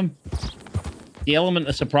run at them. The element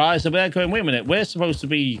of surprise. They're going, wait a minute, we're supposed to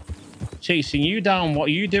be chasing you down. What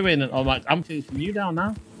are you doing? And I'm like, I'm chasing you down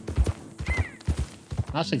now.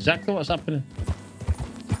 That's exactly what's happening.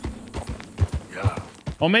 Yeah.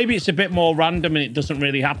 Or maybe it's a bit more random and it doesn't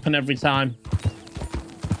really happen every time.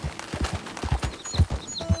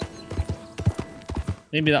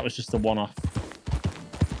 Maybe that was just a one-off.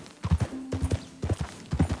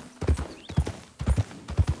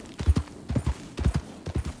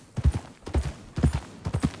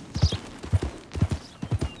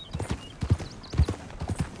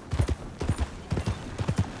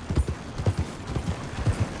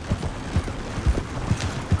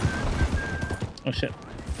 Oh shit.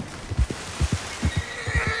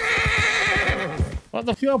 What's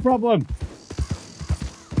the fuel problem?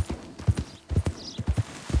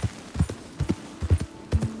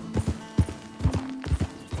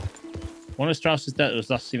 One of Strauss's debt was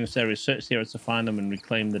last seen in this area. Search the area to find them and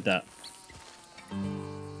reclaim the debt.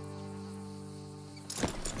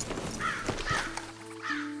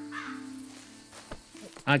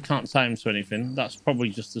 I can't tie him to anything. That's probably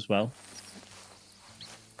just as well.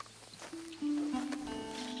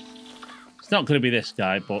 It's not going to be this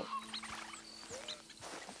guy, but...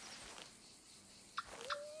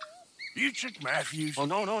 You Chick Matthews? Oh,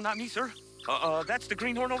 no, not me, sir. That's the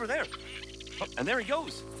greenhorn over there. Oh, and there he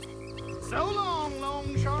goes. So long,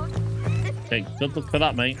 long shark. Okay, good luck for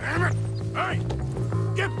that, mate. Damn it! Hey,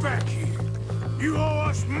 get back here. You owe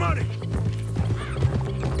us money.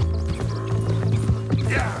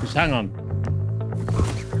 Yeah. Just hang on.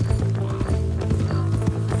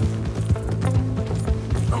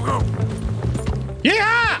 Go.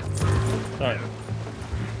 Yeah! Sorry.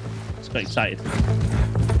 Just got excited.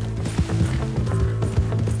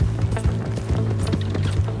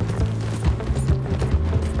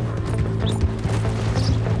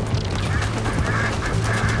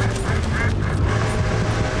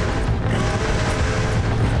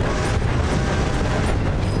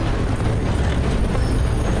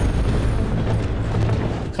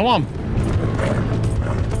 Come on.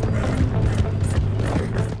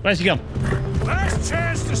 Where's he gone? Last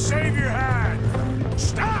chance to save your hide.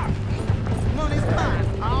 Stop! Money's mine.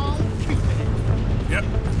 I'll keep it. Yep.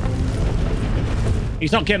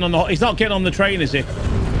 He's not getting on the train, is he? The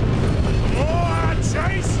more I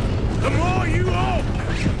chase, the more you owe.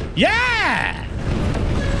 Yeah!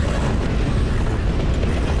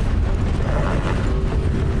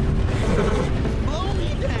 Blow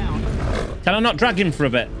me down. Can I not drag him for a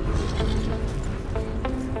bit?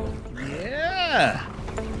 Yeah.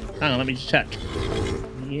 Hang on, let me just check.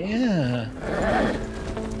 Yeah.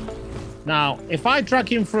 Now, if I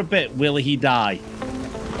drag him for a bit, will he die?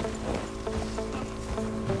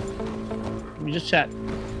 Let me just check.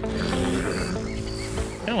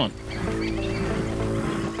 Come on.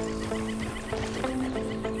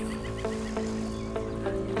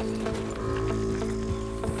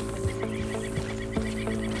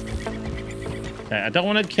 Okay, I don't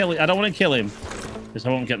want to kill him because I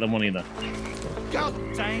won't get the money though. God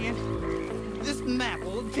dang it. This map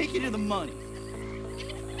will take you to the money.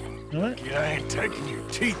 What? Yeah, I ain't taking your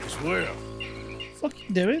teeth as well. What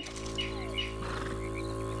you doing?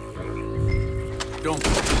 Don't.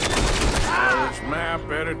 This map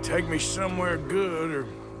better take me somewhere good, or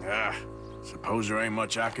suppose there ain't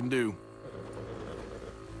much I can do.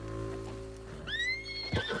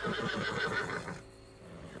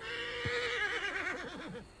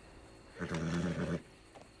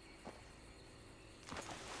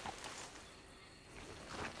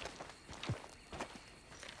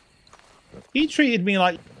 He treated me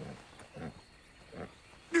like...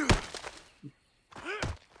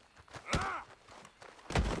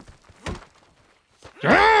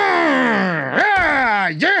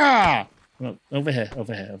 Yeah! Well, over here. In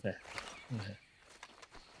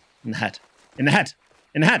the head.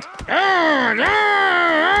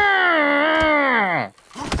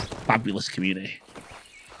 Fabulous community.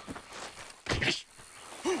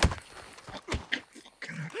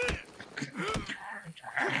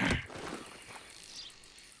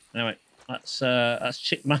 Anyway, that's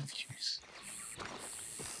Chick Matthews.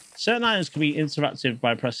 Certain items can be interactive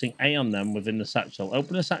by pressing A on them within the satchel.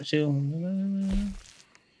 Open the satchel.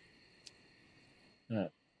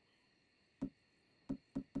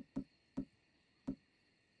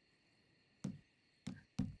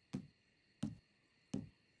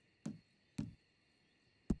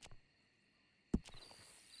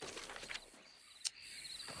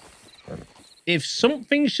 If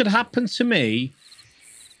something should happen to me,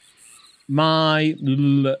 my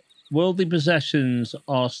worldly possessions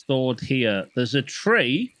are stored here. There's a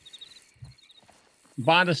tree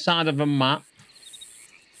by the side of a map.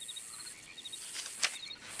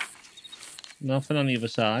 Nothing on the other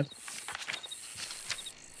side.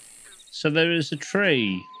 So there is a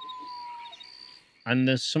tree. And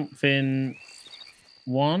there's something...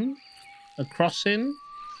 a crossing.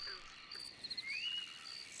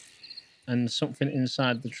 And something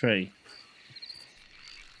inside the tree.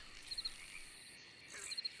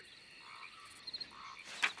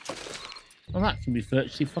 Well, that can be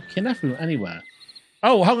virtually fucking everywhere, anywhere.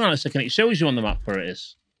 Oh, hang on a second. It shows you on the map where it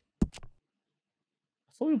is. I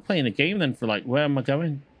thought we were playing a game then for like, where am I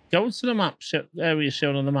going? Go to the map, area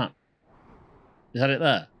shown on the map. Is that it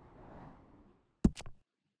there?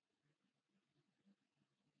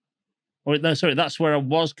 Oh, no, sorry, that's where I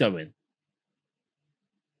was going.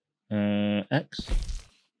 X.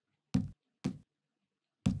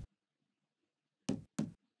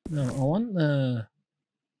 No, I want the...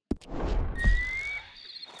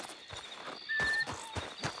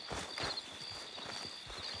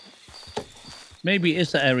 Maybe it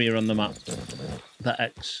is the area on the map. The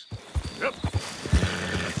X. Yep.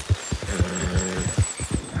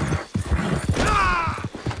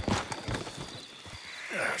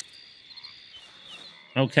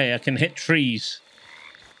 Okay, I can hit trees.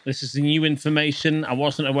 This is the new information. I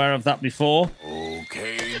wasn't aware of that before.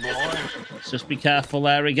 Okay, boy. Let's just be careful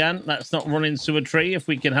there again. Let's not run into a tree if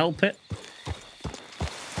we can help it.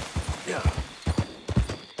 Yeah.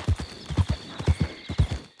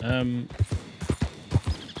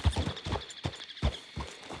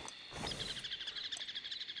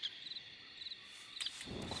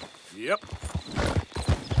 Yep.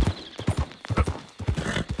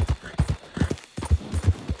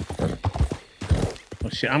 Oh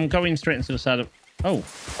shit, I'm going straight into the side of... Oh.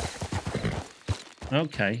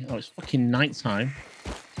 Okay. Oh, it's fucking nighttime.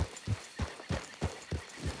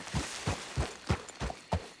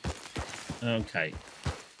 Okay.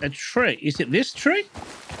 A tree. Is it this tree?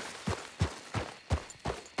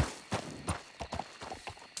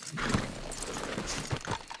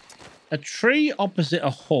 A tree opposite a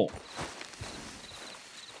hut.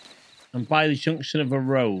 And by the junction of a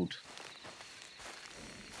road.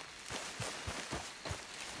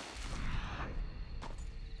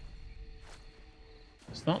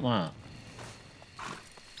 It's not that.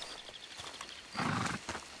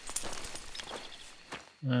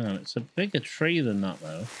 Hang on, it's a bigger tree than that,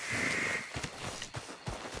 though.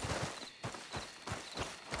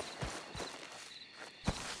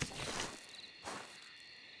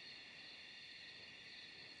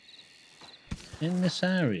 In this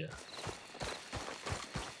area.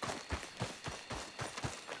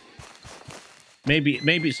 Maybe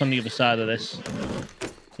it's on the other side of this.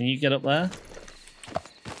 Can you get up there?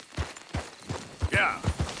 Yeah.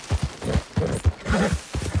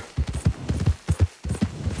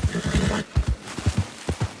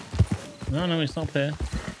 No, it's not here.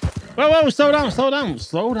 Whoa, slow down. Slow down.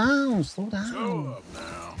 Slow up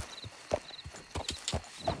now.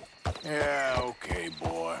 Yeah, okay,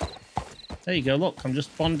 boy. There you go, look, I'm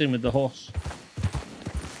just bonding with the horse.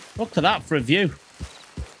 Look at that for a view.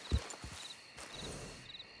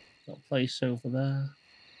 Got a place over there.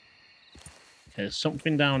 Okay, there's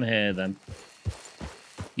something down here then.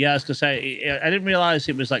 Yeah, I was gonna say, I didn't realise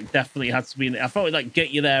it was like definitely had to be in. I thought it'd like get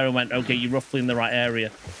you there and went, okay, you're roughly in the right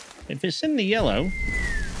area. If it's in the yellow.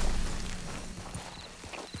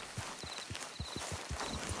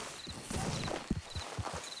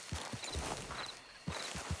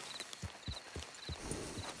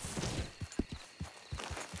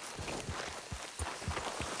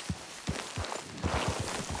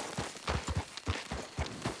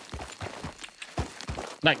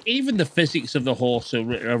 Like, even the physics of the horse are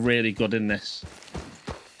really good in this.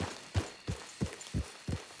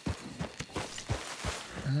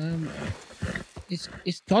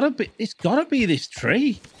 It's gotta be this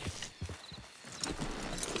tree.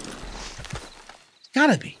 It's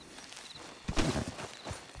gotta be.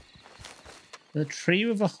 The tree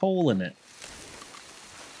with a hole in it.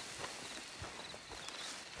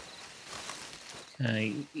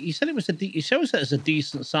 Okay, he said it was he shows that as a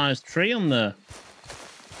decent sized tree on the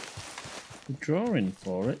drawing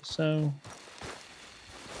for it, so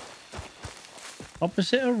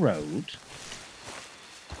opposite a road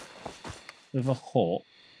with a hut.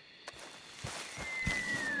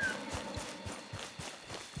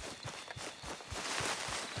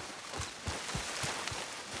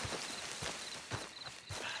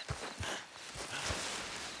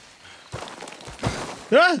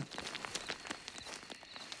 Ah!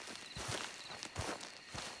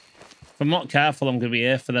 If I'm not careful, I'm going to be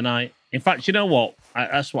here for the night. In fact, you know what?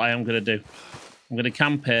 That's what I am going to do. I'm going to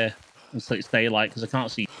camp here until it's daylight because I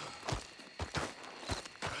can't see.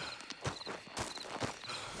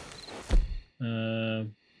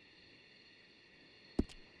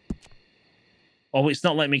 Oh, it's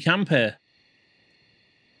not letting me camp here.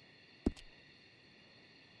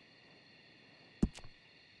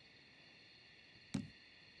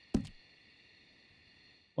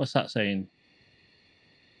 What's that saying?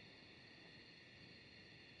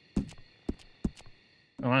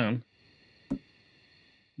 Oh, hang on.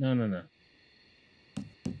 No.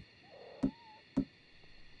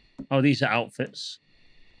 Oh, these are outfits.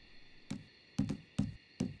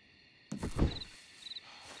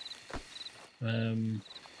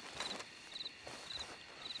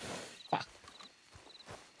 Fuck.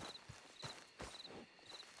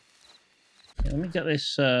 Okay, let me get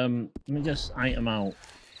this. Let me get this item out.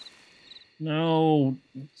 No,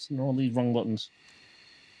 it's all these wrong buttons.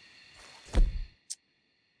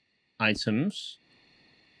 Items.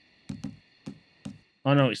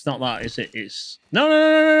 Oh no, it's not that, is it? It's no.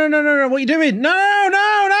 What are you doing?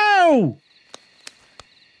 No!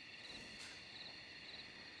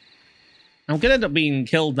 I'm gonna end up being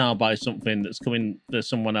killed now by something that's coming. There's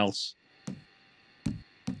someone else.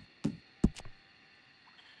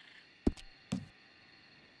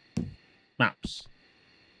 Maps.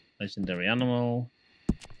 Legendary animal.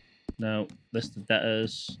 No. List of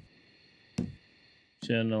debtors.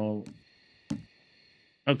 Journal.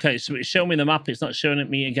 Okay, so it's showing me the map. It's not showing it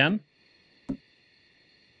me again.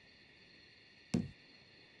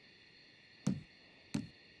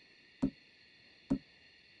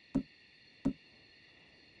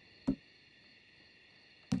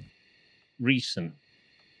 Recent.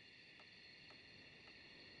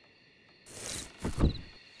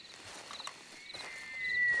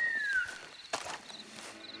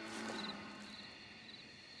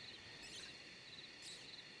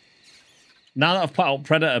 Now that I've put out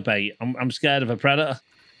predator bait, I'm scared of a predator.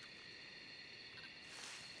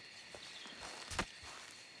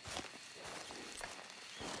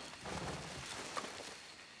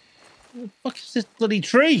 What the fuck is this bloody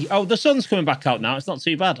tree? Oh, the sun's coming back out now. It's not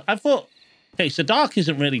too bad. I thought... Okay, so dark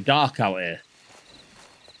isn't really dark out here.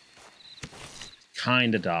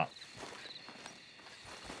 Kind of dark.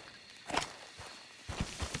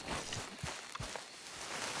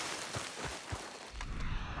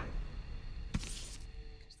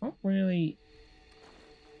 Not really.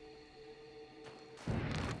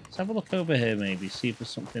 Let's have a look over here, maybe see if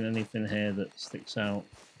there's anything here that sticks out.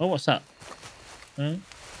 Oh, what's that? Huh?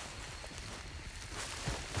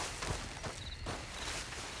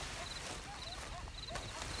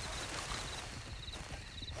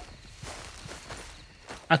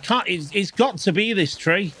 I can't. It's got to be this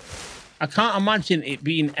tree. I can't imagine it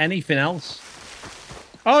being anything else.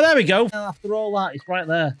 Oh, there we go. After all that, it's right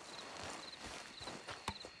there.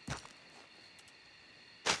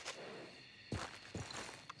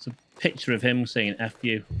 Picture of him saying F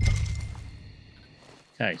you.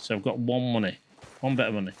 Okay, so I've got one bit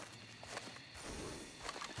of money.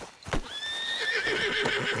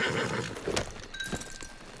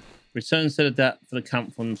 Returns to the debt for the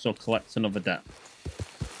camp funds or collect another debt.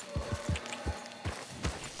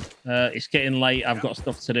 It's getting late. I've got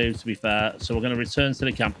stuff to do, to be fair. So we're going to return to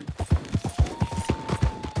the camp.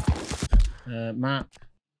 Map.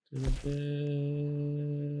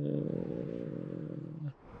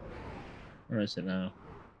 Where is it now?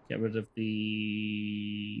 Get rid of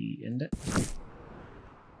the index.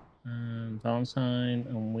 And Valentine,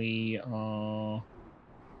 and we are...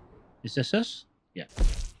 Is this us? Yeah.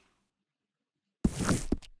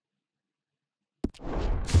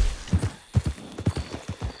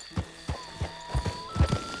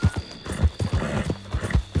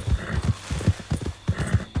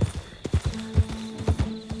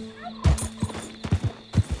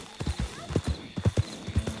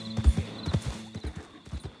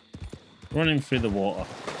 Running through the water.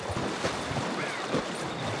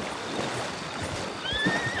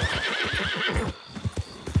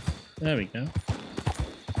 There we go.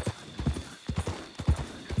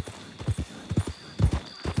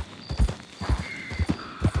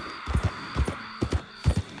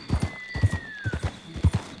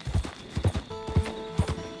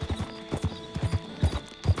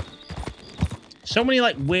 So many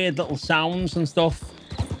like weird little sounds and stuff.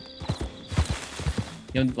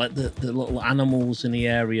 You know, like the little animals in the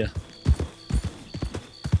area.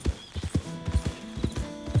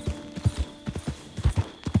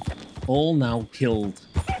 All now killed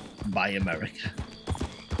by America.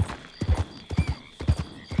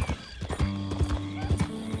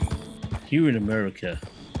 Here in America,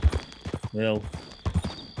 well,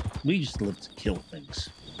 we just live to kill things.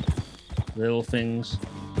 Little things,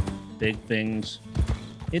 big things.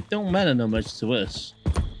 It don't matter no much to us.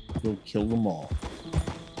 We'll kill them all.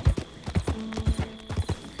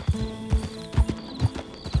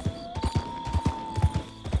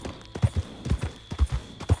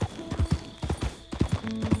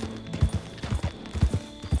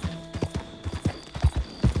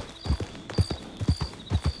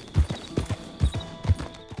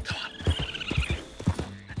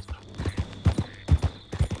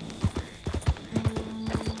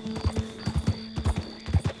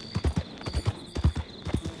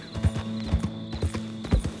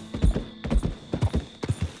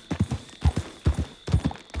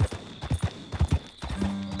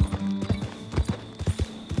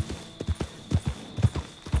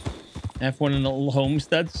 Everyone in little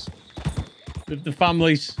homesteads with the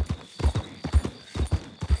families.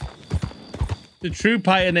 The true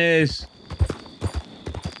pioneers.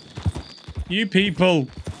 You people.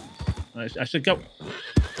 I should go.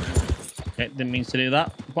 Okay, didn't mean to do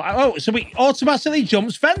that. But, oh, so we automatically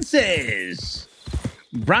jumps fences.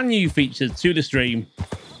 Brand new feature to the stream.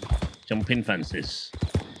 Jumping fences.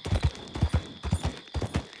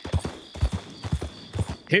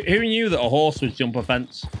 Who knew that a horse would jump a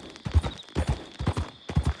fence?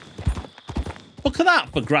 Look at that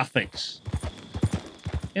for graphics.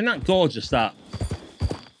 Isn't that gorgeous, that?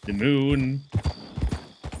 The moon.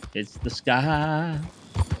 It's the sky.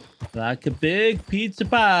 Like a big pizza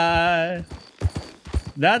pie.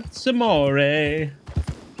 That's amore.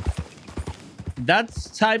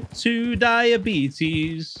 That's type 2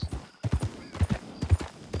 diabetes.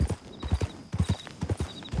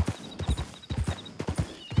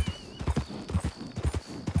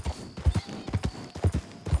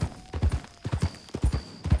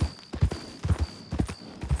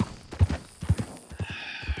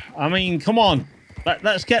 I mean, come on.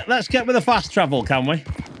 Let's get with the fast travel, can we?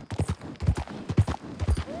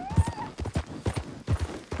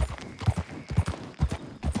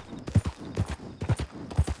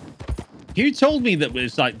 You told me that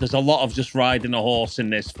was like there's a lot of just riding a horse in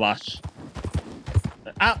this Flash.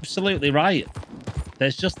 Absolutely right.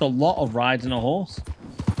 There's just a lot of riding a horse.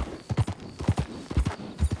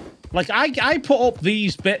 Like I put up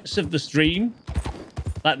these bits of the stream,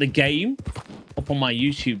 like the game, up on my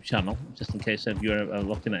YouTube channel, just in case if you're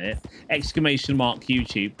looking at it. Exclamation mark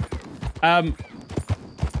YouTube.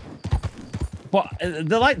 But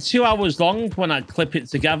they're like 2 hours long when I clip it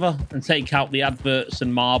together and take out the adverts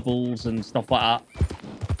and marbles and stuff like that.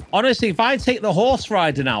 Honestly, if I take the horse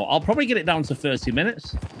riding out, I'll probably get it down to 30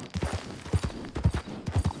 minutes.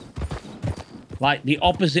 Like the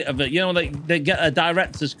opposite of it. You know, they get a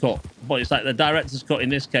director's cut, but it's like the director's cut in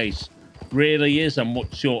this case really is a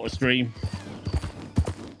much shorter stream.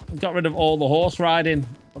 Got rid of all the horse riding.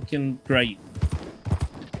 Fucking great.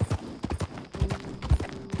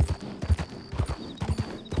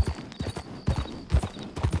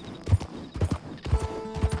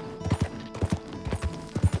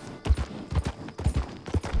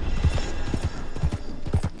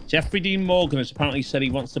 Jeffrey Dean Morgan has apparently said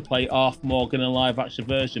he wants to play Arth Morgan in a live-action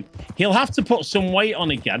version. He'll have to put some weight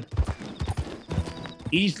on again.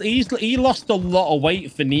 He lost a lot of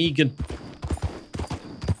weight for Negan.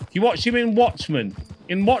 If you watch him in Watchmen,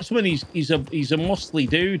 he's a muscly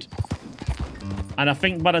dude. And I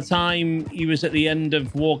think by the time he was at the end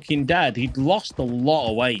of Walking Dead, he'd lost a lot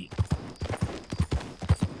of weight.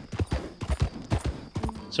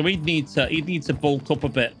 So he'd need to bulk up a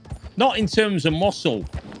bit. Not in terms of muscle.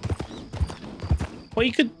 But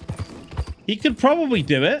he could probably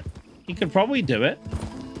do it. He could probably do it.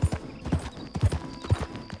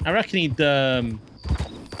 I reckon he'd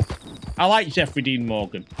I like Jeffrey Dean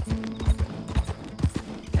Morgan.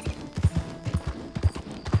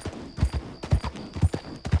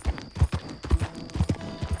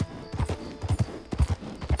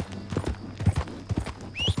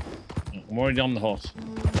 I'm already on the horse.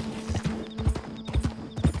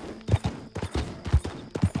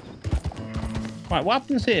 Right, what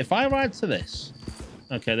happens here if I ride to this?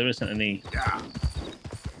 Okay, there isn't any.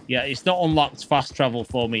 Yeah, it's not unlocked fast travel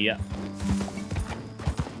for me yet.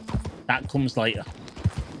 That comes later.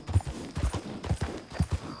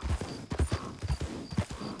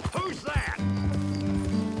 Who's that?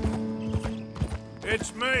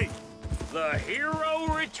 It's me. The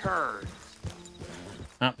hero returns.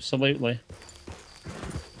 Absolutely.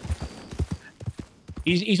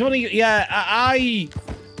 He's only, yeah, I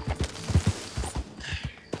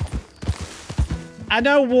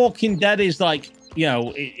know Walking Dead is like, you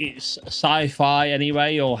know, it's sci-fi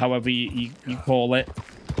anyway, or however you call it.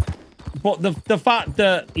 But the fact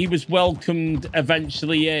that he was welcomed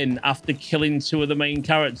eventually in after killing 2 of the main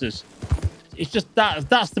characters, it's just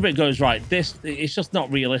that's the bit that goes right. It's just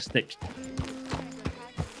not realistic.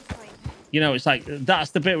 You know, it's like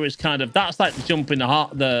that's the bit where it's kind of that's like the jump in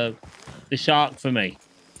the shark for me.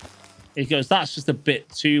 It goes, that's just a bit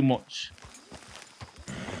too much.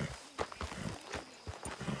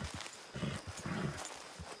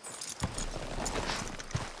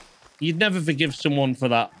 You'd never forgive someone for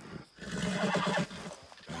that.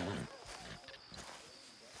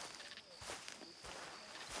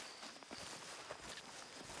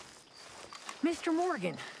 Mr.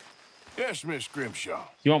 Morgan. Yes, Miss Grimshaw.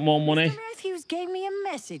 You want more money? Mr. Matthews gave me a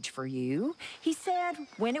message for you. He said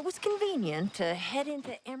when it was convenient to head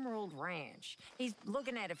into Emerald Ranch. He's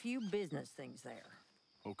looking at a few business things there.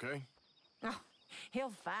 Okay. Oh, He'll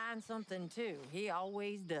find something, too. He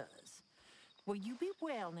always does. Will you be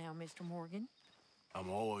well now, Mr. Morgan? I'm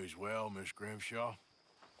always well, Miss Grimshaw.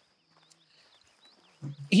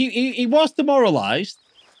 He was demoralized.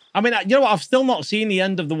 I mean, you know what? I've still not seen the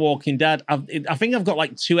end of The Walking Dead. I think I've got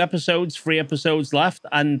like 3 episodes left.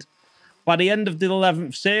 And by the end of the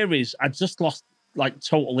 11th series, I just lost like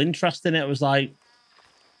total interest in it. It was like,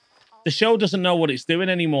 the show doesn't know what it's doing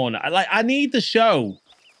anymore. I need the show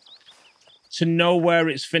to know where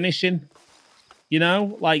it's finishing. You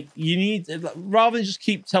know, like you need, rather than just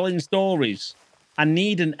keep telling stories, I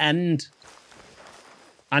need an end.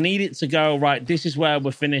 I need it to go, right, this is where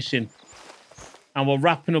we're finishing. And we're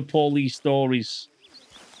wrapping up all these stories.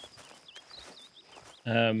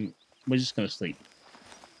 We're just going to sleep.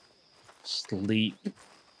 Sleep.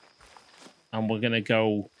 And we're going to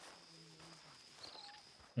go...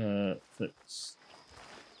 get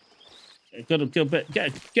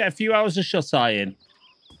a few hours of shut-eye in.